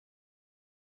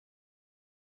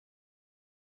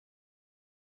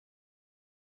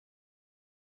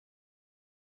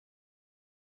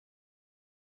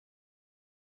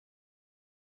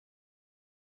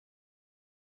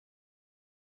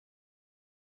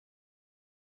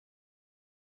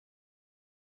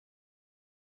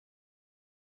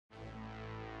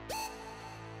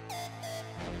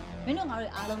င်းတို့ငါ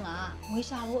တို့အားလုံးကငွေ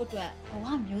ရှာဖို့အတွက်ဘဝ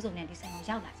မျိုးစုံနဲ့ဒီဆိုင်ကို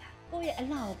ရောက်လာကြကိုယ့်ရဲ့အ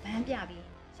လှကိုဗန်းပြပြီး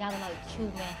ရသလောက်ချူ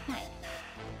မယ်နှိုက်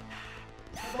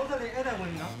တော့တယ်အဲ့ဒါဝ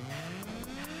င်နော်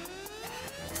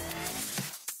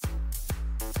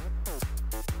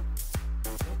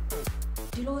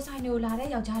ဒီလိုဆိုင်ကိုလာတဲ့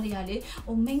ယောက်ျားတွေကလေ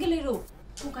ဟိုမိန်းကလေးတို့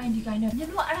ထိုးကိုင်းဒီကိုင်းနဲ့ည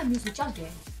တို့ကအဲ့ဒါမျိုးဆိုကြောက်တ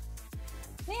ယ်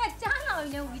နင်ကကြားလာရင်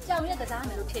လည်းဒီကြောင်ရဲ့တစားမ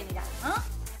ယ်လို့ထင်နေတာဟမ်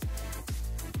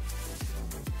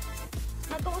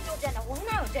ငါတော့ကြိုးပြန်တော့ဝန်း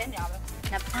နိုင်ကိုတဲနေရပဲ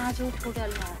ငါအားကျိုးထိုးတယ်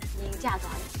လို့ငင်ကြ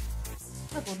သွားတယ်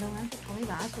ဘယ်ဘုံလုပ်ငန်းထောင်လိုက်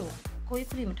ပါဆိုကိုကြီး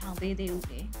ခုထိမထောင်ပေးသေးဘူး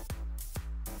လေ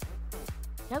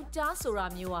ယောက်ျားဆိုတာ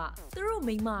မျိုးကသူတို့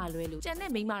မိန်းမလွဲလို့ကျန်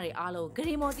တဲ့မိန်းမတွေအားလုံးဂ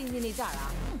ရေမော်တင်နေကြတာ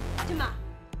ဒီမှာ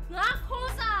ငါ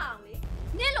ခိုးစားအောင်လေ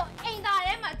နင့်လိုအိမ်သား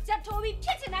ထဲမှာကြက်ထိုးပြီးဖြ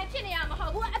စ်ချင်တိုင်းဖြစ်နေရမှာမဟု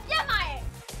တ်ဘူးအပြတ်မှာရဲ့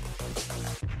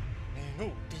နင်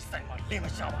တို့ဒီဆိုင်မှာလင်းမ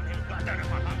ရှာပါနဲ့လို့ငါတန်းရ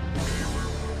မှာလား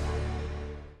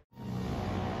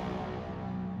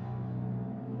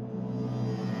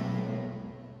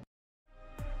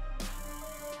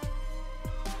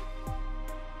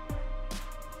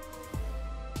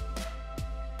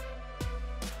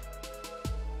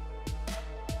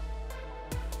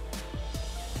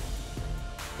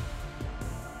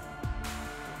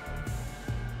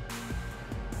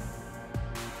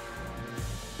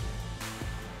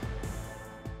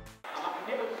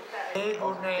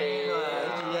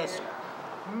yes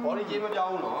ဘော်ဒီကြီးမပြော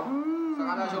င်းဘူးနော်စ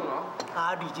ကားသားရှုံးနော်အာ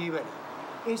ဒီကြီးပဲ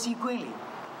AC ကွင်းလေ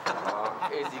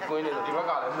AC ကွင်းနေဆိုဒီဘက်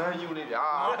ကလည်းမန်းယူလေးဗျာ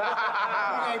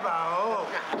လိုက်ပါဦး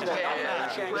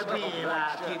ဝက်ပြီးလာ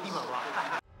ပြေးပြီးမှာပါ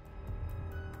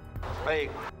ဟေး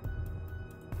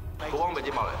ကိုအောင်မကြ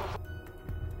ည့်ပါလေ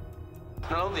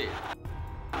နှလုံးသေး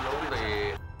လုံးသေး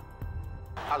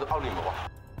အဲ့ဒါအောက်နေမှာပါ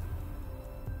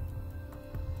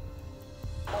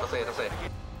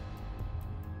30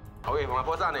โอเคผมมา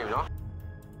ပေါ်စားနေပြီနော်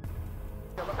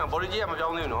ဘော်ဒီကြီးကမပြော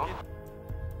င်းသေးဘူးနော်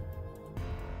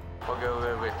โอเค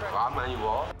ဘာမှန်ယူ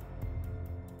ပေါ့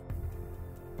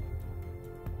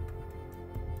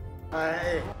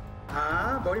ဟာ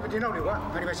ဘော်ဒီမတင်တော့လေကွာ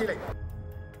ငါဒီမှာရှိလိုက်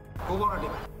ကိုဘောတော့လေ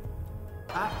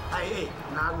ဟာအေး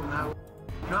ငါကူနော်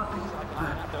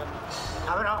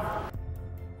ဒါပဲနော်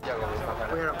ကြောက်ရတယ်ပါပါ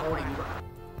ဘယ်တော့ဘော်ဒီကွာ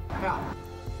ဟဲ့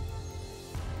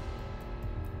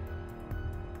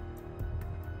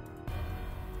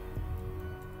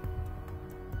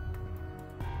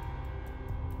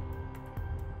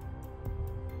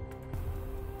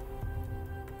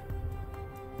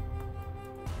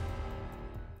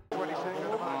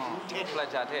ပလက်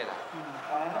ချာထဲလား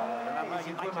အဲ့ဒါ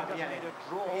စီကွင်းမှာပြန်တယ်အိ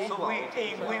မ်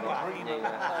ကွင်းပါအိမ်ကွင်း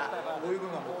ပါဘိုးကွ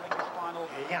င်းပါ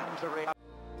ရ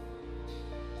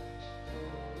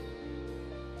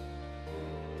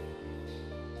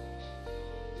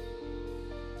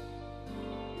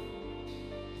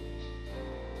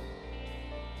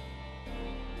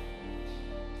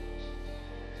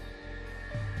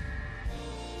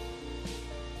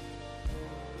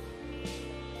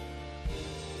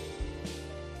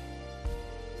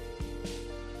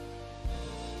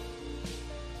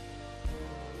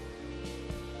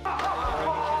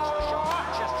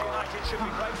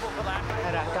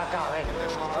အဲ့ဒါကကပဲဖ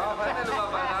န်တယ်လို့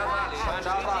ပါသားသားလေဖန်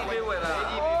သားသားလေးဝယ်လာ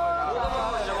ကြီးပြီးဝယ်လာဘု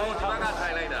ရားကျွန်တော်ဒီဘက်ကထို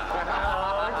င်လိုက်တာ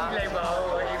ကြည့်လိုက်ပါ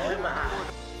ဦးအိမ်ဝင်းမှာ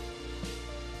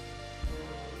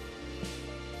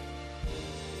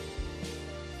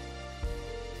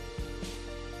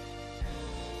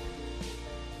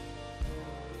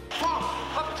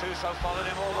2 so followed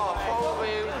him all the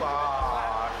way ပါ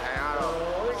ထိုင်ရတော့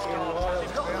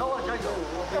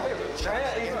ဆိုင်ရ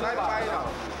အိမ်လိုက်ပါ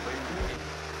တော့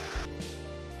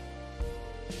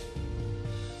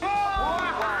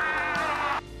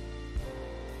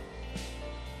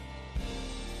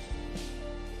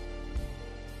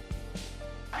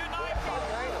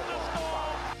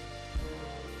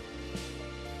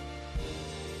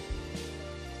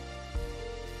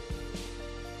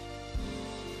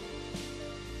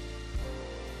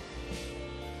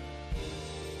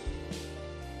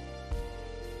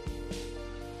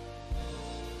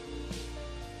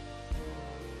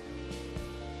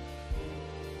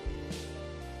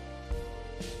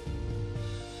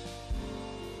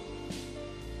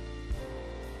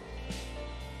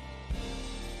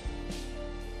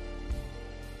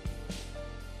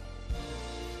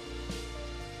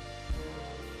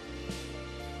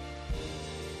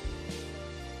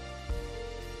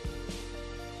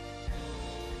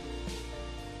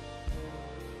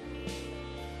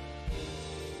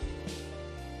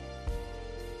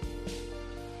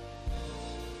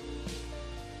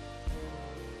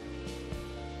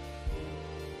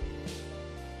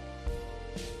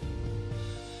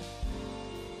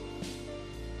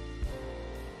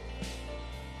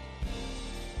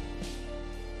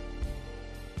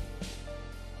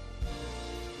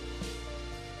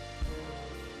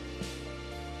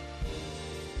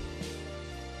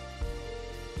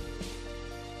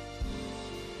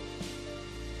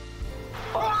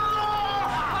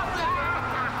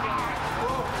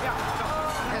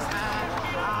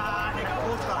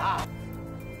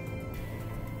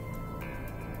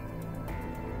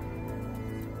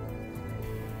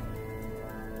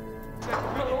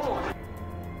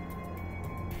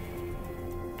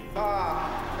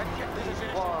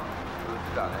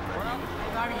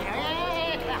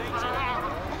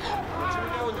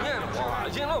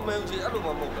ရင်တော့မဲဦးကြီးအဲ့လို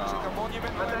မှမဟုတ်တာ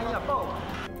မတန်းရပေါ့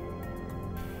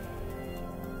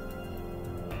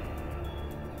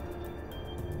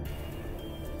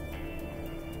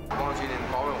ဘောင်းချင်း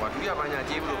ပေါင်းတော့ဒုတိယပိုင်းညာ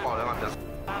ကြေးပြီးတော့ပေါက်လဲမှာပြန်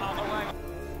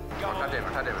ထပ်တယ်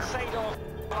မှာ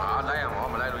လိုက်ရမှာ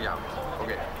မလိုက်လို့ရမှာဟုတ်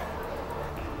ကဲ့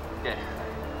ကဲ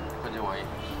ခွန်ကြီးဝိုင်း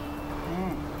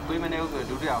တွေးမနေဘူးဆို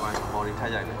ဒုတိယပိုင်းဘော်ဒီထ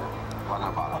ပ်ရိုက်တယ်ဘာနာ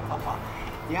ပါလား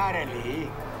ရတယ်လေ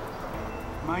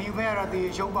မန်ယူပဲကတော့ဒီ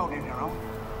ရှုံးပေါက်နေတယ်နော်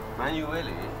မန်ယူပဲ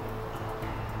လေ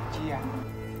ကြီးရ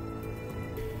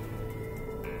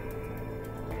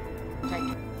ကြိုက်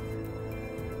တယ်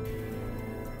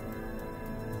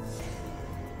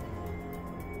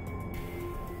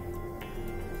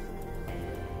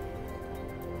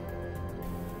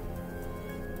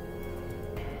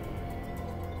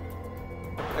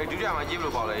အဲ့ဒုတိယပိုင်းကြေးပြီး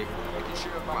တော့ပေါက်လဲ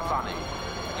မစနေဘူး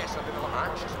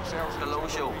နှလုံး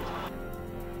ရှုံး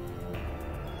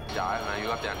ကြာမန်ယူ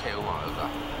ကပြန်ထည့်ဦးမှာလို့ဆိုတာ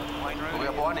ဘ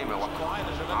ယ်ပေါ်နေမှာကွာ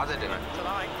50တယ်မယ်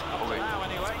ဟုတ်ကဲ့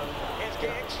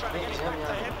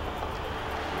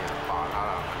ပါလာ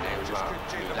တာအနေက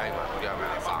လိုက်ပါဒုတိယပို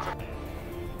င်းအစား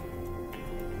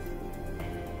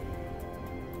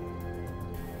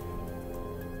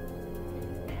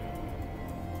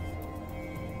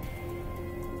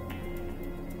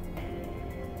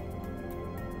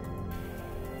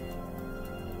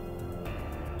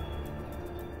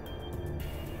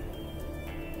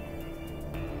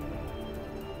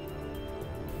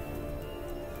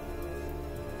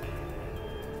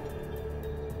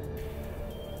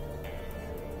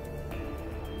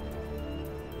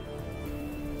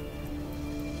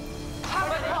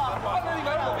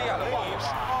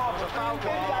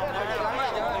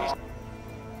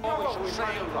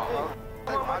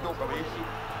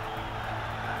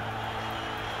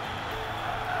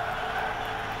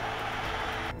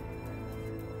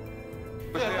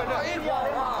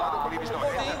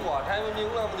ထိုင်မမြင်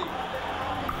ဘူးလားမသိဘူး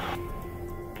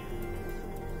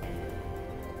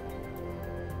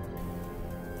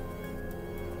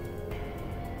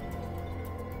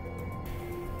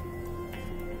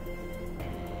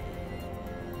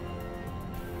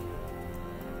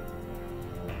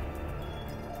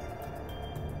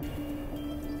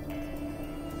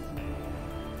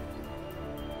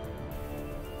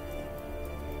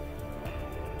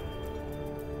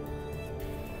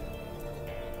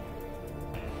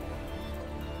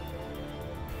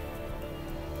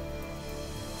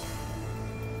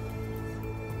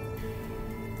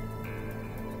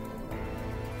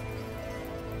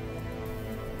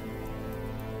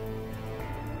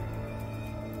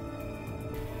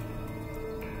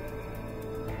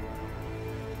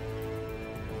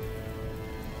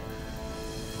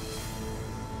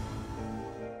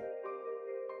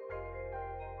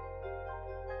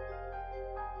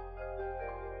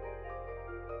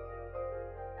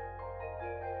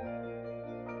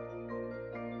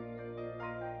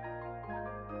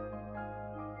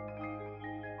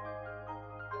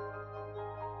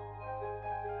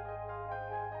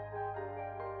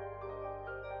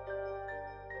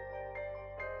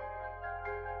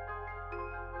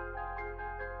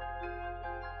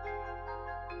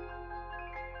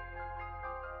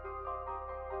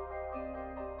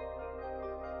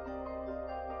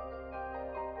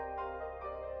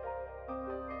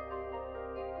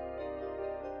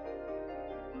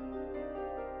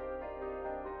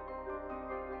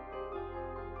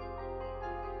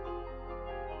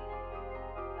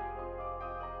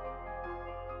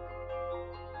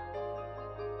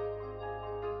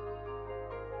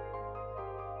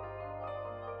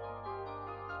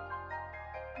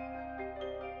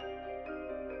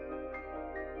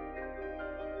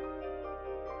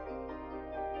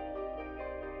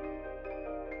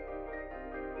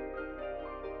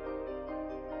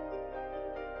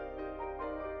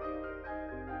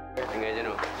ငယ်ချင်း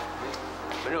တို့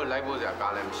မင်းတို့လိုက်ဖို့စရာ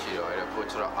ကားလည်းမရှိတော့အဲ့တော့ကို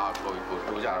ချတော့အားကိုကို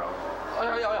တိုးကြတော့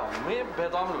အော်မင်းဘယ်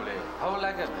သွားမလို့လဲဘာလို့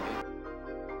လိုက်ခဲ့မလဲ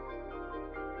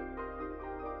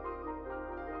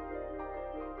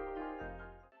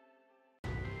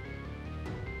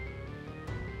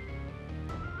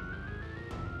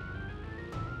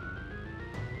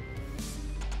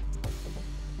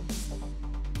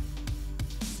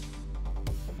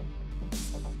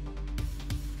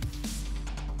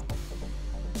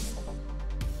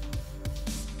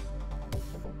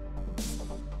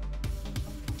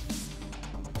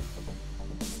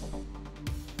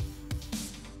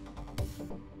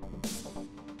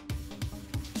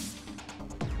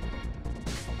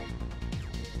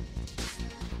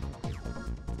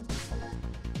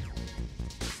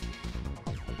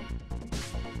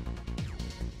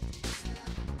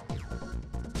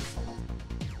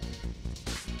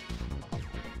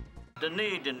တ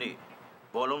နေ့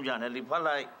ဘောလုံးကြနဲ့လီဖတ်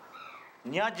လိုက်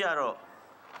ညကြတော့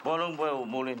ဘောလုံးပွဲကို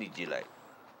မိုးလင်းနေကြည့်လိုက်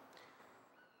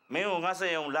မင်းကိုငါဆ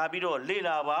က်ရုံလာပြီးတော့လေ့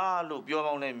လာပါလို့ပြော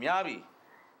ကောင်းလဲများပြီ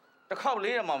တစ်ခေါက်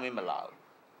လေးတော့မှမင်းမလာ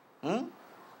ဘူး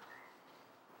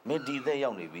မင်းဒီသက်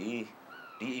ရောက်နေပြီ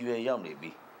ဒီအရွယ်ရောက်နေ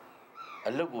ပြီ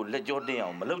အလုပ်ကိုလက်ကြောတင်း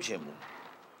အောင်မလုပ်ချင်ဘူး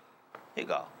ဟဲ့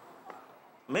ကောင်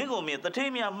မင်းကိုမင်းတ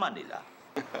ထေးများမှတ်နေလား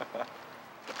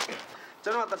ကျွ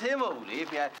န်တော်တထေးမဟုတ်ဘူးလေ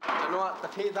ဖေကျွန်တော်ကတ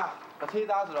ထေး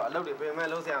သားဆိုတော့အလုပ်တွေပင်မ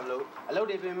လုပ်ဆရာမလို့အလုပ်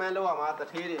တွေပင်မလုပ်ရမှာတ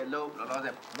ထေးတွေအလုပ်လောလောဆ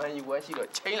ယ်မန်ယူဝဲရှိတော့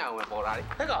ချိန်လာဝင်ပေါ်လာတယ်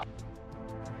ဟဲ့ကောင်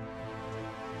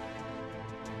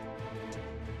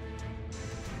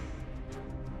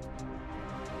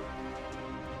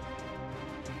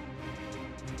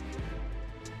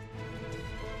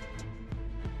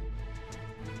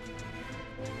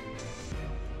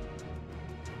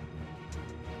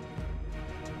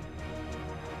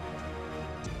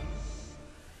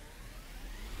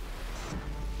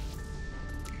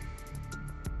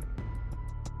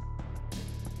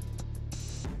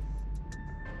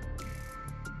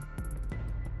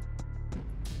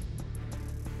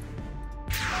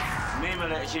မင်းမ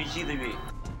လည်းအချိန်ရှိသေးပြီ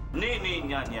နေ့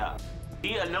ည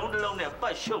ဒီအလုံးတစ်လုံးနဲ့ပ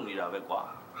တ်ရှုပ်နေတာပဲကွာ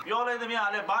ပြောလိုက်သမျှ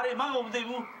လည်းဘာတွေမှမသိ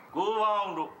ဘူးကိုပေါ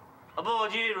င်းတို့အပေါ်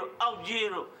ကြီးတို့အောက်ကြီး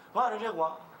တို့ဘာတွေလဲကွာ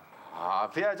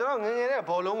ဖေကျွန်တော်ငငယ်တဲ့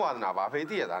ဘောလုံးဝါသနာပါဖေ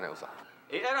သိရသားနဲ့ဥစ္စာ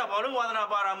အေးအဲ့ဒါဘောလုံးဝါသနာ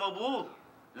ပါတာမဟုတ်ဘူး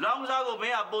လောင်းစားကိုမ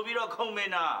င်းကပို့ပြီးတော့ခုံမ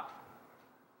င်းတာ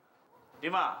ဒီ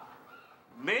မှာ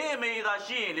မင်းအမေသာ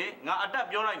ရှိရင်လေငါအတက်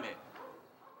ပြောလိုက်မယ်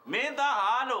မင်းသား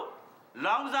ဟာလို့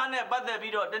လောင်းစားနဲ့ပတ်သက်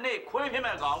ပြီးတော့ဒီနေ့ခွေးဖြစ်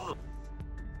မဲ့ကောင်လို့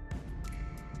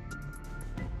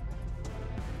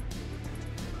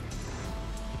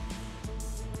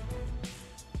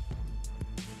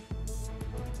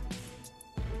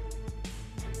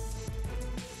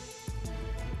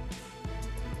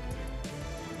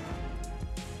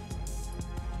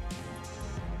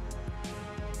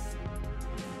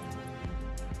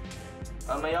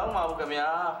မရောက်ပါဘူးခင်ဗျာ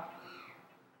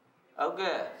ဟုတ်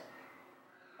ကဲ့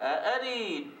အဲ့ဒီ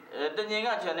တငင်က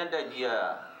channel တက်ကြီးက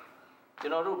ကျွ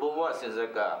န်တော်တို့ဘိုးဘွားစင်စ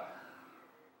က်က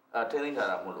ထင်းသိမ်းထား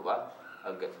တာမဟုတ်လို့ပါ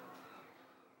ဟုတ်ကဲ့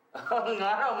ငါ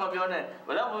တော့မပြောနဲ့ဘ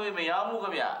ယ်တော့မရောက်ဘူးခ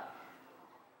င်ဗျာ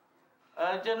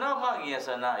ကျွန်တော်မှကြီးရဲ့ဆ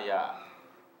န္ဒအရ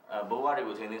ဘိုးဘွားတွေ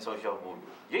ကိုထင်းသိမ်းဆော့ရှော့ဖို့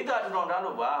ရိတ်တာထူထောင်ထား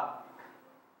လို့ပါ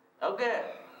ဟုတ်ကဲ့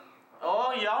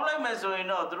ရောင်းလိုက်မယ်ဆိုရင်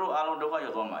တော့သူတို့အားလုံးဒုက္ခ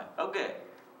ရောက်သွားမှာဟုတ်ကဲ့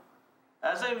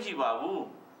စိတ်မရှိပါဘူး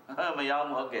မရောက်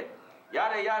ဘူးဟုတ်ကဲ့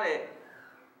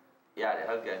ရတယ်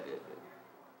ဟုတ်ကဲ့ဖေ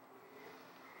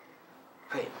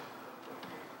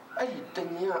အဲ့ဒီတ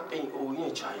ငင်ကအိမ်အိုရ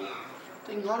င်ချိုင်းတ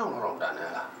င်9000လောက်တန်တ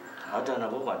ယ်လားဟာတန်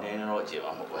တော့ဘောကနေနေတော့အခြေ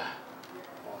ပါမဟုတ်ဘူး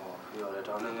ပြောရတယ်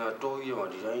ဒါနဲ့ငါတိုးကြီးတော့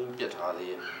ဒီတိုင်းပြတ်ထားသေး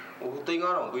ရဲ့ဟိုတင်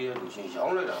9000ပေးတဲ့လူချင်းရော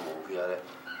င်းလိုက်တာမဟုတ်ဘူးဖေရတယ်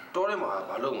တိုးထဲမှာ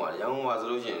ဘာလုပ်မှာရန်ကုန်မှာဆို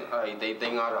လို့ရှိရင်အဲ့ဒီတ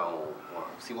င်9000ကို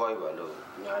စီးပွားရေးပဲလို့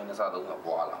အများကြီးနှစ်ဆသုံးဆ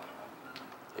ပွားလာ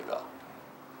ဒီက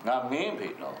ငါမင်းဖေ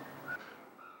နော်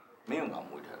မင်းက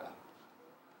မွေးထားတာ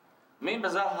မင်း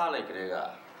ပါးစားဟားလိုက်ကြတဲ့က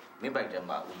မင်းပိုက်တယ်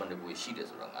မှာဥပဒေပွေရှိတယ်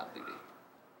ဆိုတော့ငါသိတယ်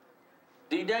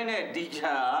ဒီတိုင်းနဲ့ဒီ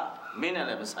ချာမင်းနဲ့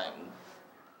လည်းမဆိုင်ဘူး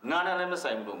ငါနဲ့လည်းမ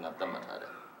ဆိုင်ဘူးလို့ငါသတ်မှတ်ထားတ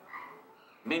ယ်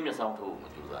မင်းမျက်စောင်းထိုးမ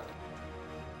ကြိုးစားနဲ့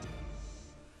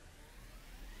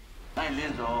နိုင်လ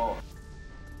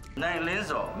င်း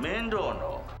စောမင်းတို့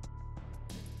တော့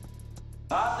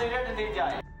ငါသိတဲ့တနေ့ကျ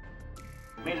ရင်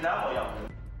မင်းလမ်းပေါ်ရောက်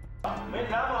မင်း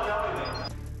လမ်းပေါ်ရောက်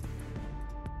ပြီ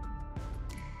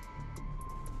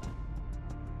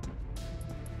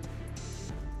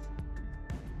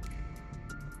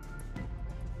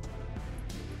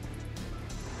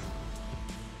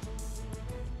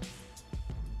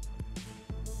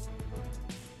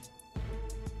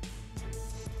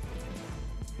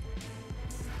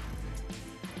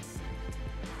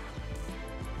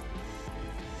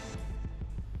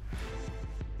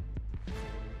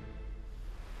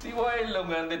စီးပွားရေးလုပ်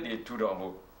ငန်းသစ်တွေထူထောင်မှု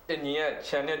တညီက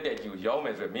channel တက်ကြီးကိုရောင်းမ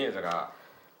ယ်ဆိုရင်မင်းရဲ့စကား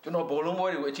ကျွန်တော်ဘောလုံးပွဲ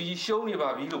တွေကိုအကြီးကြီးရှုံးနေပါ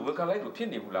ပြီလို့ဝန်ခံလိုက်လို့ဖြစ်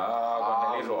နေဘူးလားကွာတ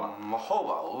ကယ်ဆိုမဟုတ်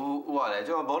ပါဘူးဥကလည်း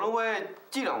ကျွန်တော်ဘောလုံးပွဲ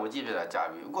ကြည့်တော့မကြည့်ပြတာကြာ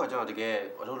ပြီဥကကျွန်တော်တကယ်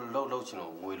လှုပ်ချင်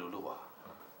လို့ငွေလို့ပါ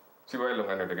စီးပွားရေးလုပ်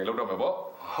ငန်းတွေတကယ်လုပ်တော့မယ်ပေါ့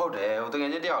ဟုတ်တယ်ဟိုတကယ်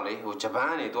ချင်းတယောက်လေဟိုဂျပန်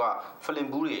ကနေသူကဖလင်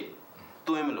ဘူးတွေ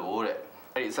တွင်းမလို့တဲ့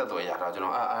အဲ့ဒီအဆက်သွယ်ရတာကျွန်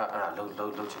တော်အဲ့ဒါလှုပ်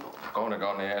ချင်လို့ကောင်းတ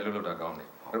ယ်အဲ့လိုလုပ်တာကောင်းတယ်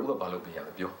အဲ့ဥကဘာလုပ်ပေးရမ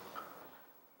လဲပြော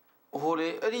ဟိုလေ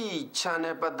အဲ့ဒီ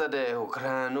channel ပတ်သက်တဲ့ဟိုဂရ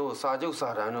န်တို့စာချုပ်စာ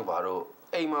တမ်းတို့ဘာတို့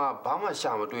အိမ်မှာဘာမှ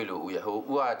ရှာမတွေ့လို့ဦးရဟို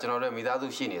ဦးကကျွန်တော်တို့မိသားစု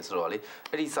ရှိနေဆိုတော့လေ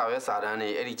အဲ့ဒီစာရွက်စာတမ်းတွေ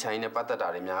အဲ့ဒီ channel နဲ့ပတ်သက်တာ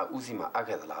တွေများဦးစီမှာအပ်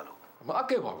ခဲ့သလားလို့မအပ်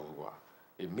ခဲ့ပါဘူးကွာ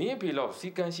မင်းအဖေလောက်စီ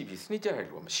ကန်းရှိပြီးစနစ်ကြတဲ့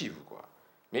လူကမရှိဘူးကွာ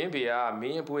မင်းအဖေကမ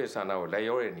င်းအဖိုးရဲ့ဆန္ဒကိုလိုက်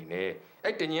ရောတဲ့အနေနဲ့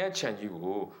အဲ့တညံချန်ကြီး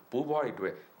ကိုဘိုးဘွားတွေအတွ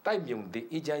က်တိုက်မြုံသေး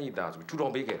အေးချမ်းရည်သားဆိုထူထော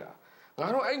င်ပေးခဲ့တာငါ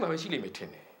တော့အဲ့မှာပဲရှိလိမ့်မယ်ထင်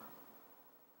တယ်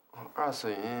အဲ့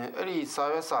ဆိုရင်အဲ့ဒီစာ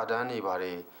ရွက်စာတမ်းတွေဘာ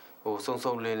တွေဟိုစုံ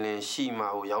စုံလင်းလင်းရှိမှ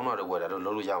ဟိုရောင်းတော့တဲ့ဝယ်တာတော့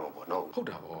လုပ်လို့ရမှာပေါ့နော်ဟုတ်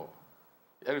တာပေါ့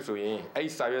အဲ့လိုဆိုရင်အဲ့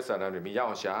ဒီစာရွက်စာတမ်းတွေမရအော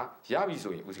င်ရှာရပြီ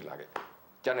ဆိုရင်ဥစီလာခဲ့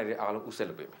ကျန်တဲ့အားလုံးဥဆက်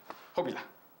လုပ်ပေးမယ်ဟုတ်ပြီလား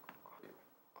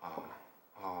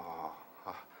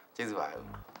ဟာကျေးဇူးပါဦး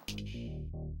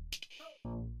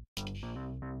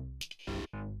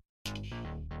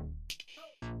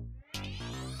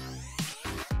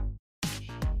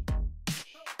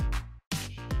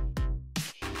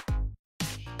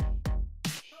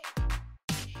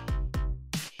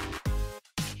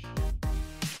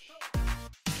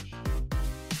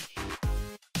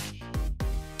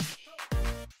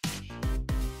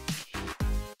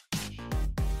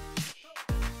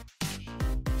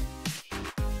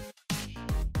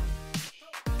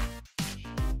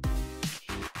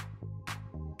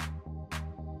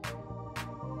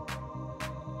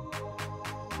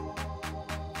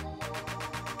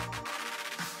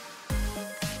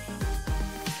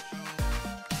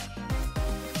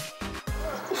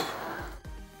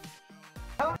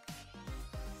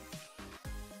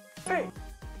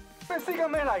စိတ်က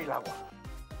မဲလာပြီလားကွာ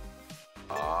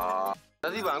တ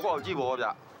တိပံကိုကြည့်ပေါ့ဗျဟာ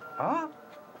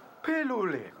ဖေးလို့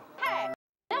လေဟဲ့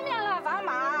ညမြလာပါ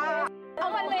မှာအ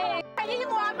မလေးခကြီး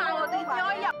မွားမှာလို့ဒီပြော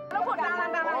ရလို့ဖို့တာလာ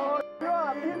တာလာပြော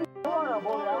ပြတော့တော့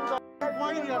ဘောလား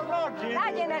ဘွားကြီးကလာကြည့်လာ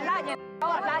ကျင်တယ်လာကျင်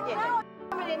တော့လာကျင်တယ်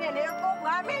မင်းနဲ့လေကို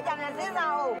ငါမေးကြတယ်စဉ်းစား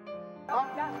အောင်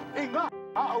ဟာအေးငါ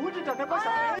အဝိတ္တတဲ့ပတ်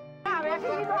စားဟာပဲခ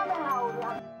ကြီးသွားတော့ဟာဟုတ်ဗျာ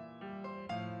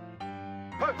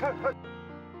ဟဲ့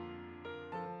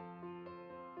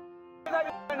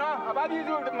နော်အဘာကြီး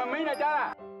တို့မမင်းနဲ့ကြား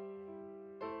လား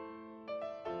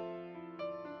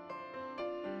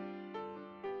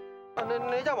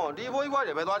နေကြမအောင်ဒီဘိုးကြီးဘွား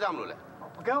တွေပဲသွားကြမလို့လေ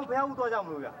အကဲဘယ်ဟုတ်သွားကြမ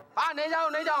လို့ဗျာနေကြအောင်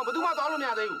ဘယ်သူမှသွားလို့မရ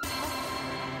သေးဘူး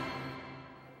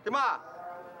ဒီမှာ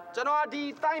ကျွန်တော်ဒီ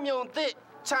တိုက်မြုံသစ်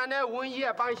ခြံတဲ့ဝင်းကြီး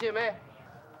ရဲ့ပိုင်ရှင်ပဲ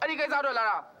အဲ့ဒီကိစ္စတော့လာ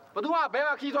တာဘယ်သူမှဘယ်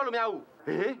မှခီးထွက်လို့မရဘူး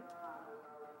ဟေး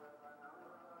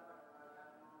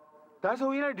ဒါ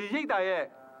ဆိုရင်ဒီရိတ်တာရဲ့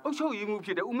အုတ်ချုပ်ရေးမှုဖြ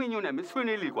စ်တဲ့ဦးမင်းညွန့်နဲ့မဆွေး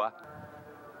နွေးလေကွာ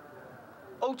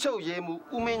အုတ်ချုပ်ရေးမှု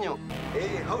ဦးမင်းညွန့်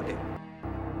အေးဟုတ်တယ်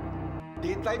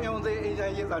ဒီတိုင်းမြောင်သေးအေးချ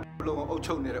မ်းရေးသားလုံးအုတ်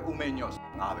ချုပ်နေတဲ့ဦးမင်းညွန့်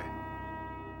ငါပဲ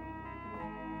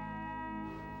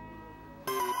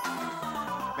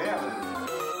ဘယ်ရလဲ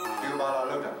ဒီဘာလာ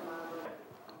လောက်တာ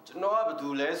ကျွန်တော်ကဘာတူ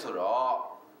လဲဆိုတော့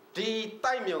ဒီ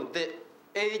တိုက်မြုံသစ်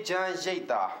အေးချမ်းရိတ်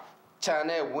တာခြံ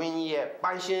တဲ့ဝင်းကြီးရဲ့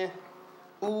ပိုင်ရှင်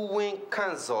ဦးဝင်းခ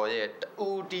န့်စော်ရဲ့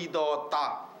ဦးတီတော်တာ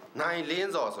နိုင်လ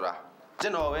င်းစော်ဆိုတာကျွ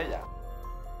န်တော်ပဲကြာ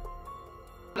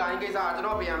လိုင်းကိစ္စကျွန်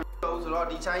တော်ပြန်ပြောဆိုတော့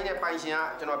ဒီချိုင်းနဲ့ပိုင်ရှင်က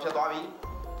ကျွန်တော်ဖြတ်သွားပြီ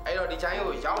အဲ့တော့ဒီချိုင်း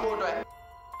ကိုရောင်းဖို့အတွက်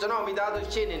ကျွန်တော်မိသားစု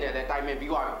ရှေ့နေနဲ့လည်းတိုင်ပင်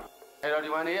ပြီးသွားပြီအဲ့တော့ဒီ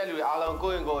ဝန်နေတဲ့လူတွေအားလုံး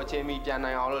ကိုယ့်ရင်ကိုယ်အချင်းမီပြန်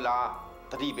နိုင်အောင်လို့လား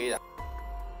တတိပေးတာ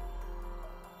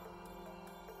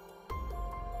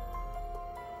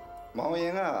မောင်ရ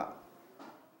င်က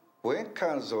ဝင်းခ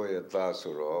န့်စော်ရဲ့သား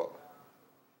ဆိုတော့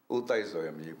ဦးတိုက်စော်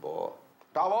ရဲ့မြေပေါ့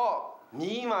ဒါပေါ့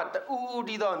မြီးမှာတူး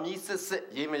တီးတော့မြီးစစ်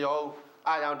ရေမရော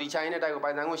အားကြောင့်ဒီချိုင်းနဲ့တိုက်ကို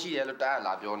ပိုင်ဆိုင်ခွင့်ရှိတယ်လို့တား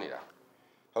လာပြောနေတာ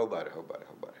ဟုတ်ပါတယ်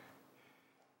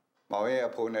မောင်ရဲ့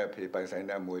အဖိုးနဲ့ဖေပိုင်ဆိုင်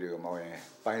တဲ့မွေတွေကိုမောင်ရင်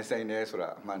ပိုင်ဆိုင်တယ်ဆိုတာ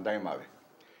အမှန်တိုင်းပါပဲ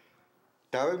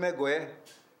ဒါပေမဲ့ကွယ်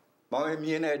မောင်ရင်မြ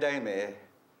င်တဲ့အတိုင်းပဲဥ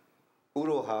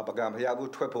ရောဟာပကံဖျား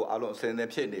ဘူးထွက်ဖို့အလုံးအစင်းနဲ့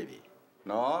ဖြစ်နေပြီ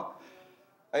နော်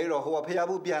အဲ့တော့ဟိုကဖျား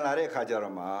ဘူးပြန်လာတဲ့အခါကျ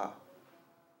တော့မှ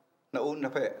နှစ်ဦးနှ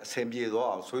စ်ဖက်အဆင်ပြေသွား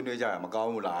အောင်ဆွေးနွေးကြရမကော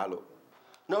င်းဘူးလားလို့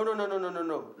No လုံး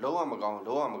ဝမကောင်း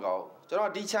ကျွန်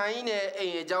တော်ဒီချန်ကြီးနဲ့အိ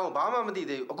မ်အကြောင်းဘာမှမသိ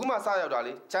သေးဘူးအခုမှစရောက်တာ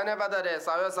လေချန်နဲ့ပတ်သက်တဲ့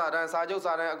စာရွက်စာတမ်းစာချုပ်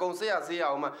စာတမ်းအကုန်ဆေးရ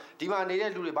အောင်မှဒီမှာနေ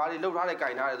တဲ့လူတွေဘာတွေလှုပ်ထားတယ်၊က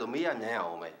င်ထားတယ်ဆိုမေးရညံ့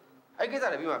အောင်ပဲအဲ့ကိစ္စ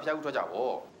တွေပြီးမှဖျောက်ထွက်ကြ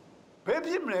ပေါ့ဘယ်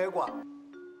ဖြစ်မလဲကွာ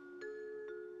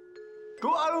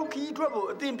တို့အားလုံးခီးထွက်ဖို့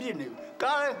အသင့်ပြည့်နေဘူး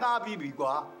ကားလည်းငှားပြီးပြီ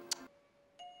ကွာ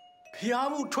ဖျား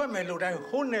မှုထွက်မယ်လို့တိုင်း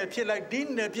ဟိုနယ်ဖြစ်လိုက်ဒီ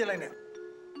နယ်ဖြစ်လိုက်နဲ့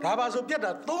ဒါပါဆိုပြက်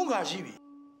တာ3ခါရှိပြီ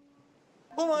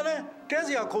ဟိုမှာလဲတဲစ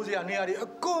ရာခိုးစရာနေရာတွေအ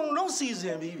ကုန်လုံးစီစ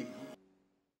ဉ်ပြီးပြီ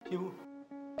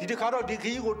ဒီတခါတော့ဒီ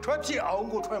ခီးကိုထွက်ဖြစ်အောင်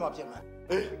ကိုထွက်မှာဖြစ်မှာ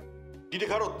ဒီတ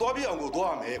ခါတော့သွားပြအောင်ကို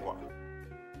သွားရမယ်ကွာ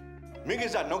မင်းကိ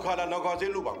စ္စနောက်ခါ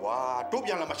စေးလို့ပါကွာတို့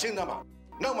ပြန်လာမှရှင်းသမ်းပါ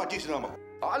နောက်မှကြည့်စမ်းပါ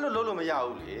အဲ့လိုလုပ်လို့မရ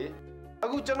ဘူးလေအ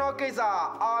ခုကျွန်တော်ကိစ္စ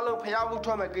အားလုံးဖျားမှု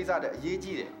ထွက်မဲ့ကိစ္စတဲ့အရေး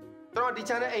ကြီးတယ်ကျွန်တော်ဒီ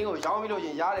ချန်တဲ့အိမ်ကိုရောင်းပြီးလို့ရ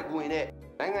င်ရတဲ့ကိုရင်နဲ့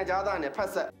နိုင်ငံခြားသားနဲ့ဖက်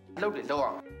ဆက်လုပ်တယ်လုပ်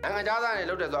အောင်နိုင်ငံခြားသားနဲ့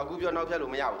လုပ်တယ်ဆိုတော့အခုပြောနောက်ဖြတ်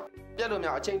လို့မရဘူးပြက်လို့မရ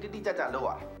အချိန်တိတိကျကျလုပ်ရ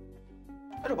တယ်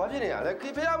အဲ့တော့ဘာဖြစ်နေရလဲ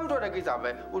ဖျားမှုထွက်တဲ့ကိစ္စပဲ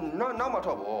ဟိုနောက်မှ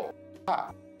ထွက်ပေါ့ဟာ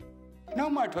နော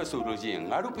က်မှထွက်ဆိုလို့ရှိရင်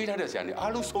ငါတို့ပေးထားတဲ့ဆရာနေ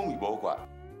အားလုံးဆုံးပြီပေါ့ကွာ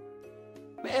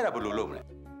မင်းအဲ့ဒါဘယ်လိုလုပ်မလဲ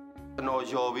ကျွန်တော်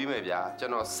ယော်ပေးမယ်ဗျာကျွ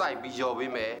န်တော်စိုက်ပြီးယော်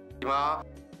ပေးမယ်ဒီမှာ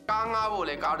ကားငှားဖို့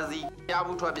လေကားတစ်စီးဖျား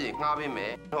မှုထွက်ပြီးငှားပေးမ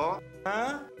ယ်နော်ဟ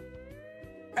မ်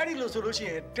အဲ့ဒီလိုဆိုလို့ရှိ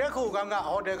ရင်တက်ခိုကန်းက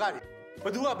ဟိုတယ်ကဘ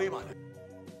ယ်သူကပေးမှာလဲ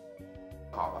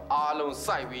အားလုံး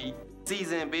စိုက်ပြီးစီ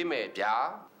စဉ်ပေးမယ်ဗျာ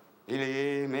ဒီလေ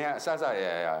မင်းကအဆဆရ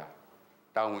ရ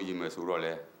တောင်းဝင်ယူမယ်ဆိုတော့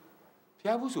လေ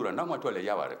ဖျားဘူးဆိုတော့နောက်မှထွက်လဲ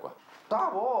ရပါတယ်ကွာ ဒါ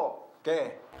ပေါ့ ကဲ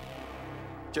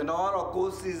ကျွန်တော်ကတော့ကို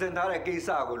စီစဉ်ထားတဲ့ကိစ္စ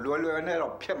ကိုလွယ်လွယ်နဲ့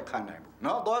တော့ဖျက်မခံနိုင်ဘူးเน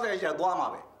าะသွားတယ်ရှာသွားမှာ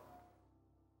ပဲ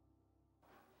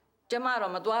ကျမ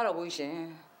တော့မသွားတော့ဘူးရှင်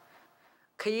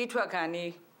ခရီးထွက်ခံနေ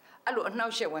အဲ့လိုအနှော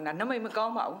က်ရှက်ဝင်တာနမိတ်မကော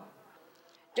င်းပါဘူး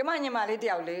ကျမညီမလေးတ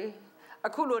ယောက်လေအ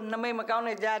ခုလိုနမိတ်မကောင်း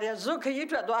တဲ့ကြားတဲ့ဇွတ်ခရီး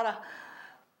ထွက်သွားတာ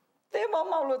သေမော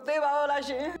မောက်လို့သေပါလား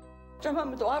ရှင်ကျမ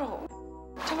မသွားတော့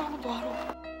ကျမမသွားတော့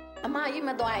အမကြီးမ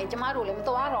သွားရင်ကျမတို့လည်းမ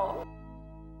သွားတော့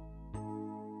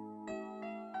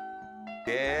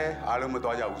ကဲအားလုံးမ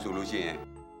သွားကြဘူးဆိုလို့ရှိရင်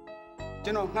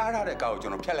ကျွန်တော်ငှားထားတဲ့ကားကိုကျွ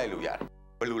န်တော်ဖျက်လိုက်လို့ရတယ်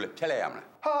ဘယ်လိုလဲဖျက်လိုက်ရမလား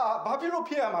ဟာဘာဖြစ်လို့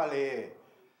ဖျက်ရမှာလဲ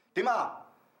ဒီမှာ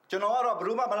ကျွန်တော်ကတော့ဘယ်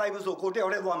သူမှမလိုက်ဘူးဆိုကိုတယော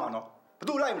က်တည်းသွားမှာနော်ဘယ်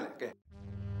သူလိုက်မလဲကဲ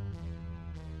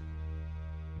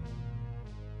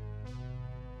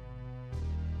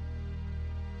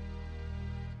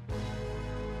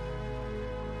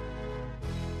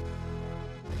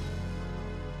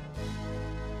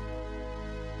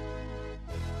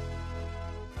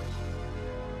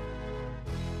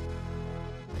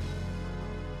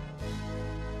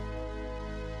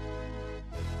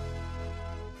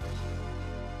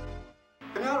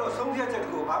ခင်ဗျားတို့ဆုံးဖြတ်ချက်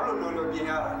ကိုဘာလို့လွယ်လွယ်ပြင်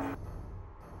ရတာလဲ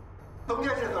ဆုံးဖြ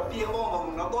တ်ချက်ဆိုပြင်ဖို့မဟုတ်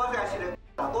ဘူးနော်သွားကြရှိတယ်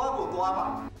သွားဖို့သွားပါ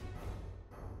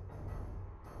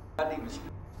အတိမရှိ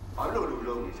ဘာလို့လူ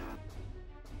လုံးနေကြ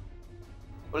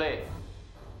ဟုတ်လေ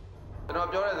ကျွန်တော်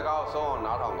ပြောတဲ့စကားကိုဆုံးအောင်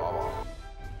နားထောင်သွားပါဦး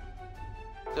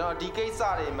ကျွန်တော်ဒီကိစ္စ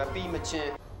တွေမပြီးမချ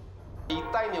င်းဒီ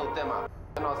တိုက်မြုံတက်မှာ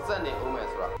ကျွန်တော်စက်နေဦးမယ်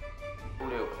ဆိုတာဦး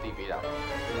လေးကိုအသိပေးတာ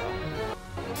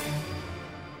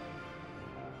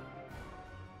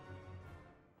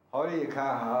ဟောဒီအခါ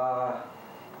ဟာ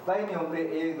တိုင်းမြုံတဲ့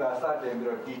အေးကစတင်ပြီး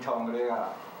တော့တီထောင်ကလေးက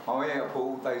မောင်ရဲ့အဖိုး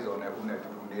ဦးတိုက်စော်နဲ့ဦးနဲ့တူ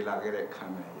တူနေလာခဲ့တဲ့ခံ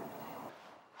မယ်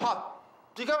ဟာ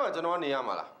ဒီကမှကျွန်တော်နေရ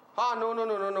မှာလားဟာ no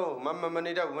မ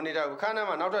နေတတ်ဘူးခန်းထဲ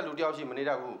မှာနောက်ထပ်လူတစ်ယောက်ရှိမနေ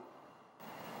တတ်ဘူး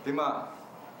ဒီမှာ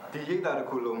ဒီရိတ်တာတစ်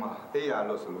ခုလုံးမှာအေးရ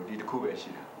လို့ဆိုလို့ဒီတစ်ခုပဲရှိ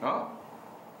တာနော်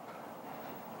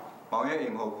မောင်ရဲ့အိ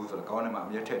မ်မဟုတ်ဘူးဆိုတော့ကောင်းတယ်မှာအ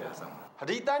မြဲထည့်ထားစမ်း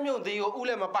ဒီတိုက်မြုံသေးကိုဦး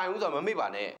လည်းမပိုင်ဘူးဆိုတော့မမေ့ပါ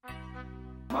နဲ့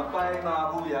မပိုင်ပါ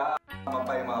ဘူးဗျာမ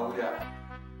ပိုင်ပါဘူးဗျာ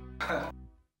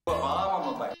ဘာမှမ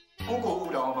ပိုင်ကို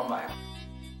ဦးတော်မပိုင်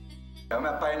ဒါပေ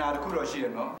မဲ့ပိုင်တာတစ်ခုတော့ရှိရ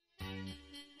နော်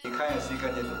ဒီခိုင်းရဲ့စီကံ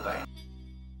ချက်တို့ပိုင်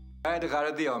အဲ့တခါတ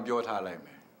ည်းသိအောင်ပြောထားလိုက်မ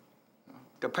ယ်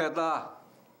တစ်ဖက်သား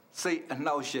စိတ်အ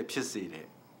နှောက်အယှက်ဖြစ်စေတဲ့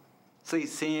စိတ်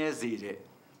ဆင်းရဲစေတဲ့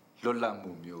လွတ်လပ်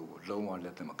မှုမျိုးကိုလုံးဝလ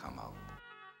က်သမခံပါ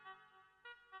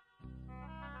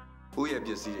ဘူးဦးရဲ့ပ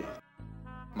စ္စည်းတွေ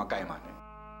မကင်ပါနဲ့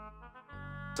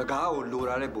စကားကိုလို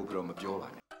တာတဲ့ပုံပြီးတော့မပြောပါ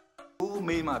နဲ့ဦး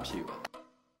မေးမှဖြေပါ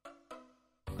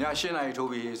ည7 နာရီထိုး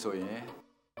ပြီးဆိုရင်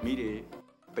မိတွေ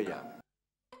ပိတ်ရမယ်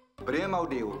ပရင်းမောက်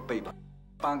တွေကိုပိတ်ပါ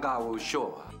ပန်ကာကို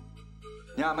လျှော့ပါ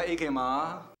ညမအိတ်ခင်မှာ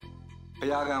ဘု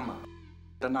ရားကမ်းမှာ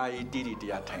တနာရီတီတီတ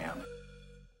ရားထိုင်ရမယ်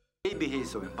အိပ်ပြီး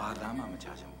ဆိုရင်ဘာသာမှမချ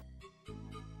ချင်ဘူး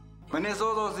မနေ့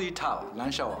စောစောစီးထားလ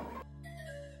မ်းလျှောက်ရမယ်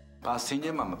ဘာစင်းချ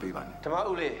င်းမှမပေးပါနဲ့ဓမ္မ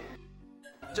ဦးလေး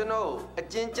ကျွန်တော်အ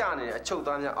ကျဉ်းကျနေတဲ့အချုပ်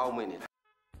သားများအောက်မေ့နေလား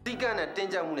တိကန့်နဲ့တ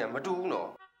င်းကြပ်မှုနဲ့မတူဘူးနော်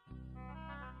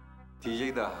ဒီရိ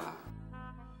တ်တာဟာ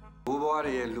ဘိုးဘွား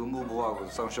ရဲ့လူမှုဘဝကို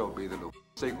စောင့်ရှောက်ပေးသလို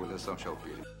စိတ်ကိုလည်းစောင့်ရှောက်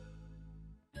ပေးတယ်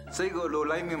စိတ်ကိုလို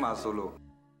လိုက်မိမှာဆိုလို့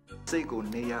စိတ်ကို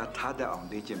နေရာထားတတ်အောင်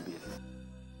လေ့ကျင့်ပေးတယ်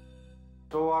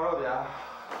တော်ပါတော့ဗျာ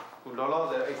ခုလောလော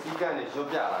ဆယ်အဲ့စီကန့်နေရွတ်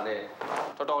ပြလာနဲ့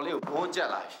တော်တော်လေးကိုဘိုးကျက်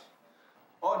လာပြီ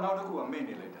 ။အော်နောက်တစ်ခုကမေ့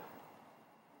နေလိုက်တာ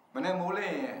။မနေ့မိုး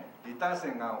လေးရင်ဒီတတ်စ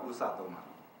င်ကဥစားသုံးတာ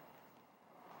။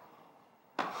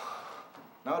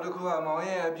နောက်တစ်ခုကမောင်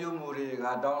ရဲ့အပြုမှုတွေက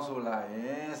တောင်းဆိုလာရ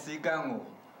င်စီကန်းကို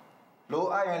လို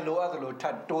အပ်ရင်လိုအပ်သလိုထ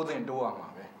ပ်တိုးတင်တိုးရမှာ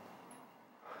ပဲ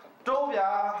တိုးဗျာ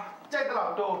ကြိုက်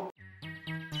တော့တိုး ။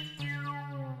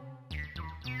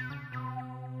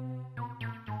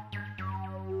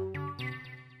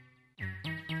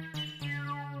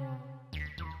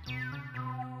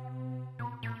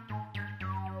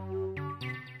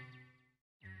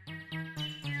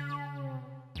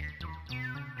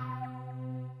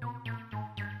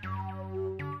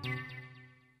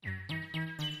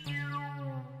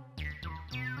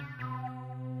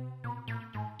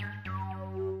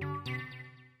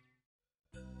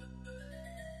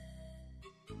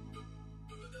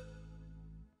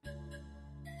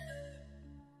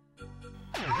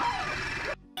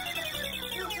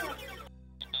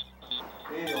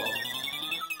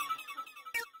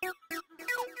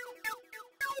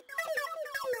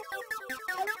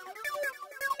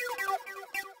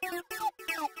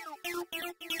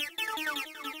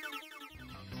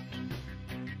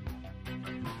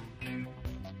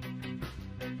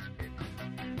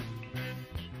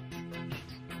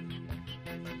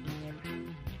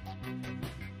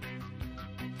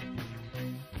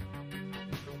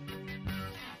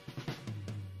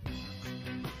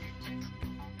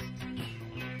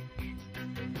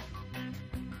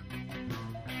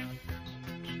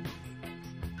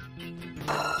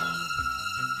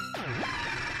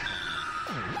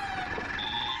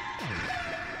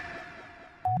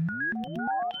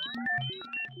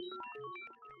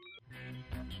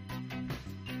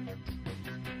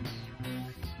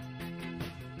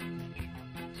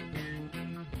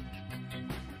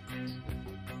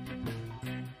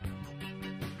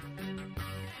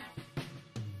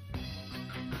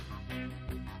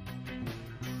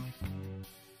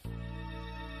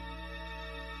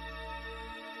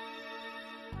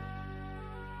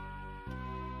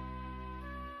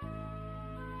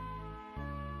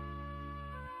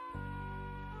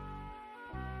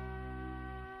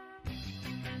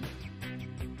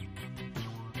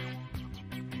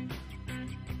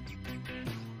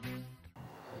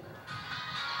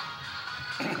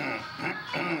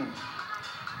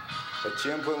 ချ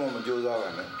င်းဖွင့်မကြိုးစားပါ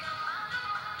နဲ့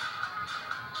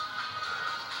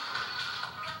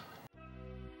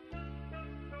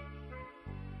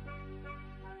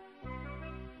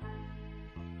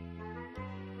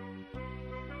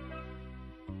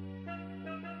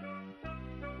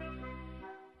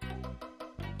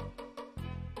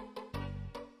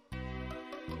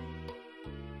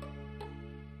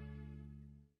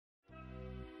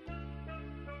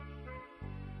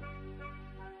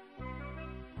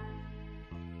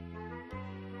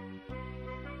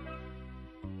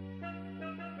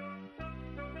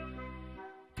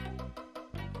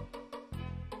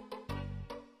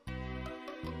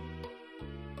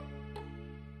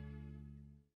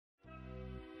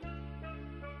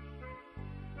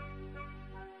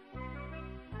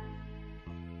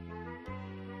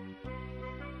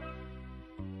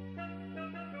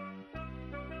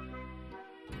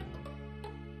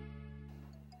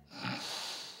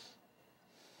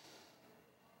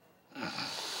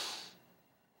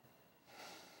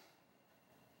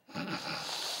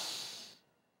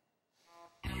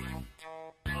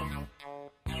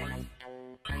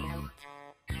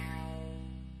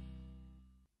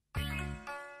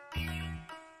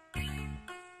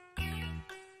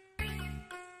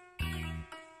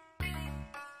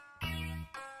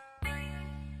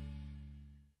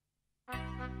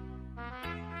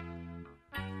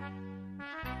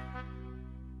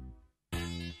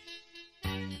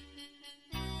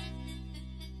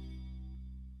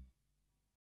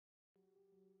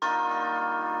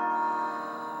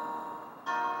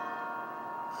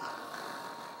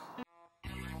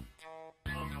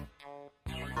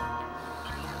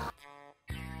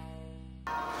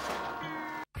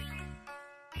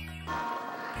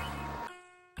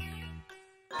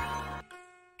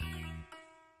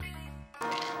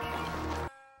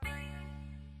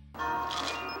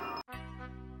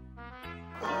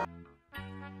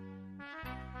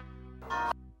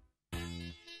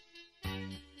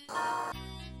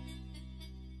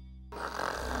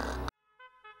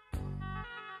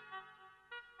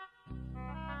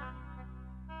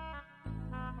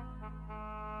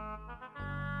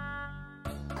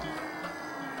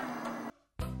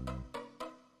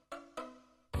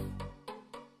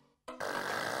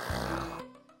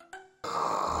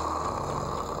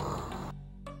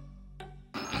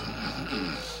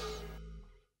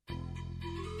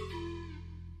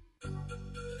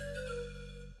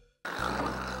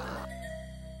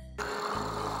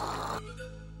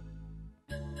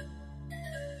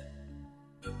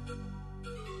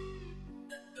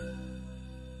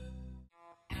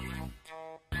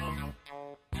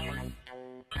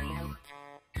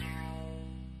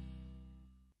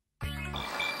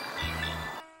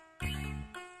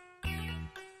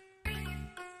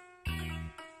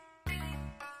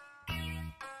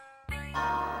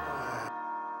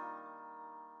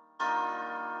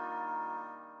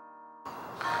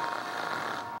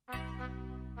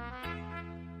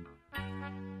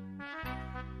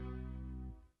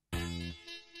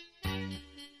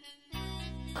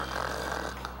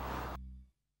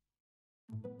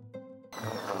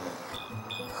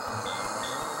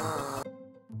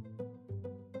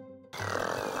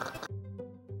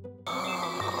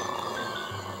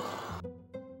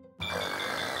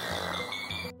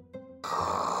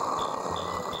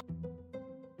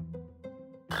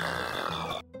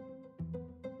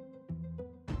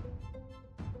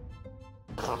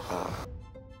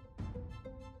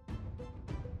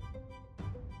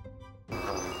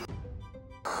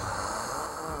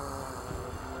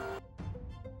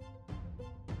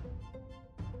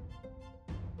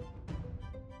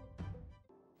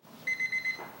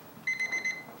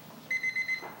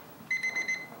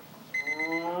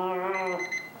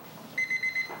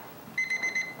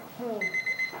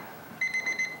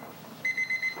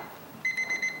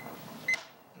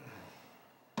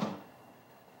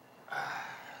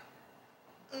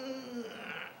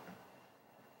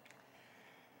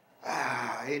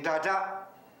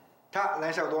他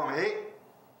来小多没？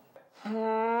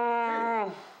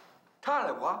他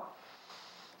了我。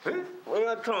我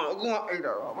要唱，跟我挨着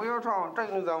了。我要唱，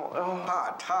真的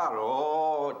他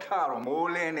了，没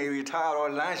来那位他了，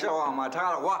蓝小王嘛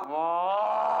他了我。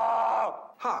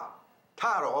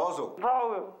他了我说。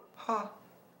哈，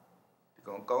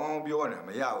刚表呢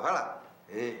没要好了，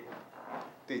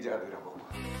对家对了不？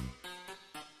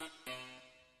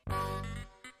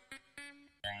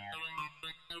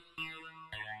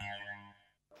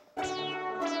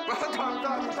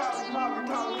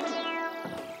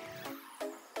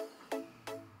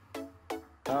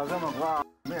他这么夸，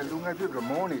没路爱就是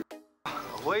毛呢。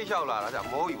我也晓得了，这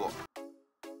毛一个。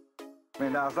没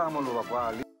那啥么路吧，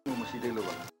夸，你们是的路吧？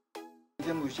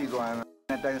这木西端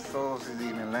那带烧是的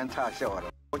那蓝茶小了，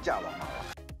我家了嘛。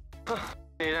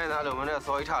你在哪里？我们那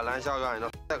烧一茶蓝小圆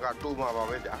的，这个猪嘛宝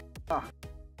贝家。啊，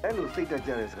哎，路谁在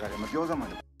家里是个什么标准嘛？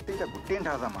谁在不点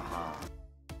茶上嘛哈？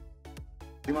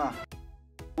对吗？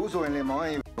无所谓的毛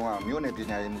人用啊，没有那边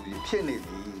那木的骗你的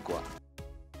过。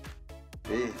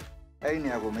哎，哎，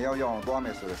你我们要多没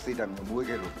事，谁在没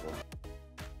给路过？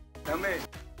那么，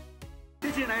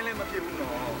之前那来嘛骗不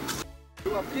孬。如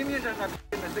果偏偏在那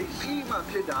边那谁嘛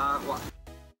骗大话，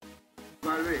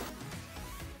嘛嘞，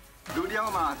路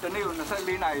上嘛，等你有那些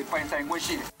人来办生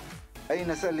意，哎，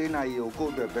那些人来有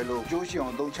过的白路，就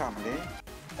像都差不嘞，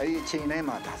哎，钱来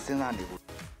嘛，他身上的，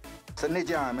生意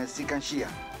家们谁敢洗啊？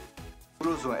不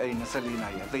如说哎，那些人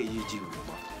来也得一级路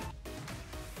吧，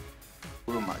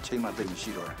不如嘛，钱嘛得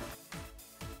洗了。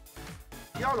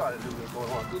要来的路多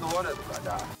哈，最多的都干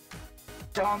啥？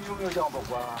讲有讲不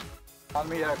过。他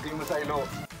们也给我们塞路，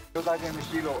就在这么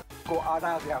西路，过阿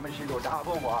达这样么西路打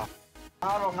不过，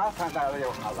阿罗俺参加了有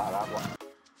俺拉拉过。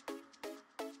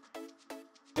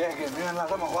这个没人那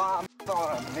什么话，到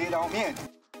了没到面。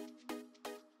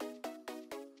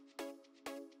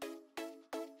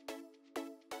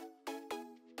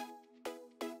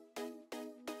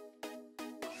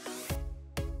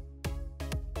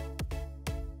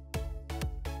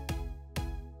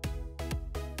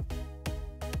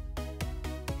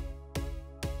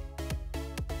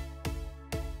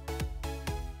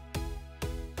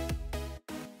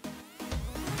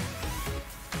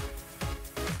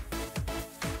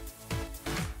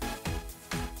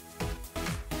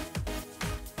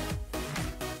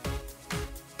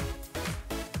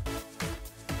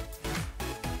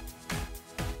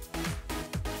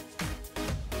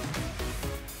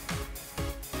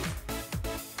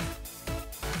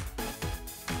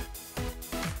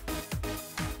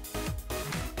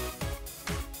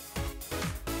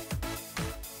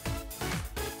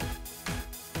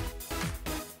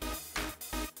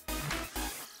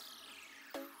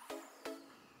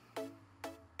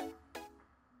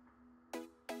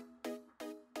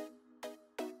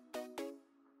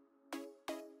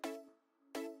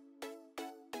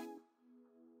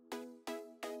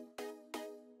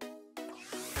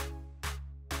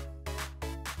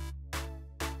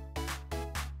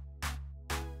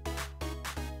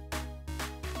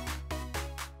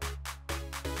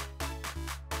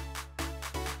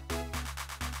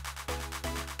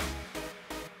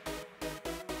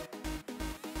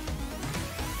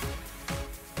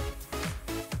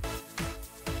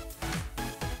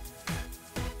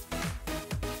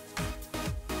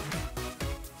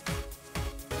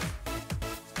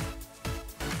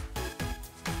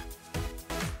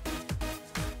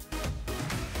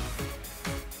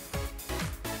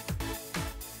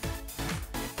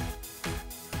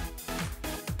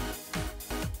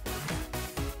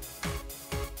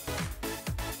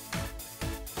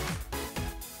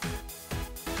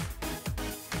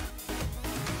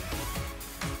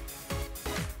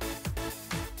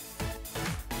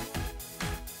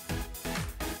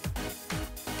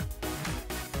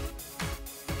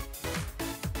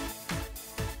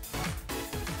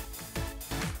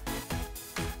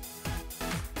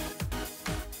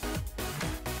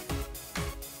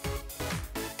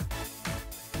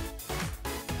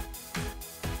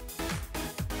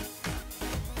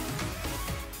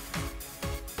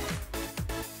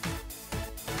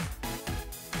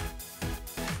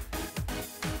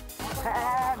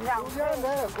两边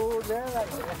的不人了。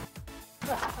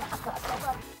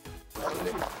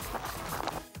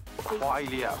花一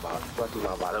粒啊，把杜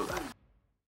拉拔了。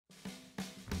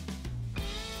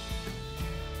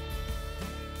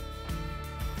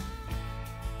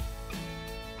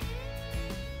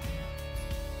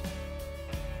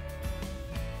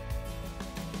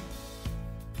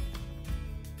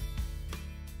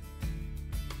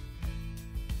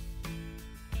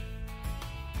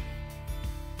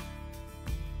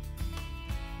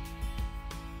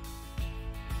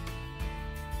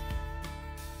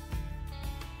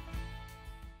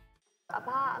阿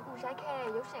爸အခုရိုက်ခဲ့တဲ့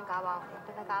ရုပ်ရှင်ကားပေါင်းတ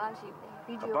စ်ခါလောက်ရှိပြီ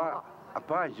ဗီဒီယိုပေါ့အ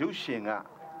ဘရုပ်ရှင်က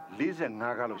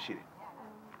45ကားလို့ရှိတယ်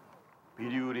ဗီ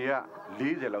ဒီယိုတွေက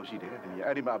40လောက်ရှိတယ်တမီး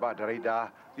အဲ့ဒီမှာအဘဒါရိုက်တာ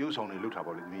ရုပ်ဆောင်တွေလုပ်ထား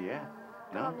ပါလေတမီးရဲ့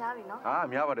နော်များပြီနော်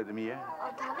များပါတယ်တမီးရဲ့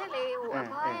ဒါနဲ့လေဟိုအ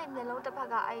ဘရဲ့မျက်လုံးတစ်ဖက်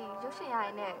ကအဲ့ရုပ်ရှင်ရရ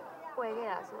င်နဲ့ကွယ်ခဲ့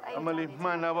တာဆိုအဲ့အမလီမှ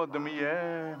န်တာပေါ့တမီးရဲ့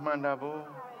မှန်တာပေါ့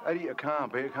အဲ့ဒီအခန်း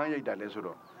ကဘယ်အခန်းရိုက်တာလဲဆို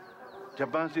တော့ဂျ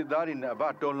ပန်စစ်သားတွေနဲ့အဘ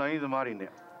တော်လိုင်းသမားတွေ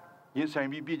နဲ့ရင်ဆိုင်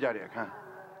ပြီးပြကြတဲ့အခန်း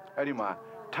အဲ့ဒီမှာ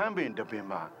ထမ်းပင်တပင်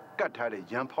မှာကတ်ထားတဲ့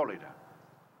ရန်ဖောက်လိုက်တာ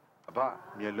အဘ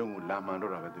မျက်လုံးကိုလာမှန်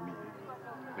တော့တာပဲသမီး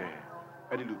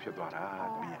အဲ့ဒီလိုဖြစ်သွားတာ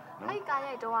သမီးနော်အဲ့ကား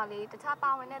ရိုက်တော့ကလေတခြားပါ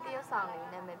ဝင်တဲ့တရုတ်ဆောင်တွေ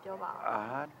နာမည်ပြောပါဦး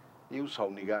တ You saw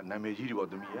Niga, Namiji about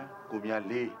the Mia, Gumia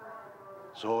Lee,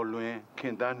 Zolwin,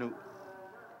 Kentanu,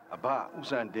 Aba,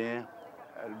 Usan Den,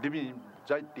 Living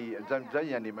Zati,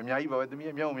 Zayani, Mamia, the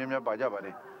Mia,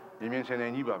 Bajabare, Nimen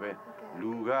Senani Babe,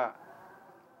 Luga,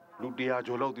 Ludia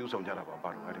Jolo, do some Jaraba,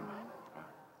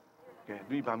 okay,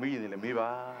 do Pami in the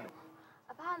Miba.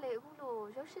 Apparently,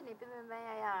 who should be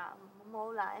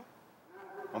more like.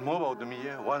 A mobile to me,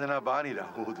 one and a barney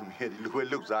who to me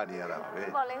looks at the other.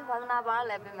 Calling for an hour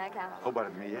left in my camera. How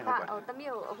about me? Oh, the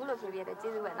meal of who to be the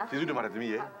Jesuit. Did you matter to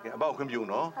me? About him, you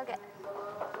know? Okay.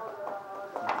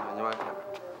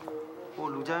 Oh,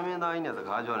 Lujamin, I know the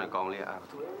Gajon and Gongli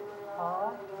after.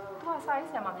 Oh, what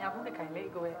size am I? I'm going to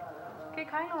go away.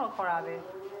 Kind of Corabe.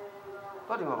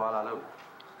 What do you about alone?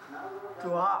 To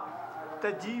her,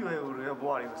 the G will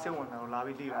worry, someone will love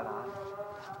it.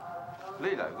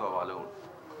 Later, go alone.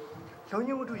 Don't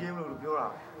you do him to your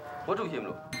eye? What do him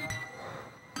look?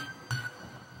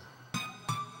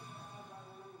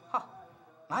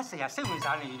 I say, I say, we're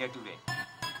only in a today.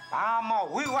 Ah,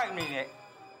 we white mean it.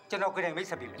 General couldn't make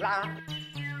something.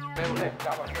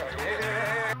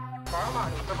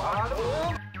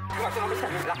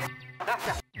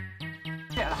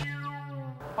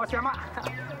 Oh, Shama,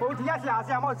 oh, yes,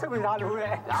 I'm also with Alu.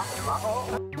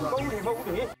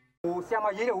 Oh,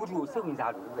 Shama, you would so with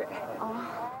Alu.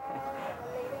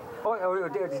 Oh,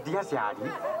 dear Sadi.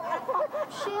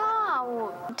 是啊，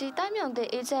我ဒီတိုင်းမြုံတဲ့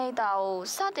အချိန်တောင်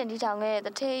စတင်တည်ထောင်ခဲ့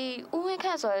တဲ့တထေးဦးဝင်းခ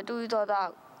န့်ဆိုရတူတော်တာ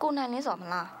ကိုနိုင်လင်းဆိုမ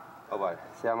လား ဟုတ်ပါတယ်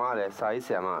ဆရာမလည်းစာရေးဆ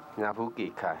ရာမမြဖူးကေ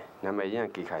ခိုင်နာမည်ရန်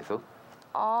ကေခိုင်ဆို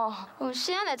အော်ဟိုရှ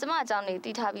င်းကလည်းကျမအကြောင်းနေတ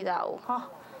ည်ထားပြီးသား哦 ဟာ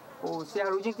ဟိုဆရာ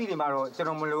လူချင်းသိနေမှာတော့ကျွန်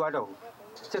တော်မလိုအပ်တော့ဘူး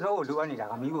ကျွန်တော်ကိုလိုအပ်နေတာ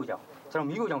ကမိဖို့ကြောင့်ကျွန်တော်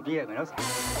မိဖို့ကြောင့်ပြေးရမယ်နော်ဆရာ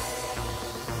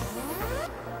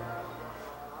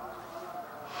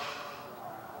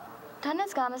ဒါနဲ့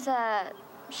စကားမဆက်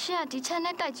ရှင်းကဒီ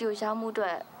channel တိုက်ကြီးကိုရောင်းမှုအတွ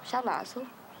က်ရောက်လာဆို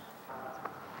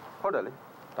ဟုတ်တယ်လေ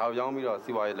ဒါကိုရောင်းပြီးတော့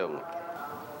စီးပွားရေးလုပ်လို့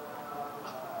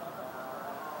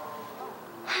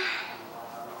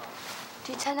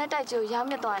ဒီ channel တိုက်ကြီးကိုရောင်း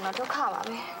မြစ်သွားရင်တော့ဒုက္ခပါ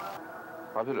ပဲ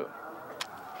ဘာဖြစ်လို့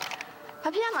ဘာ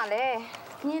ဖြစ်ရမှာလဲ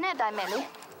မြင်တဲ့အတိုင်းပဲလေ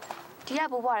ဒီက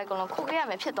ဘိုးဘွားတွေအကုန်လုံးခုတ်ခဲ့ရ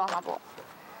မယ်ဖြစ်သွားမှာပေါ့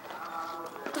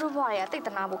သူတို့ဘွားတွေကတိတ်တ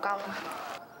နာဖို့ကောင်းတယ်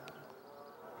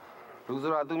လူ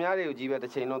ဆိုတာသူများတွေကိုကြီးပဲတ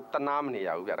စ်ချိန်လုံးတနာမနေရ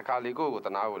ဘူးဗျတခါလေကိုယ့်ကိုတ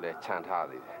နာကိုလည်းခြံထား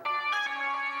သေးတယ်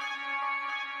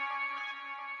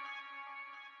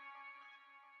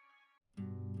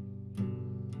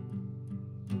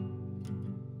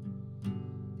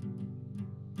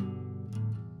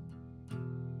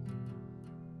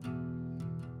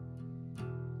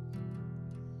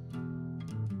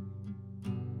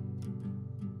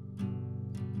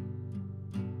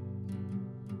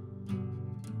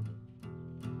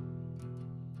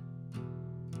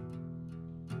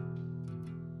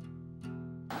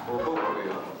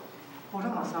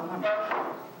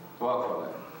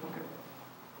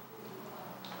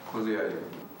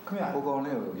ကိုကောင်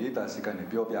လေးကိုရေးတာစီကနေ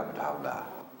ပြောပြမထားဘူးလား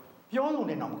ပြောလို့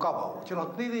နေတော့မကောက်ပါဘူးကျွန်တော်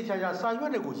သေးသေးချာချာစာရွ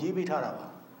က်တွေကိုရေးပေးထားတာပါ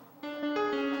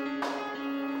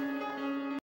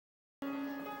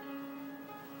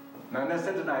နာနဲ့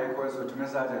7နာရီခွဲဆိုထမ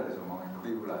င်းစားကြတယ်ဆိုမှမ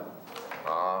သိဘူးလား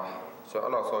အာကျွန်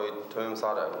တော်အဲ့လိုဆိုရင်ထွန်း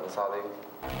စားတယ်မစားသေးဘူး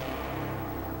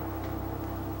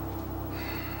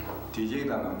ဒီရိတ်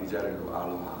တာမှနေကြတယ်လို့အား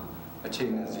လုံးဟာအချိန်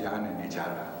နဲ့ဇာတ်နဲ့နေကြ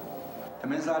တာထ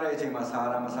မင်းစားတဲ့အချိန်မှာစား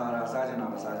တာမစားတာစားချင်တာ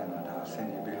မစားချင်တာဒါဆင်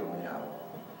ခြင်ပေးလို့မရဘူး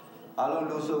အားလုံး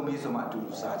လူစုံပြီးဆိုမှအတူ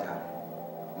တူစားကြတယ်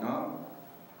နော်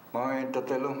မောင်ရင်တစ်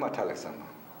သက်လုံးမှတ်ထားလိုက်စမ်းပါ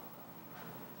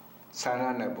ဆန္ဒ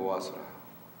နဲ့ဘဝဆိုတာ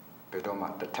ဘယ်တော့မှ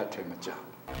တစ်ထပ်ထဲမကြောက်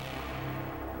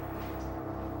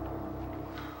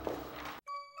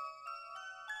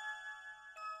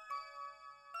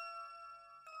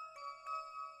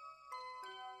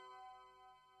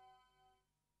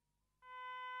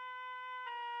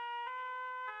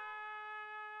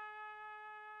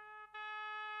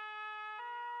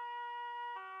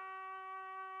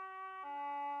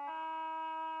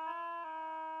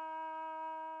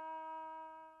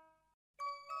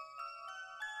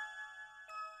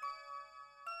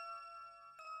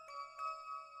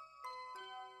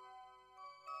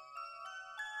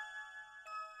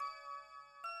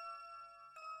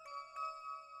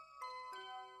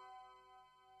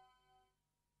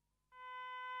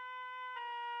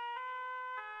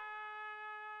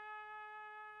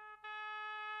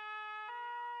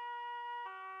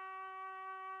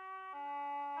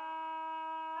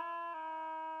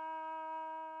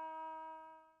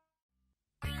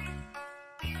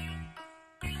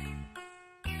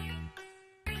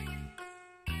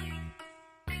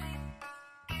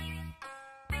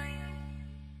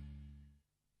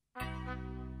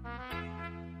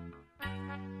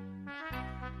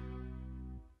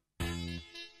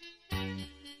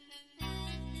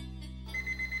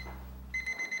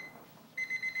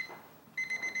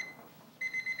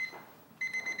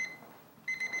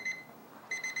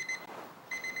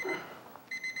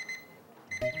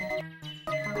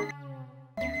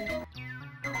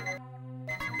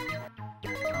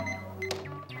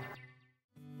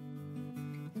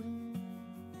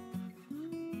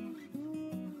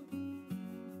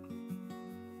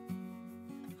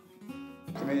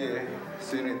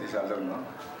Seen it this alone, no?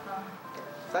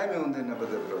 Simon didn't have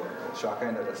the shock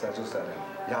and the Sajo said,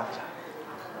 yeah.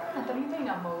 I don't think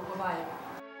I'm over.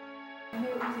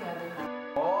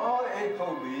 Oh, it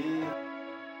could be.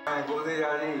 I go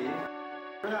there.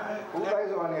 Who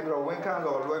guys on it? When can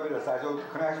or whoever the Sajo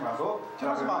connection?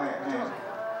 Just I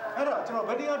don't know,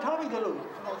 but they are telling you,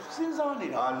 since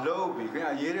only a low bee,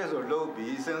 years or low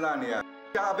bee, since I near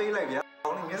Yabi like ya,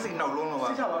 only missing no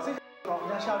longer.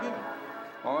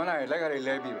 Oh, I like a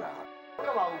lady.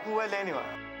 Who will anyone?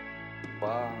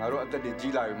 I wrote the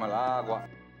Gila Malagua.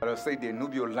 I say the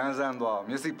Nubio Lanzando,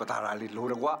 music Patarali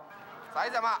Luragua.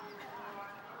 Saizama.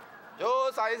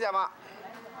 Joe Saizama.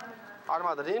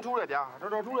 Arma the Din Turia,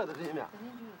 don't do the Dimia.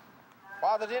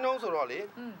 Father didn't also rolly.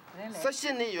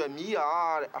 Session you and me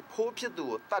are a poor pit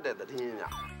to that at the Dimia.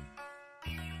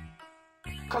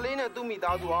 Kalina to me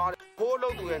that war,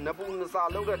 Polo to a Napunasa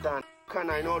lower than can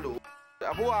I know.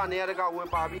 A poor near the guy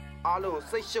went Barbie, Allo,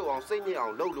 say show on singing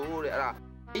on low low.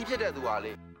 If you did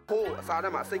Wally, poor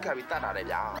Sadama say carry that at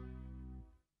ya.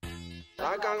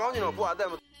 I can't go, you know, for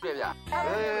them.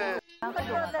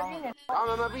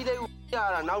 I'm a bit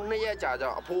now near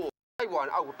Jaja, a poor one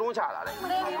out, don't chat.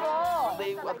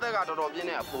 They got a rob in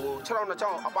a pool, turn the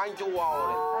child, a bind you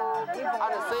all. And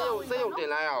say you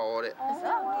deny all it.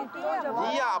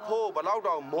 Yeah, poor, but out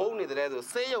of moaning the leather,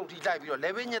 say you type your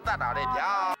living at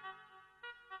that.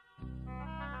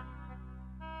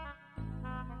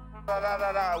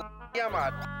 Yeah,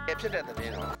 captured at the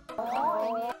dinner.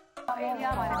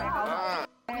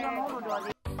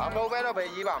 I'm over of a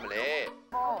Yamle.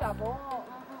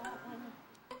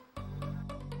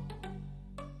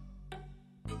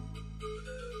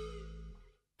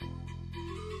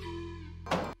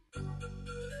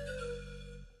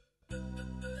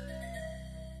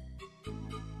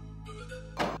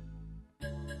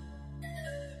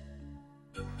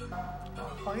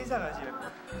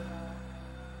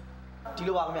 Do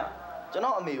you want me? You're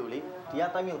not a muley. The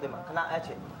other mule, them cannot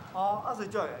actually. Oh, as a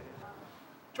joy.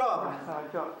 Job.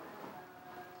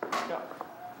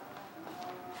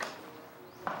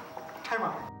 Time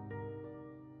out.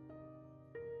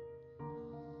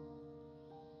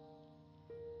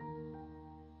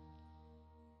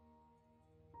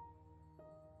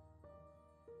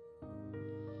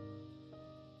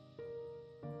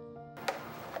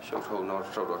 Show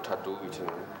not sort of tattoo with him.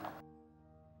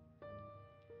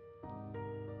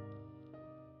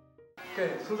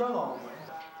 Okay, Susan.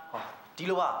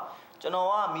 Diluba,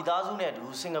 Janoa, Midazunet,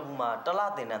 who sing a boomer,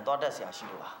 Talatin and Todas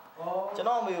Yashua.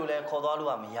 Jano Mule,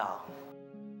 Kodalua Mia.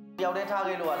 The other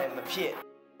target and the Piet.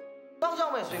 Don't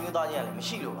tell me swing with Daniel and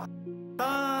Michilo.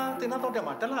 Ah, they not talk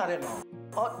about Talare.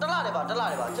 Oh, Talare,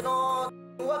 Jano,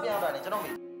 who are beyond it, Janomi.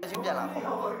 I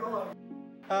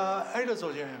don't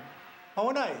know. How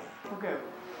nice. Okay.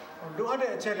 Do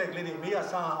other check like Lady Mia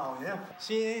Sa, yeah?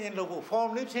 See in logo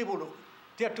form lips table.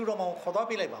 They are two of them for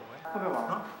the labor.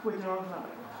 Which are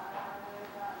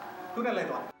to the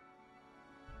labor.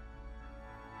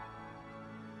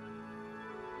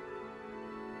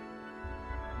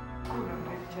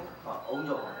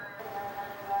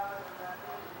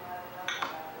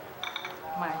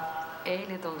 My a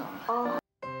little long.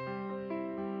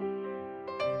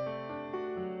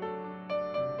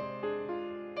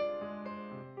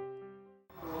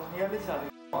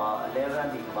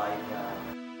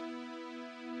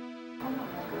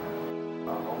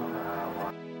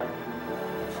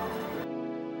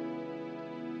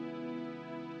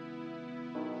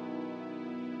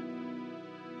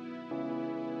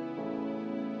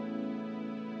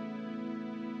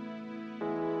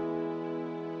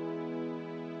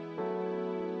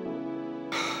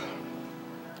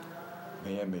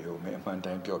 Me man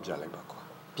time job jale bako.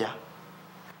 Yeah.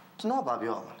 It's not about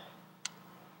you.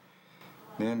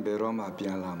 Men beroma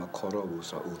piala ma koro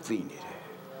busa uti ni re.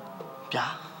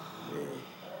 Yeah.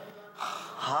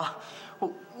 Ha.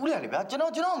 Uli ali ba.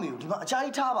 Jano mi uli ma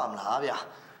achai tha ba mala bya.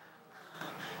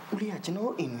 Uli ya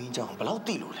jano inwin jaung balau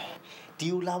ti lo le.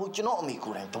 Di u la bu jano ami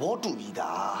ko dai thabo tu bi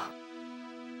da.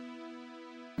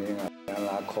 Men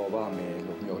la kho ba me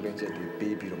lo myo lin chet bi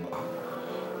pi pi lo ma.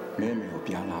 Men me ko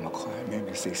pian la ma kho men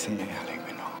me sei sin ya lai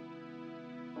me no.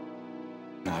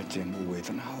 Na jin mu we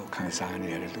dana ko kan sa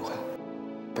ne re lu ha.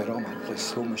 Beroma le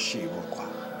so ma shi bu kwa.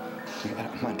 Ni ara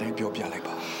man dai pyo pya lai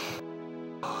ba.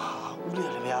 Uli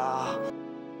ali bya.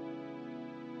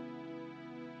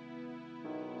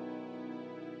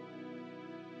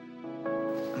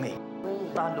 Me.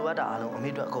 သားလိုအပ်တာအားလုံးအမေ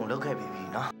တို့အကုန်လုပ်ခဲ့ပြီ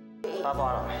နော်ပါ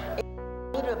သွားတော့မယ်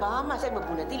ဒီတော့ဘာမှစိတ်မ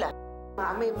ပူနဲ့တိလား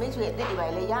အမေမိတ်ဆွေအစ်စ်တွေပါ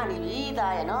လေရနေပြီ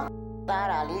သားရဲ့နော်သား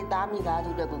တာလေသားမိသားစု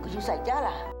တွေကိုကြည့်ဆိုင်ကြ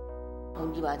လားဘုံ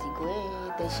ကြည့်ပါစီကွယ်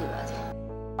တက်ရှိပါစေ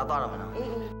ပါသွားတော့မယ်နော်အေး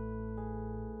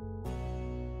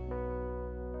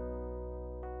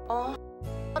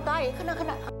အော်သားရဲ့ခဏဟဲ့ခ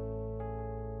ဏ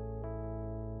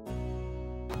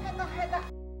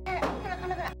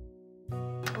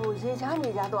ဟိုရေချားနေ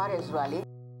ကြသွားတယ်ဆိုတာလေ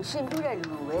ရှင်ပြတဲ့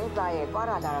လူပဲသားရဲ့သွား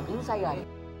တာလာတာဘူးဆိုင်ရတ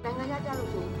ယ်နိုင်ငံခြားကြလို့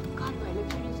ဆိုကားတွေလည်း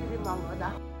ဖြည်းဖြည်းချင်းမောင်းတော့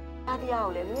သားအားတရား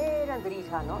ကိုလည်းအမြဲတမ်းသတိ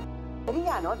ထားနော်သတိ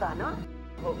ရနော်သားနော်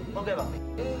ဟုတ်ကဲ့ပါ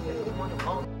အေးမောင်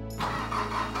မောင်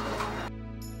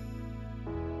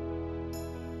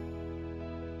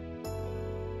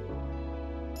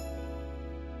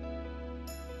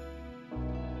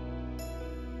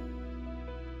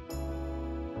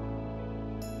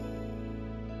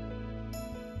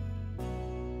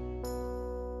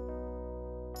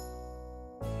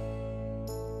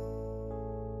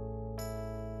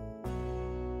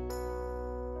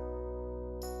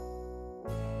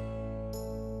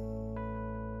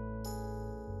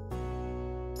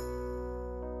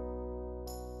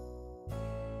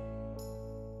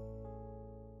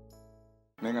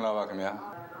မင်္ဂလာပါခင်ဗျာ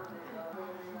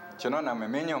ကျွန်တော်နာမ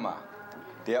ည်မင်းညွန့်ပါ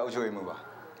တရားအုပ်ချုပ်ရေးမှူးပါ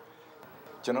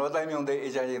ကျွန်တော်တိုင်းမြုံတဲ့အေ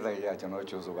ဂျင့်ရေးတိုင်းရကျွန်တော်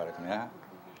ကြိုးဆိုပါတယ်ခင်ဗျာ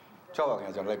ချောက်ပါခင်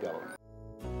ဗျာကျွန်တော်လိုက်ပြပါ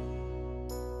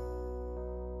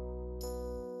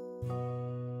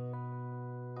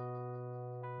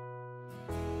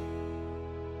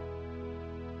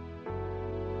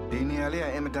ဒီနေရာလေးက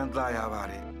အင်မတန်သားရပါ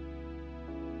တယ်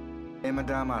အင်မ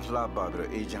တန်မှလှပပြီးတော့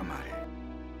အေဂျင့်ပါတယ်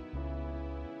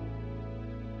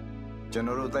ကျွန်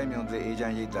တော်တို့တိုင်းမြုံတဲ့အေဂျ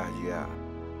င့်ရိပ်သာကြီးက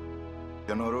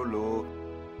ကျွန်တော်တို့လို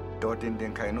ဒေါ်တင်တ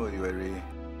င်ခိုင်တို့ရွယ်တွေ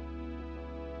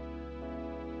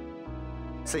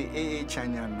စိတ်အေးအေးချ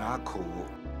မ်းချမ်းနားခို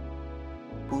ဖို့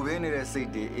ပူပေးနေတဲ့စိတ်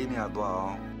တွေအေးမြသွားအော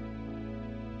င်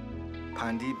ဖ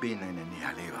န်တီးပေးနိုင်တဲ့နေရာ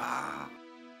လေးပါ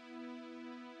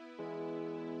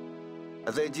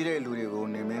အသက်ကြီးတဲ့လူတွေကို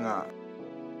နေမင်းက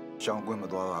ရှောင်ကွင်းမ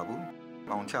သွားပါဘူး။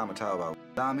အောင်ချမထားပါဘူး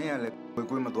။ဒါမင်းကလည်း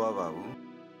ကွင်းမသွားပါဘူး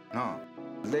။နော်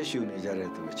လက်ရှူနေကြတဲ့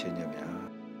သူအချင်းချင်းများ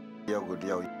တယောက်ကိုတ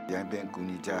ယောက်ရိုင်းပင်ကူ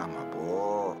ညီကြရမှာ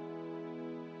ပေါ့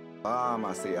ဘာမှ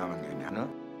စိတ်အားမငယ်များနော်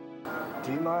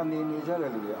ဒီမှာနေကြ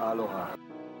တဲ့လူတွေအားလုံးဟာ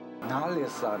နားလည်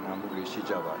စာနာမှုတွေရှိ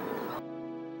ကြပါတယ်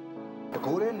တ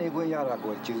ကိုယ်နဲ့နေခွင့်ရတာ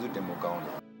ကိုကျေးဇူးတင်ဖို့ကောင်းတ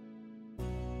ယ်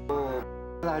ဟို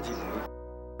လာကြည့်လေ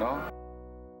နော်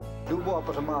လူဘဝပ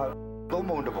ထမသုံး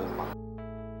ပုံတစ်ပုံပါ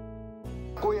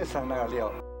ကိုယ့်ရဲ့ဆန္ဒကလျော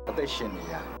က်အသက်ရှင်နေ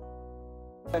ရတ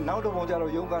ယ်နောက်တစ်ပုံကျ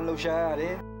တော့ရုံးကန်လှူရှားရတ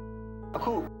ယ်အ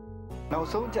ခုနောက်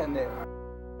ဆုံးကြံတဲ့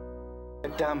အ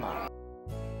တန်းမှာ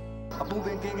အပူပ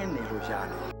င်ကင်းကင်းနေလို့ရ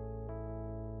တယ်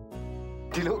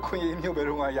ဒီလိုခွင့်ရမျိုးပဲ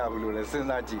တော့မရဘူးလို့လဲစဉ်း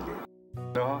စားကြည့်လေ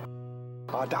နော်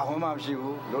ဟာဒါမှမရှိ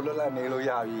ဘူးလောလောလတ်နေလို့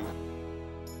ရပြီ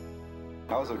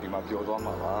နောက်ဆိုဒီမှာပျော်သွား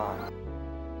မှာပါ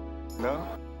နော်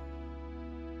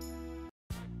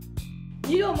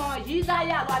ညီတို့မရေးစား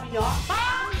ရသွားပြီနော်ဟာ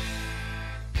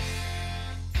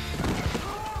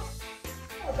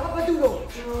ဘာဘာတူလို့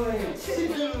ချစ်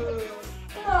တယ်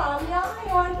ဟာမြောင်း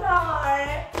ဝမ်းတာ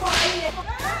ရဲဘာလဲ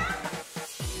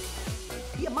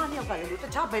ဒီအမနှစ်ယောက်ကလည်းတ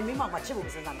ခြားဘယ်မိမမှချစ်ဖို့မ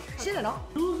စမ်းစားနဲ့ရှင်းတယ်နော်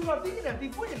လူဆိုတော့ပြီးနေ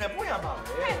ပြီးပွင့်နေပွင့်ရမှာပဲ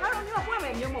ဟဲ့ငါတို့မျိုးပွင့်မ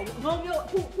ယ်မျိုးမဟုတ်ဘူးငုံမျိုးအ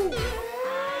ခု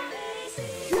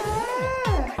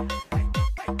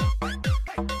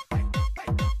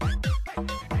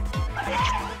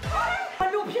ဘ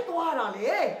လို့ဖြစ်သွားတာ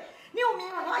လေမြို့မြ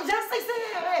င်ကငါရစိတ်ဆင်း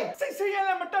ရဲပဲစိတ်ဆင်းရဲလ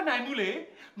ည်းမတက်နိုင်ဘူးလေ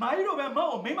မာကြီးတို့ပဲမောက်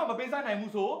ကိုမိမမပေးစားနိုင်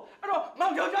ဘူးဆိုအဲ့တော့မော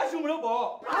က်ယောက်ျားရှူမလို့ပေါ့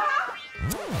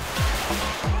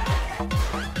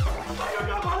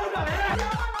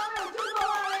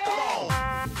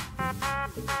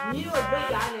ညီတို့တွေ့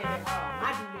ရနေတယ်ငါ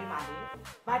ဒီလေးပါလေ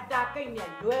ဘတ်တာကိတ်နဲ့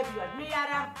လွဲပြီးတော့နေရ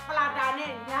တာပလာတာ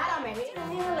နဲ့ညားရမယ်လေ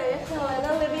ညီတို့လည်းဆယ်လ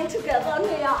ည်း living together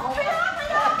နေရအောင်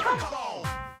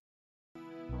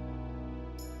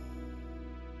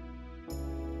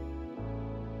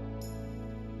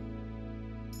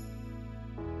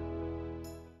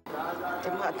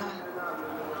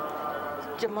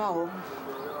ကျမကို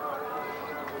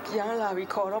ပြန်လာပြီး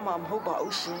ခေါ်တော့မှမဟုတ်ပါ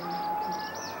ဘူးရှင်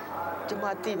ကျမ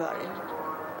သိပါတယ်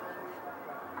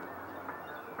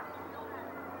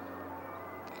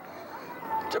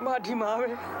ကျမဒီမှာပဲ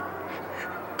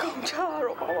ကောင်းချ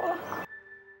တော့ပါ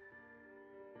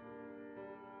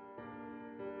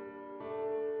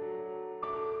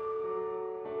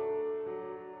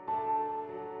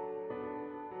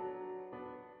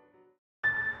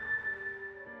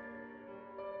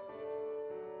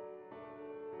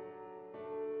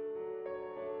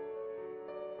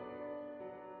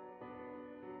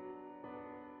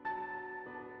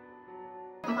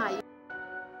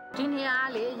ဒီနေရာ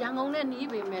လေရန်ကုန်နဲ့နီး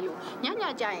ပေမဲ့လို့ညည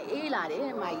ကြရင်အေးလာတ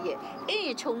ယ်မကြီးရဲ့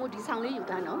အေးခြုံမှုဒီဆောင်လေးယူ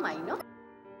တာနော်မကြီးနော်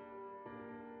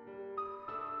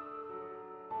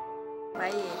မ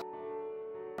ကြီး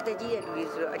တကြီးရဲ့လူတွေ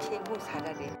ဆိုတော့အချိန်မှုစားတ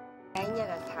တ်တယ်တိုင်းည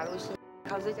ကစားလို့ရှိရင်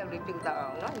ခေါက်စက်ကြောက်လေးပြုတ်တော့အော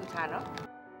င်နော်ယူထားနော်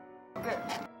ဟုတ်ကဲ့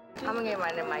အမငယ်ပါ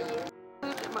နဲ့မကြီး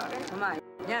မ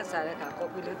ညစားတဲ့အခါကော်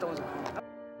ဖီလေးသုံးစား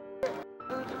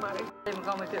ဒီမှာလေမ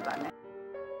ကောင်းမဖြစ်ပါနဲ့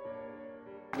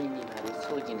ဒီနေ့ကလေး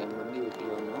ဆိုကျင်နေမမျိုး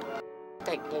ပြောနော်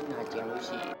တိုက်တဲ့နာကြလို့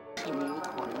ရှိရင်ဒီမျိုး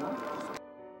ခေါ်နော်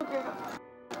ဟုတ်ကဲ့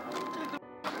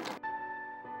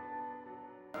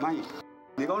မကြီး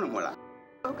နေကောင်းတယ်မဟုတ်လား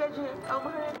ဟုတ်ကဲ့ရှင်အောင်ပါ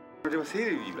ဒီမှာဆေးရ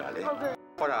ည်ပြီလားလေဟုတ်ကဲ့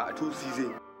ဟောတာအထူးစီးစိ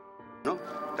မ်းနော်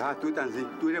ဒါကသွေးတန်စိမ်း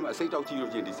သွေးထဲမှာအစိတ်တောက်ကြည့်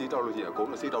လို့ရှိရင်ဒီဆေးတောက်လို့ရှိရင်အကုန်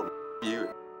လုံးအစိတ်တောက်ပြေးရ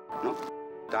နော်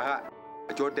ဒါက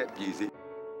အကျော်တက်ပြေးစိ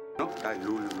နော်ဒါ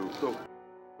လူတော့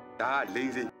ဒါကလိ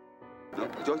မ့်စိနော်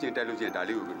အကျော်ချင်းတက်လို့ရှိရင်ဒါ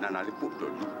လေးကိုနာနာလေးပုတ်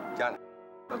တော့လူကြားလား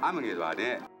အမငယ်သွား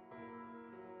တဲ့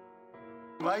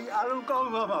မကြီးအားလုံးကောင်း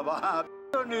သွားမှာပါ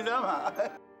တော့နေသားမှာ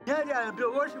ညကြရင်ပြော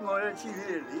ဖို့ရှိမော်တဲ့ချီသေး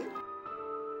တယ်လေ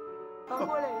ဟုတ်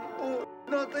ပါလေဟို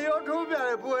တော့တရောထိုးပြတ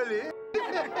ယ်ပွဲလေ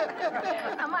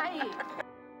အမကြီး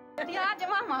တရားကျ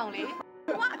မမောင်လေ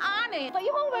မအားနေတ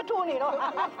ရောပဲထိုးနေတော့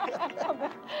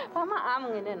ဘာမှအားမ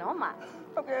ငင်နဲ့နော်မ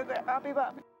ဟုတ်ကဲ့အားပေးပါ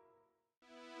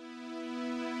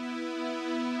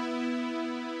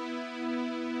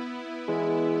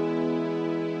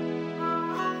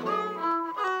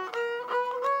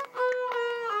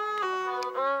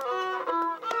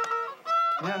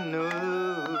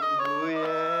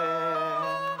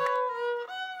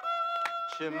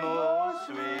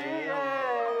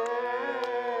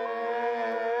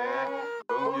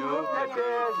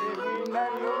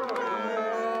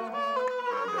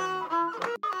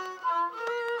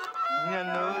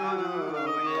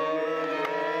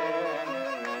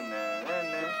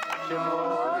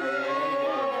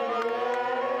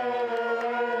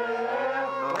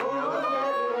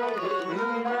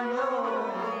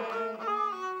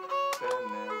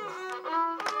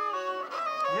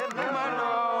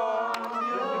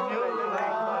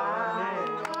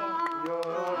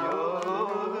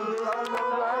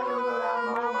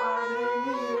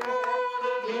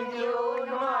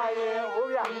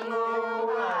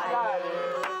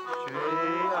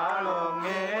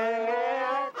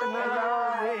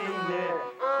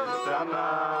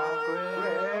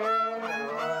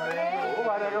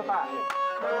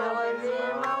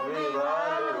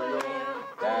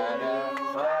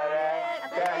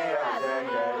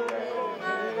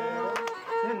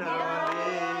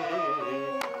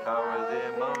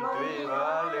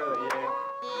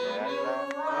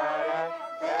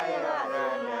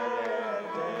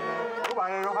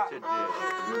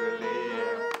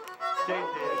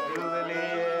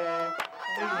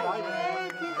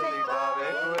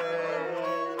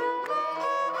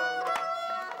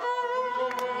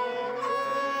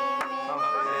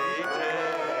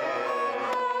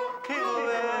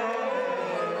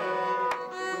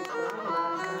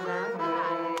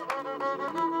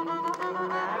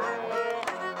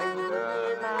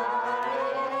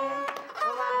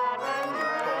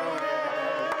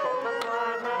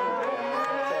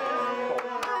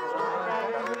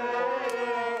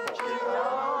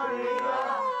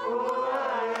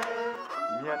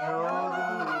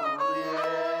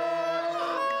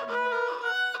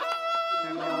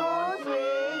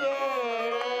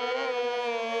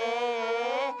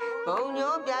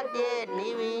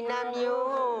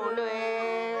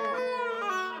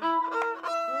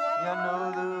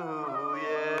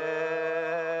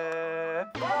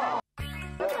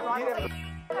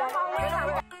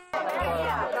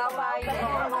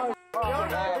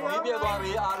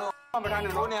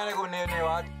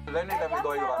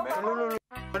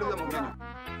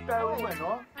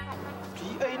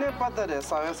ပတ်သက်တဲ့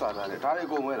စာရွက်စာတမ်းတွေဒါတွေအ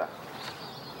ကုန်မဲလား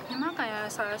ညီမကန်ရ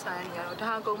တဲ့စာရွက်စာတမ်းတွေကတော့ဒါ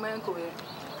အကုန်မဲအကိုရဲ့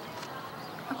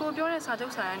အကိုပြောတဲ့စာချု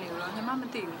ပ်စာတမ်းတွေကိုတော့ညီမမ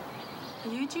သိဘူးအ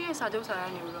ရေးကြီးတဲ့စာချုပ်စာတ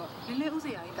မ်းတွေကိုတော့လင်းလေးဥစ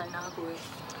ရာကြီးတိုင်တာအကိုရဲ့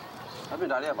အပြင်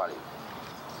ဒါတွေကပါလေ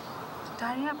ဒါ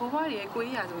တွေကဘိုးဘွားတွေရဲ့ကို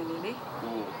ကြီးရာဇဝင်တွေလေ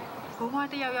ဘိုးဘွား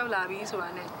တယောက်ရောက်လာပြီးဆိုတာ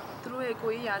နဲ့သူတို့ရဲ့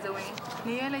ကိုကြီးရာဇဝင်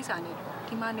နေရဲလိပ်စာနဲ့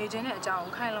ဒီမှာနေခြင်းတဲ့အကြောင်း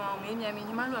ခိုင်လုံအောင်မေးမြန်းပြီး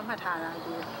ညီမတို့ကမှတ်ထားတာအ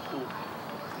ကို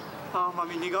ဟာမ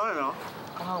မီနေကောင်းတယ်နော်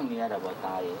ကောင်းနေရတာပေါ့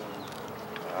တားရဲ့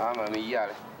မမီရ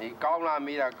တယ်ဒီကောင်းလား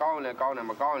မေးတာကောင်းရင်လည်းကောင်းတယ်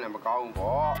မကောင်းရင်လည်းမကောင်းဘူး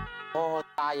ပေါ့ဟော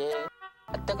တားရဲ့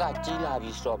အတက်ကကြီးလာ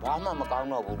ပြီဆိုတော့ဘာမှမကောင်း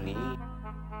တော့ဘူးလေ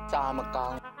စာမကော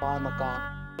င်းဘာမကောင်း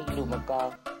အိတ်လို့မကော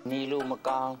င်းနေလို့မ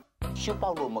ကောင်းရှုပ်ပေါ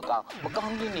က်လို့မကောင်း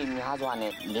ကြီးနေများစွာ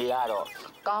နဲ့နေရတော့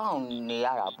ကောင်းအောင်နေရ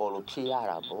တာပေါ့လို့ဖြေရ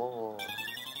တာပေါ့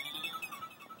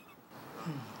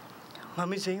မ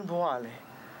မီစိန်ဘွားကလည်း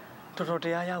တော်တော်တ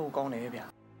ရားရဖို့ကောင်းတယ်ဗျ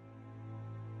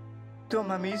သူက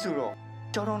မမီးဆိုတော့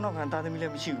ကြောက်တော့နောက်ခံသားသမီးလ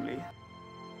ည်းမရှိဘူးလေ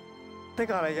တက်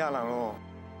ကလည်းရလာတော့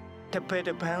တပည့်တ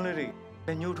ပန်းလေးတွေလ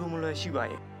ည်းညှို့ထိုးမလွယ်ရှိပါ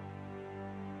ရဲ့ဒါ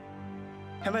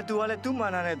ပေမဲ့ तू ကလည်းသူ့မာ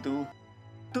နနဲ့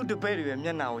သူ့တပည့်တွေရဲ့မျ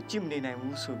က်နှာကိုကြည့်မနေနိုင်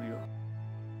ဘူးဆိုပြီးတော့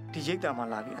ဒီရိတ်တာမှ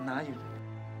လာပြီးအနားယူတယ်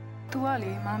तू က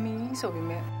လေမမီဆိုပေ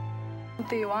မဲ့သူ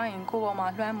တေဝိုင်းကိုပေါ်မှာ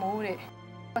လွှမ်းမိုးတဲ့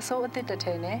ပစိုးအစ်စ်တစ်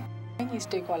ထဲနဲ့အင်ကြီးစ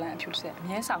တေကောလန်အဖြူတစ်ဆက်အ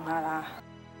မြဲဆောင်လာတာ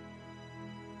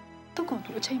သူ့ကိုသူ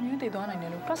အချိန်မျိုးတည်သွားနိုင်တ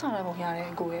ယ်လို့တွက်ဆောင်ရပုံရတယ်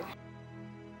အကိုရဲ့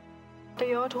တ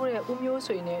ရောထိုးတဲ့ဦးမျိုး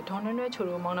ဆွေနဲ့ဒေါ်နွဲ့နွဲ့ချို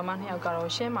တို့မောင်နှမနှစ်ယောက်ကတော့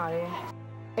ရှင်းပါတယ်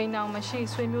အိမ်အောင်မရှိ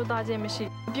ဆွေမျိုးသားချင်းမရှိ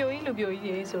အပြိုကြီးလူပြို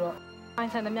ကြီးတွေဆိုတော့အို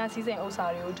င်ဆန်သမျှစီးစိမ်ဥစ္စာ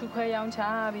တွေကိုထုခွဲရောင်းချ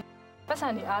ပြီးပတ်စံ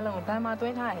တွေအားလုံးကိုဘန်မှာသွ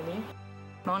င်းထားရင်လေ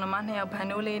မောင်နှမနှစ်ယောက်ဘန်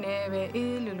တို့လေးနဲ့ပဲ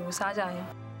အေးလူစားကြရင်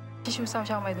တ िश ူဆောက်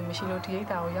ရှောက်မဲ့သူမရှိလို့ဒီရိတ်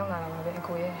တာကိုရောက်လာတာပါပဲအ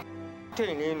ကိုရဲ့ထိ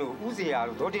န်လင်းလို့ဥစီယာ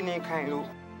လို့ဒေါ်တင်နေခိုင်လို့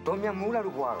ဒေါ်မြတ်မိုးလာ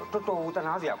လို့ဘွားတော့တော်တော်တ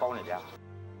နာစရာကောင်းနေကြ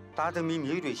သားသမီး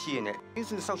မြေးတွေရှိရင်လည်းအ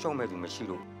စုဆောက်ရှောက်မဲ့သူမရှိ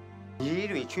လို့မြေး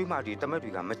တွေချွေးမတွေတမက်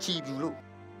တွေကမချီဘူးလို့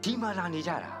ဒီမှာလာနေ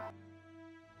ကြတာ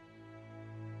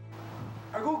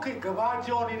အခုခေတ်ကဘာ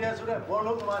ကျော်နေတယ်ဆိုတော့ဘော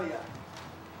လုံးသမားတွေက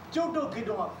ကျုပ်တို့ခေတ်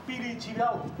တော့ပီလီချီပြော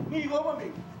င်းမိကောမမိ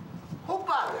ဟုတ်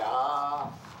ပါဗျာ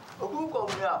အခုကောင်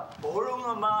ကဘောလုံးသ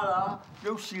မားလား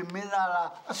ရုပ်ရှင်မင်းသားလား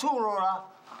အဆိုးရောလား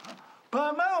ဘာ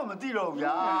မှမသိတော့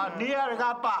ဗျာနေရတ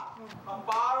ကားပါ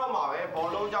တော့မှာပဲဘော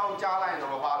လုံးကြောင်းကြားလိုက်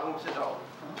တော့ဘာလို့ဖြစ်တော့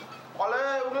ဘာလဲ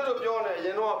ဦးလေးတို့ပြောနေရ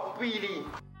င်တော့ပီလီ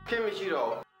ဖြစ်မရှိတော့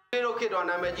ဦးလေးတို့ခေတ်တော့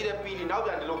နာမည်ကြီးတဲ့ပီလီနောက်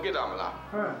ပြန်ဒီလိုကစ်တာမလား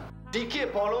ဒီခေတ်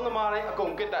ဘောလုံးသမားတိုင်းအကု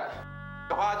န်ကစ်တတ်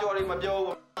ကဘာကျော်တွေမပြော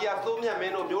ဘူးဒီကသုံးမြတ်မ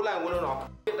င်းတို့မျိုးလိုက်ဝင်းလို့တော့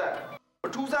ကစ်တတ်မ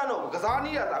ထူးဆန်းတော့ကစားန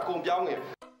ည်းတာအကုန်ပြောင်းနေ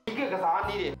ဒီခေတ်ကစား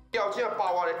နည်းတွေတယောက်ချင်းပါ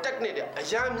ဝါတဲ့ technique တွေအ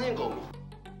ရန်မြင့်ကုန်ပြီ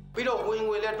ပြီးတော့ဝင်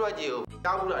ငွေလက်တွက်ကြည့်ကို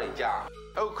ကြားဘူးလားကြား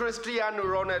အခုခရစ္စတီယာနို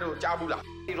ရိုနယ်ဒိုကြားဘူးလား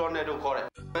ဒီရိုနယ်ဒိုခေါ်တယ်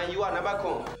မန်ယူကနံပါတ်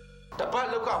9တပတ်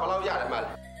လောက်ကဘယ်လောက်ရတယ်မလဲ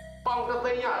ပေါင်3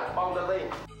သိန်းရတယ်ပေါင်3သိန်း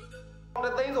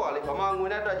ဆိုတာလေဗမာငွေ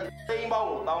နဲ့တွက်ကြည့်သိန်းပေါင်း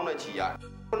ကိုတောင်းနဲ့ချီရတယ်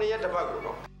9ရက်တပတ်ကို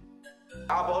တော့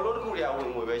ဘောလုံးတစ်ခုတည်းဝ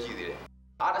င်ငွေပဲရှိသေးတယ်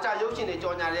တခြားရုပ်ရှင်တွေ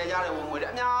ကြော်ညာတွေရတဲ့ဝင်ငွေတွေ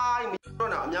အများကြီးမ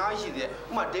တော့တော့အများကြီးရှိသေးတယ်ဥ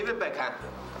ပမာဒေးဗစ်ဘက်ခန်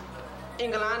အ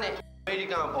င်္ဂလန်နဲ့အမေရိ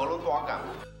ကန်ဘောလုံးသွားကန်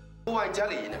ဘူးဟိုင်ဂျက်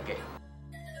လီနဲ့ကဲ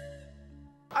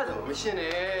အဲ့လိုမရှင်း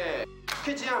နဲ့ခ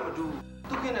စ်ချင်ကမတူ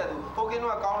သူခင်းတဲ့သူဟိုကင်း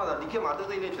တော့ကောင်းလာတာဒီခစ်မှာတိတ်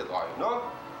တိတ်လေးဖြစ်သွားပြီနော်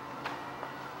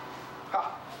ဟာ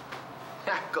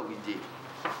ကုတ်ကြီး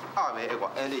အားပဲကွာ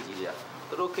အဲလေးကြီးတွေက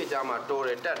သူတို့ခစ်ကြမှာတော်တ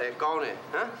ယ်တက်တယ်ကောင်းတယ်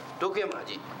ဟမ်ဒုက္ခမှာ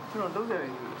ကြည့်ကျွန်တော်30ရ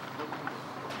ည်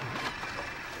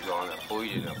ရောင်းတယ်ဘိုး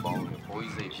ကြီးတွေနဲ့ပေါင်းတယ်ဘိုး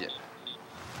ကြီးစိတ်ဖြစ်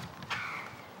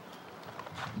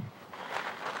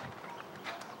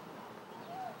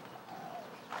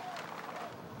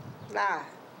လာ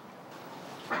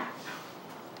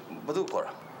ဘယ်သူခေါ်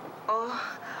တာအော်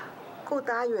ကို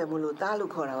သားရွယ်မလို့သား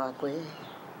လို့ခေါ်တာပါကွယ်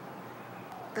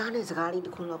သားနဲ့စကားလေးတ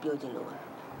စ်ခုတော့ပြောချင်လို့ပါ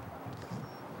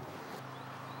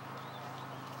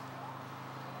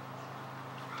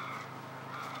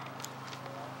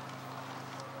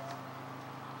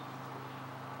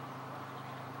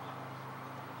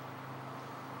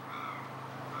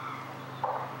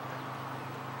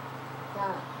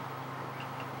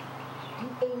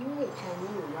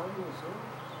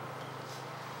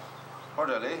ဟု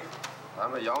တ်တယ်လေဒါ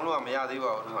မှရောင်းလို့မရသေး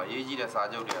ပါဘူးဒီမှာရေးကြီးတဲ့စာ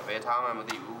ချုပ်တွေကဘယ်ထားမှမ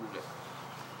သိဘူးတဲ့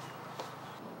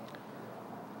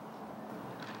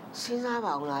စဉ်းစား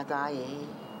ပါဦးလားသားရဲ့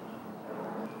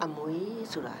အမွေ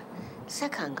ဆိုတာစ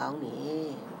က်ခံကောင်းနေ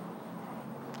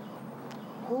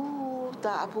ဟိုး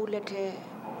သားအဖိုးလက်ထက်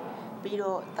ပြီး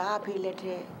တော့သားအဖေလက်ထ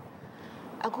က်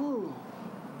အခု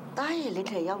သားရဲ့လက်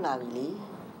ထက်ရောက်လာပြီလေ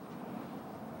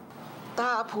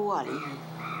သားအဖိုးကလေ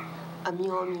အ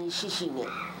မျော်မြင်ရှိ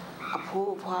နဲ့အ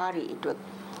ဖိုးအဖွားတွေအတွက်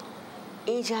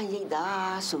အေးချမ်းရိတ်တာ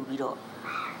ဆိုပြီးတော့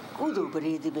ကုသိုလ်ပ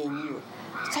ရိသပင်ကြီးကို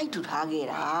စိုက်ထူထားခဲ့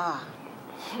တာ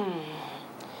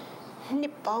နှ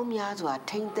စ်ပေါင်းများစွာ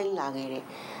ထိမ့်သိမ်းလာခဲ့တဲ့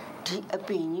ဒီအပ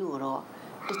င်ကြီးကိုတော့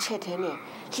တစ်ချက်တည်းနဲ့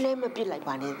လှဲမပစ်လိုက်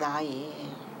ပါနဲ့သားရဲ့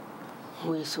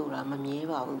ငွေဆိုတာမမြဲ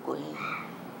ပါဘူးကွယ်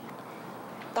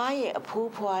သားရဲ့အ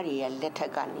ဖိုးဖွားတွေရဲ့လက်ထ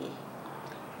က်ကနေ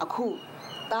အခု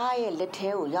သားရဲ့လက်ထဲ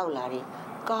ကိုရောက်လာတဲ့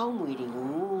ကောင်းမွေတွေ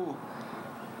ကို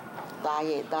သား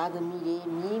ရဲ့သားသမီးတွေ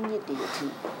မြင်းမြစ်တွေအထိ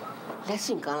လက်ဆ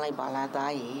င့်ကမ်းလိုက်ပါလား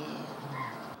သားရဲ့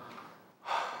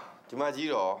ဒီမှာကြီး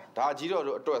တော့ဒါကြီးတော့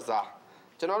တို့အတွက်စား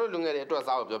ကျွန်တော်တို့လူငယ်တွေအတွက်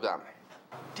စားကိုပြောပြမယ်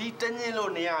ဒီတညင်း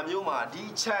လို့နေရာမျိုးမှာဒီ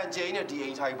ခြံကျိန်းနဲ့ဒီအိ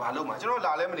မ်ထိုင်ဘာလို့မှာကျွန်တော်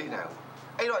လာလဲမနေနိုင်ဘူး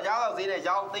အဲ့တော့ရားတော့ဈေးနဲ့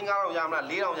ရောင်း3,000ရမလား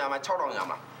4,000ရမလား6,000ရ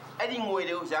မလားအဲ့ဒီငွေ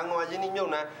တွေကိုရန်ကုန်ရင်းနှီးမြု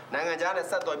ပ်နှံနိုင်ငံခြားနဲ့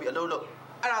ဆက်သွယ်ပြီးအလုပ်လုပ်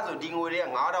အဲ့ဒါဆိုဒီငွေတွေက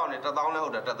9,000နဲ့1,000လဲဟု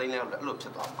တ်တယ်1သိန်းလဲဟုတ်တယ်အဲ့လိုဖြ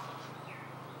စ်သွားမှာ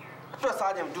အတွက်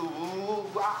စားခြင်းမတူဘူး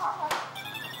ကွာ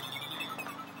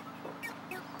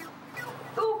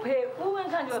သူ့ဖေဦးဝင်း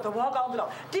ခန့်ကျော်သဘောကောင်းသလား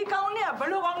ဒီကောင်နဲ့ဘ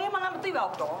လို့ကောင်လေးမှလည်းမသိပါ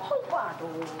ဘူးတော့ဟုတ်ပါ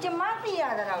တော့ကျမသိရ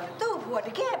တာတော့သူ့ဖေကတ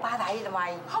ကယ်ဘာသာရေးသမား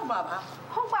ကြီးဟုတ်ပါပါ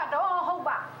ဟုတ်ပါတော့ဟုတ်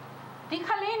ပါဒီခ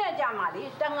လေးနဲ့ကြာမှလေ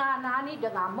တငါနာနီတ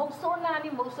ငါမုတ်ဆိုးနာနီ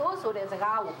မုတ်ဆိုးဆိုတဲ့စ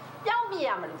ကားကိုပြောင်းပြရ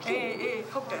မလို့ဖြစ်အေး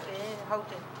ဟုတ်တယ်ဟုတ်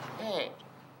တယ်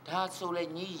ဒါဆိုလေ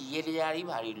ညီရေတရားကြီး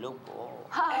ဘာတွေလုပ်ပေါ့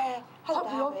ဟာဟုတ်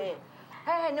ပြီဟုတ်ပြီ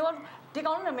နေဒီ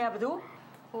ကောင်လေးနာမည်ကဘာသူ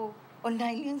ဟို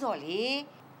နိုင်လင်းစော်လေ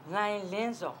နိုင်လ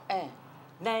င်းစော်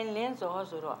နိုင်လင်းစော်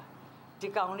ဆိုတော့ဒီ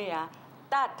ကောင်လေးက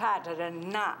တထဒရဏ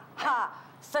ဟာ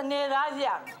စနေသားရ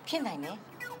ဖြစ်နိုင်တယ်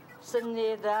စနေ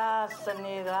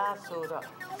သားဆိုတော့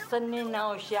စနေနော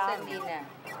င်ရှာ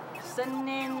စ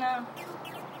နေနောင်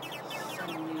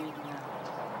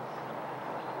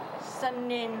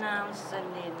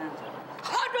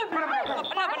ဟာ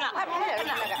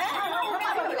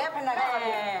တွေ့ဖနာ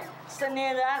စနေ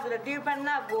သားဆိုတော့ဒီဖ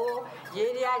နာကိုရေ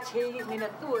ရချေးနေ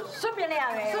နဲ့သူ့ကိုစွန့်ပြလိုက်ရ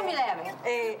မယ်စွန့်ပြလို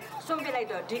က်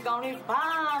တော့ဒီကောင်လေးဘာ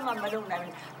မှမလုပ်နိုင်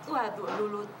ဘူးသူ့ဟာသူ့အလို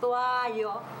လိုသွား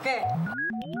ရောကဲ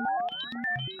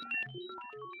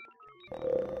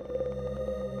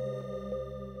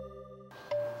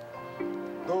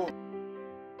တို့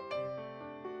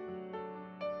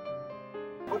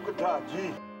ဥက္ကဋ္ဌ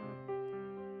ကြီး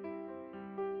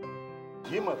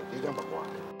မတည်တယ်မကွာ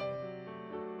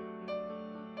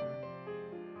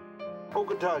ဥက္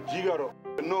ကဋ္ဌကြီးကတော့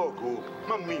ကျွန်တော်ကို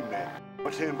မှတ်မိမယ်မ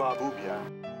ထင်ပါဘူးဗျာ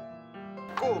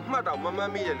ကိုမှတ်တော့မမှ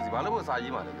တ်မိရဲ့လူစီဘာလို့မစာ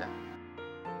ရေးမှာလဲဗျာ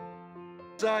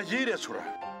စာရေးတယ်ဆိုတာ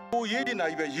ကိုရေးတင်တာ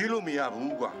ကြီးပဲရေးလို့မရ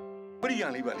ဘူးကွာပရိယံ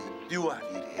လေးပါလေပြောရ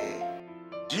သေးတယ်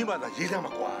ကြီးမှသာရေးတယ်မ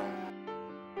ကွာ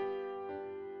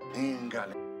အင်းက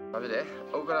လည်းဘာဖြစ်လဲ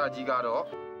ဥက္ကဋ္ဌကြီးကတော့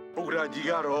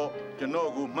ကျွန်တော်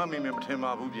ကိုမှတ်မိမယ်မထင်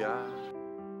ပါဘူးဗျာ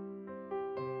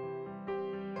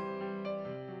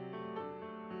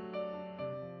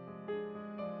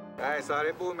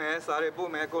စားရပို့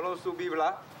မယ်ကိုလုံးစုပြီးဗ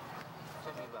လားစု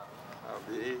ပြီးပါဟု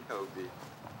တ်ပြီ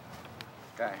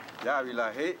ကဲရပြီ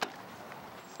လားဟေး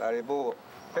စားရပို့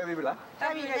ဖဲပြီးဗလားဖဲ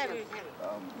ပြီး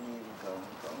ကောင်း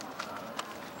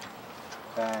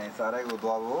ကဲစားရကို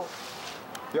သွားဖို့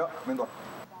ပြောမင်းသွား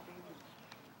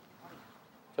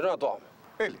ကျွန်တော်သွား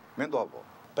ဟေးမင်းသွားဖို့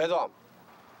ဘယ်သွား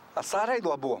စားရ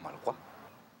သွားဖို့မှာလို့ကွာ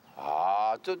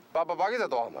ကျဘာကိစ္စ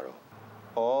သွားမှာတော့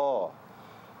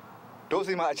တို့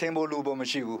စီမှာအချင်းဘိုးလူဘိုးမ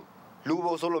ရှိဘူးလူ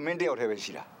ဘိုးဆိုလို့မင်းတယောက်တည်းပဲ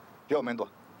ရှိတာပြောမင်း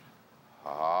သွား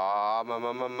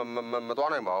မ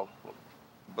သွားနိုင်ပါ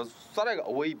ဘူးစားရက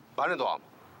အဝေးဘာနဲ့သွား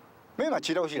မင်းက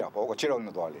ခြေတော့ရှိတာပေါ့ကွာခြေတော့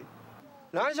နဲ့သွားလေ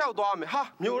လမ်းလျှောက်သွားမယ်ဟာ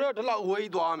မြို့တော့ဒီလောက်အဝေး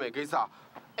သွားမယ်ကိစ္စ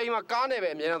အိမ်မှာကားနဲ့ပဲ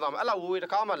အမြဲတမ်းသွားမယ်အဲ့လောက်ဝေးတ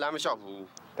ကားမှလမ်းမလျှောက်ဘူး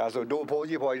ဒါဆိုတို့အဖိုး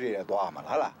ကြီးဖွားကြီးတွေသွားမှာ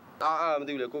လားမ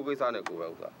သိဘူးလေကိုကိစ္စနဲ့ကိုပဲ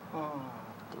ဥစ္စာ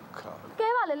ဒုက္ခကဲ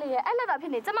ပါလေလေရဲ့အဲ့လက်တာဖြ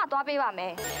စ်နေကျမသွားပေးပါမ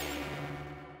ယ်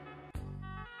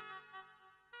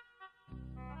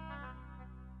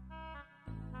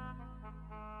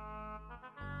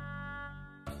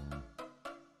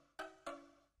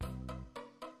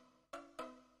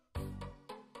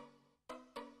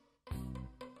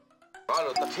ဘာ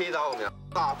လို့တထေးသားအောင်များ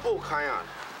တာပို့ခိုင်းရတယ်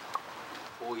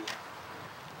ဟိုကြီး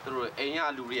သူတို့အိမ်ရ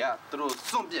လူတွေကသူတို့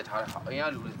စွန့်ပစ်ထားတဲ့ဟာအိမ်ရ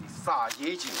လူတွေဒီစာ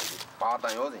ရေးချင်တယ်ဘာတ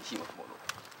န်ရောစင်ရှိမှာမဟုတ်လို့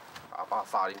ဘာ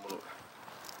စာရီမလို့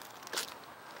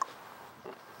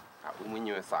ဦးမင်း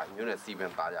ညွန့်စာညွန့်နဲ့စီပ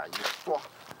န်သားရရေးတွား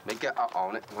မိတ်ကအော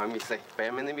င်နဲ့ငါမီစိတ်ဘ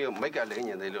ယ်မင်းသမီးကိုမိတ်ကလည်းည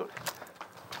င်သေးလို့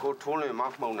ကိုထိုးလွင်မ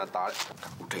မှုံနေတာ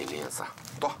ဦးထိန်နေစာ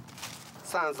တွား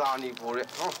စန်စာနီပိုတဲ့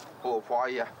ကိုဖွား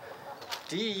ရ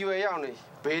ဒီရွယ်ရောက်နေ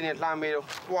ဘေးနဲ့လှမ်းမေးတော့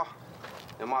တွား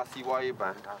မြမစီပွားရေးပ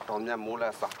န်ဒါတော်မြတ်မိုးလ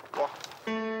က်စာတွား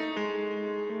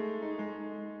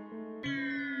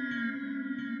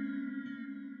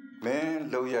မင်း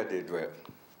လောက်ရတဲ့အတွက်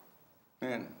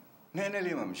နည်း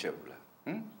လေးမှမရှက်ဘူးလား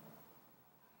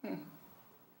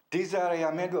ဒီစားရ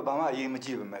မင်းတို့ဘာမှအရေးမ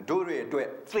ကြီးပါနဲ့တို့တွေအတွက်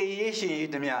သေရေးရှင်ရေး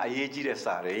တည်းများအရေးကြီးတဲ့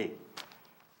စားတွေ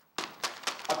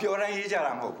အပြော်တိုင်းရေးကြ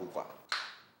တာမဟုတ်ဘူးကွာ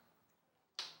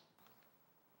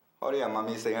ဟောရမ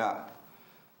မီစိန်က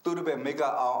သူတို့ပဲမိက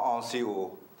အောင်စီကို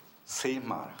ဆေး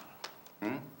မှာ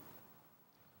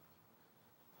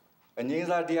အငင်း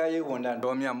စားတရားရေးဝန်ထမ်း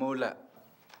တော်မြတ်မိုးလက်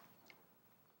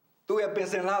သူ့ရဲ့ပင်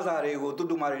စင်လာစားတွေကိုတူ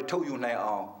တူမာတွေထုတ်ယူနိုင်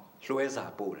အောင်လွှဲစာ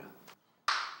ပို့တာ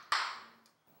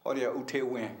ဟောရဦးထေ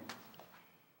ဝင်း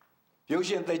ရုပ်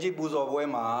ရှင်သိကြီးပူဇော်ပွဲ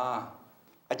မှာ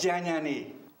အကြမ်းညမ်းနေ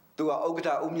သူကဥက္ကဋ္ဌ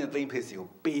ဦးမြင့်သိန်းဖေစီကို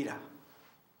ပေးတာ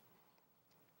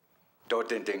တော်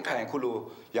တင်ခိုင်ခုလို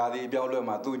ရာသီပြောင်းလဲ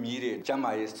မှာသူ့မြီးတွေကျမ်း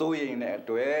မာရေးစိုးရိမ်တဲ့အ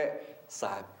တွက်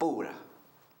စာပို့တာ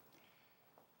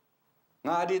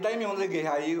ငါဒီတိုင်းမျိုးစိတ်ခေ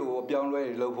ဟာကြီးကိုပြောင်းလဲ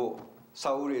လုပ်ဖို့စာ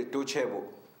အုပ်တွေတိုးချဲ့ဖို့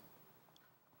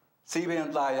စီပင်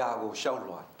သားရာကိုရှောက်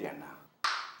လွှာတင်တာ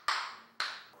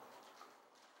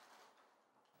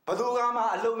ဘသူကမှ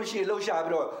အလုံးမရှိလှုပ်ရှား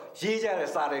ပြီးတော့ရေးကြတဲ့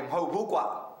စာတွေမဟုတ်ဘူးကွာ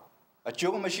အ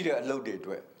ကျိုးမရှိတဲ့အလုပ်တွေအ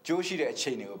တွက်အကျိုးရှိတဲ့အ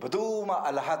ချိန်တွေကိုဘသူမှ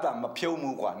အလဟတမဖြုံး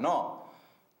ဘူးကွာနော်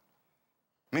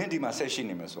မင်းဒီမှာဆက်ရှိ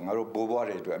နေမယ်ဆိုငါတို့ဘိုးဘွား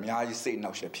တွေအတွက်အများကြီးစိတ်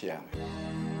နှောက်ယှက်ဖြစ်ရမယ်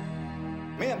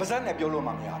မင်းကပါဇက်နဲ့ပြောလို့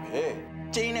မှမရပဲ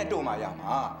ကျင်းနဲ့တို့မှရ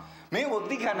မှာမင်းကို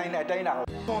သိခံနိုင်တဲ့အတိုင်းတာကို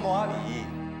သွန်သွားပြီ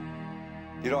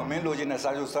ဒီတော့မင်းလိုချင်တဲ့စာ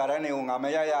ချုပ်စာတမ်းတွေကိုငါမ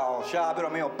ရရအောင်ရှာပြီး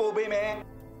တော့မင်းကိုပို့ပေးမယ်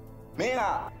မင်းက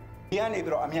ဒီကနေ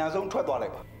ပြီးတော့အများဆုံးထွက်သွားလို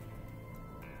က်ပါ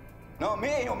နော်မ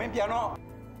င်းအိမ်ကိုမင်းပြန်တော့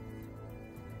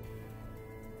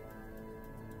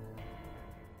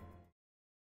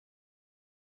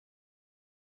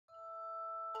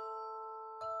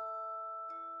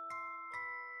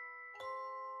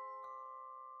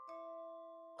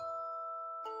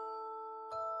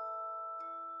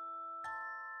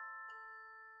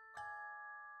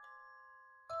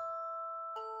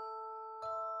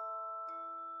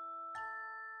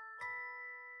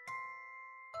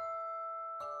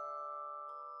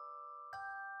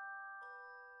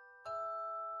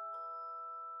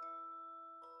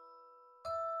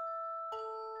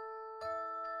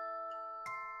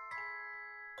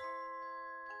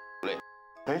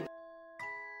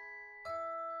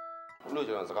လို့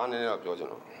ကျွန်တော်စကားနည်းနည်းတော့ပြောချင်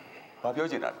တော့ ဘာပြော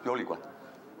ချင်တာပြောလိကွာ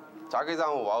ဈာကိစ္စ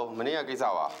မဟုတ်ပါဘူးမနေ့ကကိစ္စ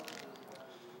ပါ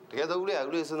တကယ်တော့ဦးလေး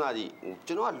စဉ်းစားကြည့်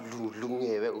ကျွန်တော်ကလူင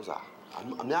ယ်ပဲဥစား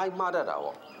အများကြီးမှားတတ်တာ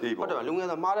ပေါ့ဟုတ်တယ်လူငယ်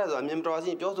ဆိုမှားတတ်ဆိုအမြင်တော်ချ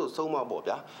င်းပြောဆိုဆုံးမပေါ့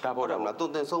ဗျာဒါပေါ့တယ်မလားတုံ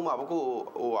တင်ဆုံးမဘခု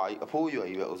ဟိုဟာအဖိုးရွယ်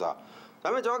ကြီးပဲဥစားဒါ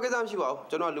ပေမဲ့ကျွန်တော်ကိစ္စမရှိပါဘူး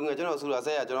ကျွန်တော်လူငယ်ကျွန်တော်ဆူလာဆ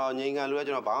က်ရကျွန်တော်ငြိမ်ခံလို့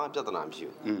ကျွန်တော်ဘာမှပြဿနာမရှိ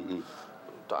ဘူး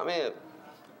ဒါပေမဲ့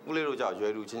ဦးလေးတို့ကြောက်ရွ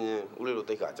ယ်လူချင်းချင်းဦးလေးတို့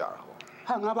တိတ်ခါကြတာပေါ့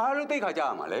ဟာငါဘာလို့တိတ်ခါကြရ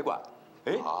မှာလဲကွာ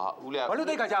ဟေးဦးလေးဘာလို့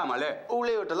တိတ်ခါကြရမှာလဲဦး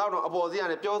လေးတို့ဒီလောက်တော့အပေါ်စီက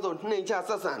နေပြောဆိုနှိမ်ချဆ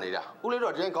က်ဆံနေတာဦးလေး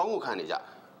တို့ကဒီတိုင်းခေါင်းကိုခံနေကြ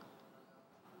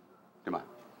ဒီမှာ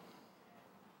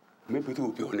မင်းဘယ်သူ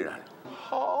ပြောနေတာလဲ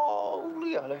ဟောဦး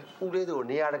လေးကလည်းဦးလေးတို့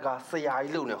နေရာတကာဆရာ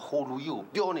ကြီးလုံနေဟိုလူကြီးကို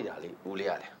ပြောနေတာလေဦးလေး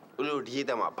ကလည်းဦးလေးတို့ဒီရေး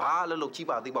တက်မှာဘာလို့ချိ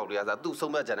ပါသိပေါက်တွေကစားသူ့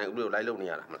ဆုံးဖြတ်ချက်တိုင်းဦးလေးတို့လိုက်လုံနေ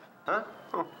ရတာမလား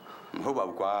မဟုတ်ပါ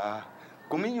ဘူးကွာ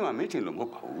ကိုမင်းကြီးကမင်းထင်လို့မဟု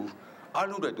တ်ပါဘူးအား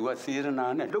လုံးတွေသူကစေရနာ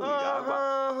နဲ့လုပ်နေတာကွာ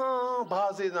ဘာ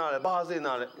စေနာလဲ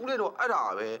ဦးလေးတို့အဲ့ဒါ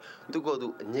ပဲသူကသူ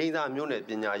အငိမ့်သားမျိုးနဲ့ပ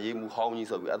ညာရေးမှုဟောင်းကြီး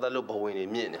ဆိုပြီးအသက်လွတ်ဘဝင်နေ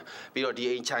မြင့်နေပြီးတော့ဒီ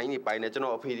အိမ်ချိုင်းနေပိုင်နေကျွန်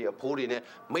တော်အဖေတွေအဖိုးတွေနဲ့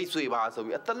မိတ်ဆွေပါဆို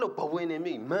ပြီးအသက်လွတ်ဘဝင်နေမြ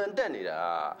င့်မန်တက်နေတာ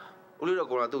ဦးလေးတို့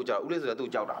ကောင်ကသူ့ကြောက်ဦးလေးဆိုတာသူ့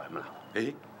ကြောက်တာပဲမလား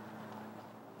ဟေး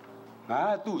ငါ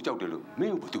သူ့ကြောက်တယ်လို့မ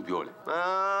င်းကဘာသူပြောလဲ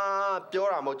ပြော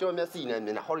တာမဟုတ်ကျွန်တော်မျက်စိနဲ့မြ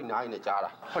င်တာဟောဒီနားကြီးနဲ့ကြားတာ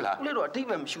ဟုတ်လားဦးလေးတို့အတိတ်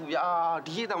ပဲမရှူဗျာ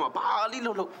ဒီရေးသားမှာဘာလေး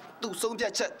လို့သူ့ဆုံးဖြ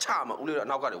တ်ချက်ချမှာဦးလေးတို့အ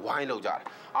နောက်ကနေဝိုင်းလောက်ကြတယ်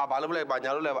ဘာလို့မလဲဘာညာ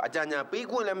လို့လဲအကြံဉာဏ်ပေး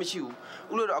ခွင့်လည်းမရှိဘူး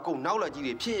ဦးလေးတို့အကုန်နောက်လက်ကြီး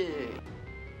တွေဖြစ်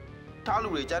ထားလူ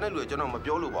တွေကြားတဲ့လူတွေကျွန်တော်မ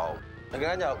ပြောလို့ပါဘူးငက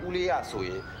န်းညာဦးလေးရဆိုရ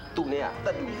င်သူနဲ့ကတ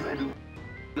က်တူရွယ်လူ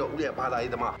ပြီးတော့ဦးလေးကဘာသာ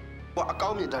ရေးသမားဟောအကော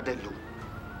င်းမြင်တတ်တဲ့လူ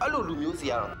အဲ့လိုလူမျိုးစီ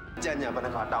ကတော့အကြံဉာဏ်ဘယ်နှ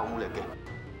ခါတောင်းမှုလဲကဲ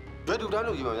ဘယ်သူတန်း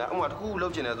လို့ကြီးပါဗျာဥမာတစ်ခုလု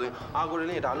ပ်ချင်တယ်ဆိုရင်ကိုရင်း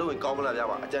လေးဒါလုပ်ရင်ကောင်းမလားဗျာ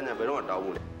ပါအကြံဉာဏ်ဘယ်တော့တောင်း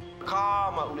မှုလဲခါ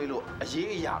မှဦးလေးလို့အရေး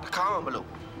အရာတစ်ခါမှမလုပ်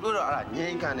ဘူးလို့တော့အဲ့ဒါငြိ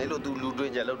မ်ခံတယ်လို့သူလူတွ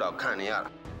င်ကျလောက်တော့ခံနေရတာ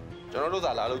ကျွန်တော်တို့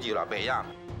သာလာလို့ကြည့်တော့ဘယ်ရ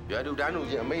မှာရွယ်သူတန်းလို့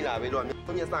ကြီးအမိတ်လာပြီးတော့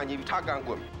မျက်စာကြီးပြီးထကန်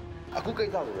ကွက်အခုကိစ္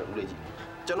စဆိုရင်ဦးလေးကြီး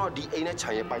ကျွန်တော်ဒီအိမ်နဲ့ခြံ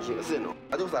ရဲ့ပိုင်ရှင်အစ်စ်တော့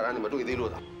အတူစာရန်နေမတွေ့သေး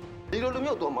လို့သာဒီလိုလူ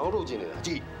မျိုးတော့မောင်းထုတ်ခြင်းနေတာ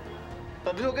ကြည့်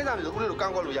ဒီလိုကိစ္စမျိုးဦးလေးတို့က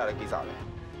န့်ကွက်လို့ရတဲ့ကိစ္စပဲ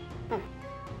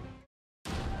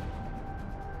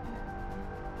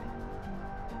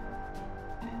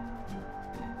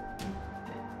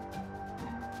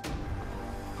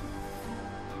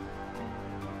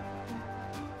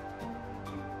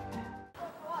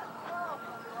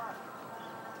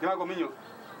ဒီမှာကိုမင်းည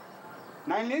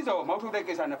နိုင်လင်းစောမောက်ထုတ်တဲ့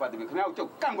ကိစ္စနဲ့ပတ်သက်ပြီးခင်ဗျားကိုကြော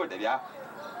က်ကန့်ကွက်တယ်ဗျာ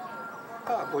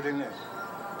ကိုရင်းနဲ့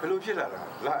ဘယ်လိုဖြစ်လာတာ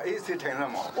လာအေးစစ်ထိုင်လာ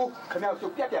မှာအိုးခင်ဗျားကို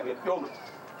ကြောက်ပြက်ပြီးပြောမယ်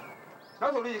နော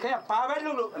က်ဆိုလို့ခင်ဗျားဘာပဲ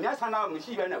လုပ်လို့အများဆန္ဒမ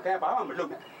ရှိပဲနဲ့ခင်ဗျားဘာမှမလုပ်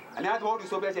နဲ့အများသဘောတူ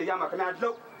ဆိုပြချက်ရမှာခင်ဗျား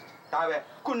လှုပ်ဒါပဲ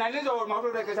ခုနိုင်လင်းစောမောက်ထု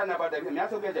တ်တဲ့ကိစ္စနဲ့ပတ်သက်ပြီးအများ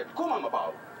ဆိုပြချက်ခုမှမပါ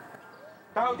ဘူး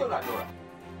ဒါကိုကြောက်လာပြောတာ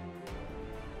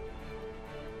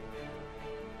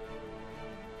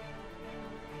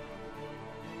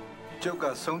ကျုပ်က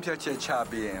ဆုံးဖြတ်ချက်ချ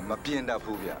ပြီးရင်မပြင်းတတ်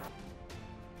ဘူးဗျ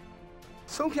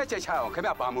ဆုံးဖြတ်ချက်ချအောင်ခင်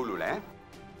ဗျဘာမို့လို့လဲ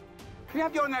ခင်ဗျ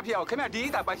ပြောနေဖြစ်အောင်ခင်ဗျဒီအိ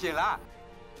တာပိုင်ရှင်လား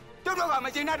ကျုပ်တို့ကမ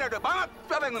ကျင်တတ်တဲ့အတွက်ဘာမှ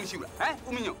ပြပိုင်ခွင့်မရှိဘူးလား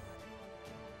ဦးမင်းညို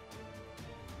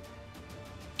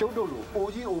ကျုပ်တို့လိုအို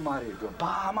ကြီးအိုမားတွေအတွက်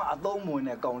ဘာမှအသုံးမဝင်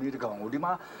တဲ့ကောင်လေးတစ်ကောင်ကိုဒီ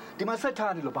မှာဆက်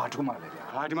ထားတယ်လို့ဘာထုမှလဲဗျာ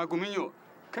ဒီမှာကိုမင်းညို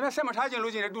ခင်ဗျဆက်မထားချင်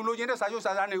လို့ချင်းတူလို့ချင်းတဲ့စာချုပ်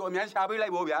စာသားတွေကိုအများရှာပေးလို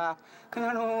က်ပေါ့ဗျာခင်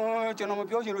ဗျားတို့ကျွန်တော်မ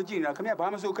ပြောချင်လို့ကြည်နေတာခင်ဗျဘာ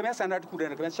မဆိုခင်ဗျစန္ဒတစ်ခုတည်း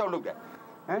နဲ့ခင်ဗျရှောက်လုပ်တယ်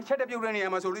ချက်တဲ့ပြုတ်တဲ့နေရာ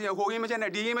မှာဆိုလို့ချင်းဟိုရင်းမချက်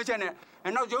နဲ့ဒီရင်းမချက်နဲ့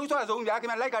နောက်ကျုံးဆွဆုံးဗျာခင်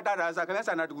ဗျလိုက်ကတာတာစားခင်ဗျစ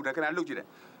န္ဒတစ်ခုတည်းခင်ဗျလုပ်ကြည့်တယ်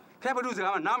ခင်ဗျဘုဒ္ဓစ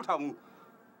ကားမှနားမထောင်ဘူး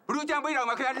ဘုဒ္ဓကြံပေးတော့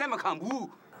မှခင်ဗျလက်မခံဘူး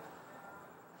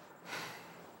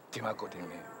ဒီမှာကိုတင်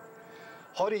နေ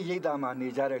ဟောဒီရိတ်သားမှာနေ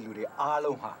ကြတဲ့လူတွေအား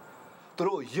လုံးဟာ သူ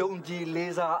တို့ယုံကြည်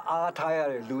လေးစားအားထားရ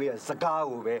တဲ့လူရဲ့စကား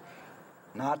ကိုပဲ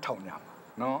နားထောင်ကြမှာ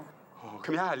နော်ခ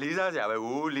င်ဗျားလေးစားကြပဲ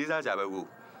ကိုလေးစားကြပဲကို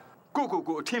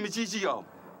အထင်မကြီးကြီးအောင်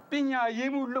ပညာ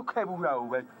ရေးမှုလွတ်ခဲ့ဘူးလားကို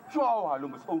ပဲကြွားသွား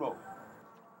လို့မဆုံးတော့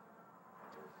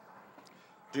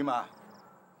ဒီမှာ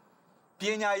ပ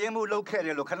ညာရေးမှုလုပ်ခဲ့တ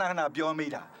ယ်လို့ခဏခဏပြောမိ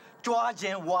တာကြွားခြ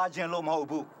င်းဝါခြင်းလို့မဟုတ်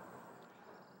ဘူး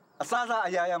အစ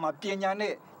အရာရာမှာပညာ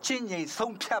နဲ့ချင်းငိမ်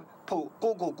ဆုံးဖြတ်ဖို့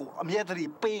ကိုအမြဲတ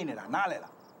ည်းပေးနေတာနားလဲ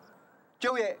လား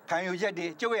ကျုပ်ရဲ့ခံယူချက်တွေ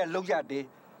ကျုပ်ရဲ့လုပ်ရက်တွေ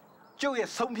ကျုပ်ရဲ့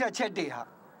ဆုံးဖြတ်ချက်တွေဟာ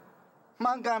မှ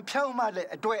န်ကန်ဖြောင့်မတဲ့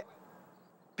အတွက်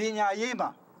ပညာရေးမှာ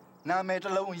နာမည်တ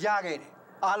စ်လုံးရခဲ့တယ်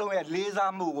အားလုံးရဲ့လေး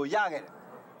စားမှုကိုရခဲ့တယ်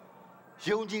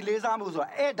ယုံကြည်လေးစားမှုဆိုတာ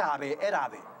အဲ့ဒါပဲ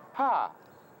ဟာ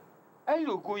အဲ့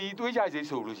လိုကိုကြီးတွေးကြစိ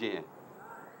ဆိုလို့ရှိရင်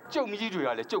ကျုပ်မကြီးတွေက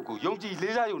လည်းကျုပ်ကိုယုံကြည်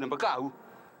လေးစားရုံနဲ့မကဘူး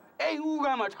အိမ်ဦးက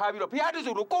မှထားပြီးတော့ဘုရားတ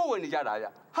ဆူလို့ကိုယ်ဝင်နေကြတာဗျ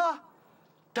ဟာ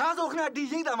ဒါဆိုခင်ဗျာဒီ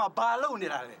ရိတ်တာမှာဘာလုပ်နေ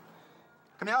တာလဲ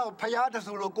ခင်ဗျားကိုဘုရားတ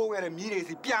ဆူလို့ကိုယ်ခဲ့တဲ့မြည်တွေ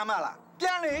စီပြန်မလားပြ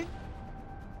န်လေ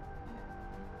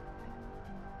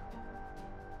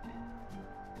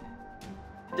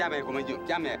ပြန်မယ်ကိုမင်းကျ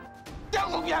ပြန်မယ်တောက်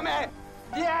ကိုပြန်မယ်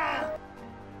ပြန်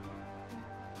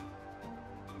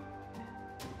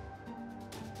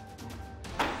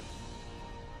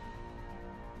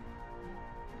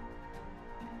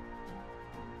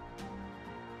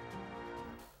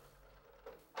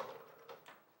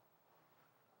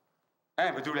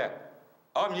ဘာတူလဲ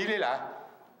အော်မြည်လေးလား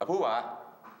အဖိုးပါ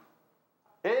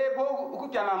အေးဖိုးအခု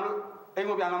ပြန်လာမလို့အိမ်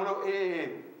ကိုပြန်လာမလို့အေး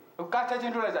ကားချက်ချ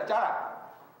င်းထွက်လိုက်ကြားလား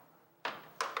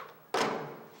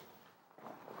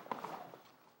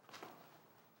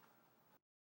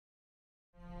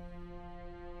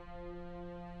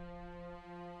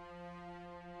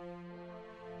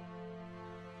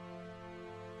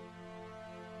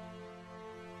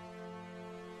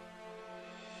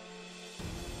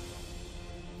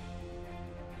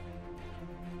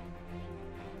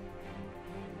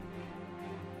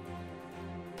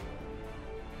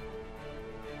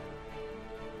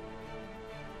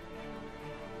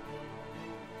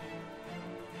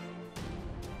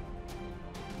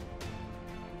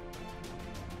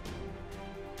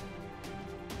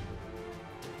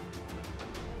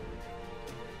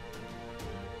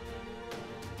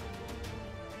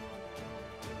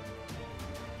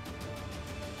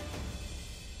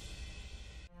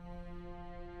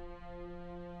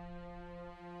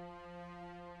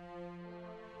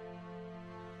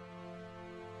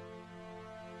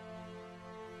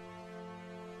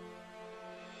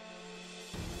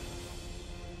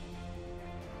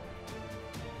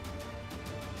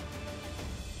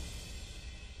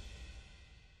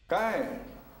ကဲ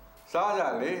စားကြ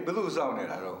လေဘယ်သူစောင့်နေ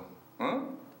တာတော့ဟမ်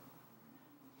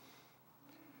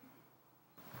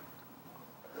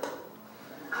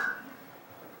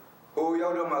ဟိုရော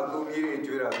က်တော့မှသူ့မြည်တွေ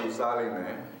ကျွေးတာသူစားလိုက်မ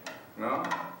ယ်နော်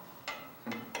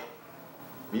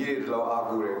မြည်တွေတော့အား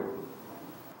ကိုးတယ်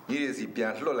မြည်တွေစီပြ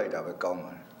န်လွှတ်လိုက်တာပဲကောင်း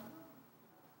ပါတယ်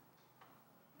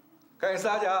ကဲ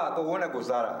စားကြကိုဝန်းနဲ့ကို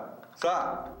စားတာစား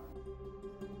ဟ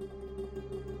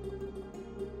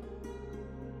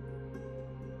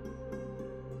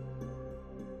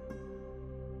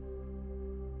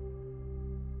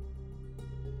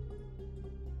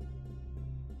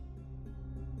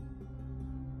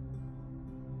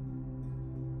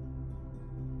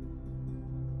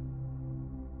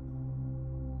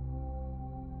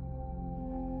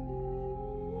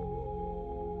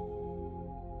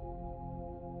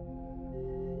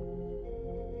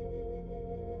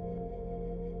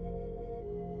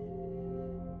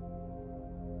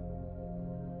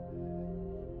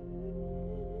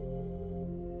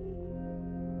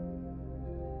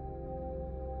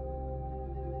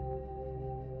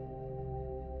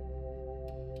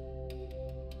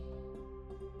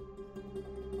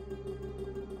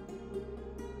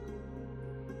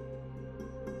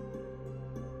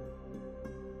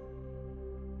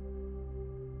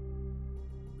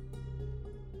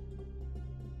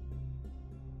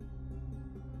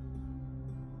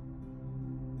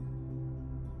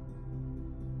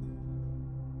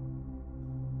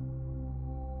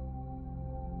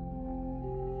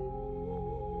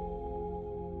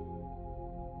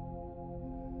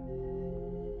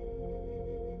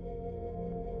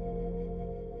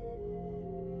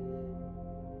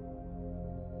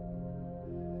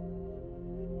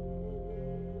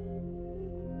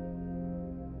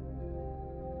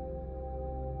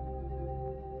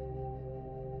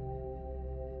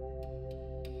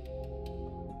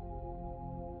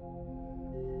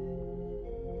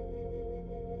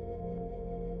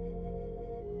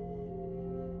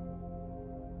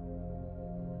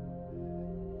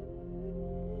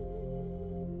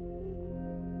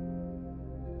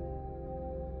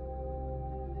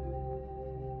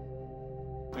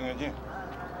ချင်း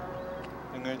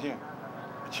အချင်း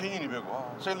ကြီးနေပဲကွာ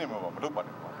စိတ်လင်မှာမလုပ်ပါ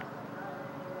နဲ့ကွာ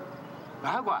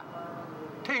ဘာကွာ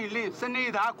ထိတ်လေးစနေ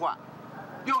သားကွာ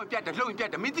ပြောပြတ်တယ်လှုပ်ပြတ်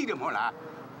တယ်မင်းသိတယ်မဟုတ်လား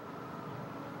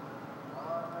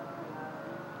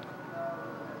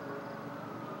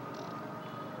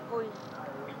ကိုကြီး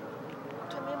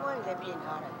ထမင်းမွေးလည်းပြင်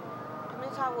ထားတယ်ထမ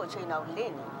င်းစားဖို့အချိန်တော့လ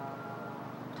င့်နေ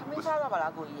ထမင်းစားတော့ပါ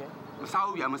လားကိုကြီးရဲ့ မစား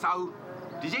ဘူးဗျာမစားဘူး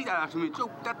ဒီချိန်သာထမင်းကျု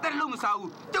ပ်တက်လို့မစားဘူး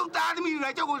ကျုပ်သားသမီးတွေ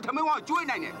ကျုပ်ကိုထမင်းဝါကျွေး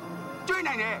နိုင်တယ်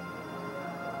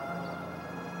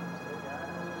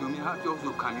သူများပြော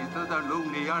ဆိုခံနေတတ်လုံး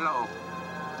နေရတော့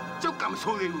ကျုပ်ကမ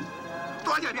ဆိုးသေးဘူး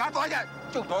တွားကြဗျာတွားကြ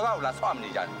ကျုပ်တော်သားကိုလာဆွမနေ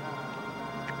ကြတယ်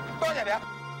တွားကြဗျာ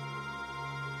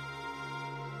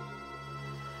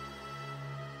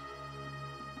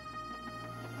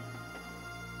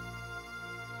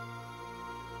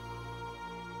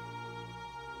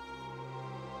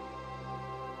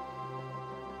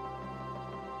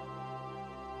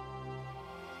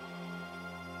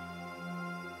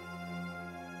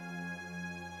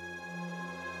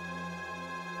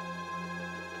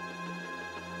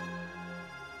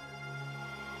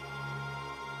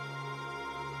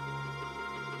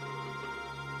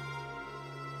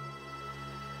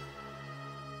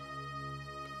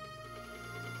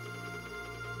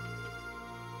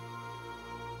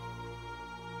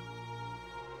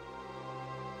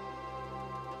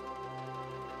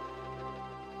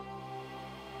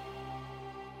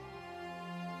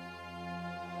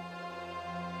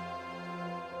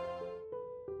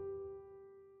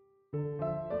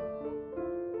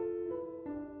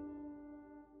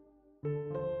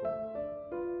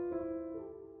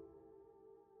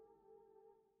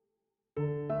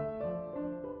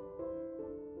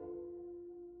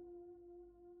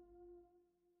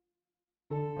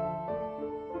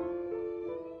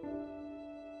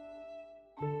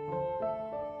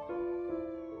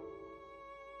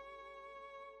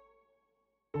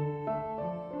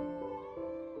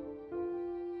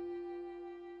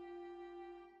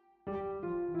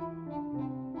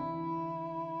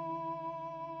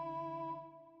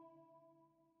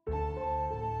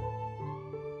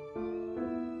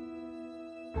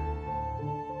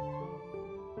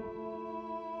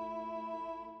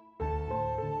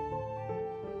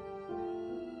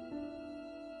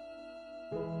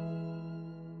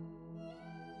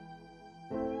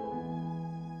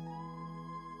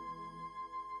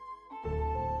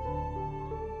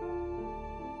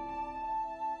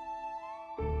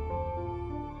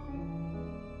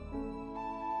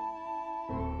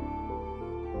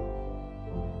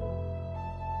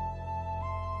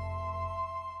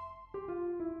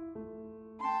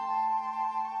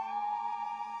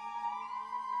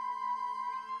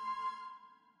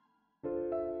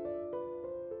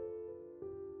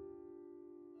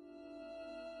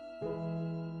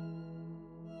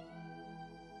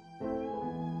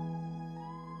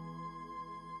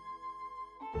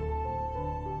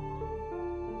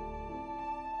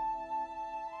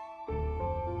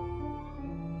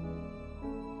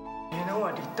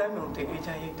ဒီတိုက်မြုံတဲ့အေးချ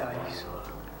မ်းရိတ်တာကြီးဆိုတာ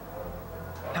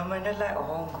နာမည်နဲ့လိုက်အော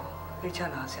င်ကိုအေးချ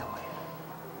မ်းလာဆရာမရဲ့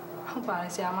ဟုတ်ပါတ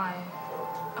ယ်ဆရာမရဲ့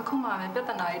အခုမှပဲပြ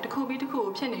ဿနာကြီးတစ်ခုပြီးတစ်ခု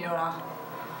ဖြစ်နေတော့တာ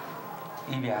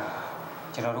အေးဗျာ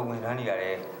ကျွန်တော်တို့ဝန်ထမ်းတွေရတ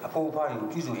ယ်အဖိုးအဖွားတွေကို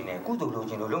ပြုစုနေကုသိုလ်လုပ်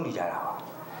ခြင်းလို့လုပ်နေကြတာပါ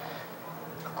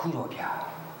အခုတော့ဗျာ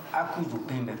အခုဆိုပ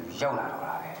င်းပဲရောက်လာတော့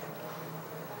တာပဲ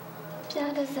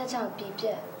ပြားတဲ့စက်ကြောင့်ပြပြ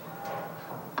က်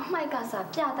အမိုက်ကစား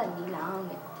ပြတတ်နီးလောင်း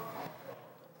နဲ့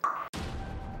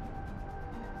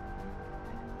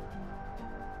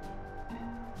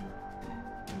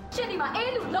ရှင်ဒီမှာ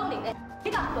အေးလူလုံနေတယ်ဒီ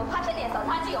ကတော့ဖတ်ဖြစ်နေတော့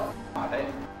ထားကြည့်အောင်ပါလေ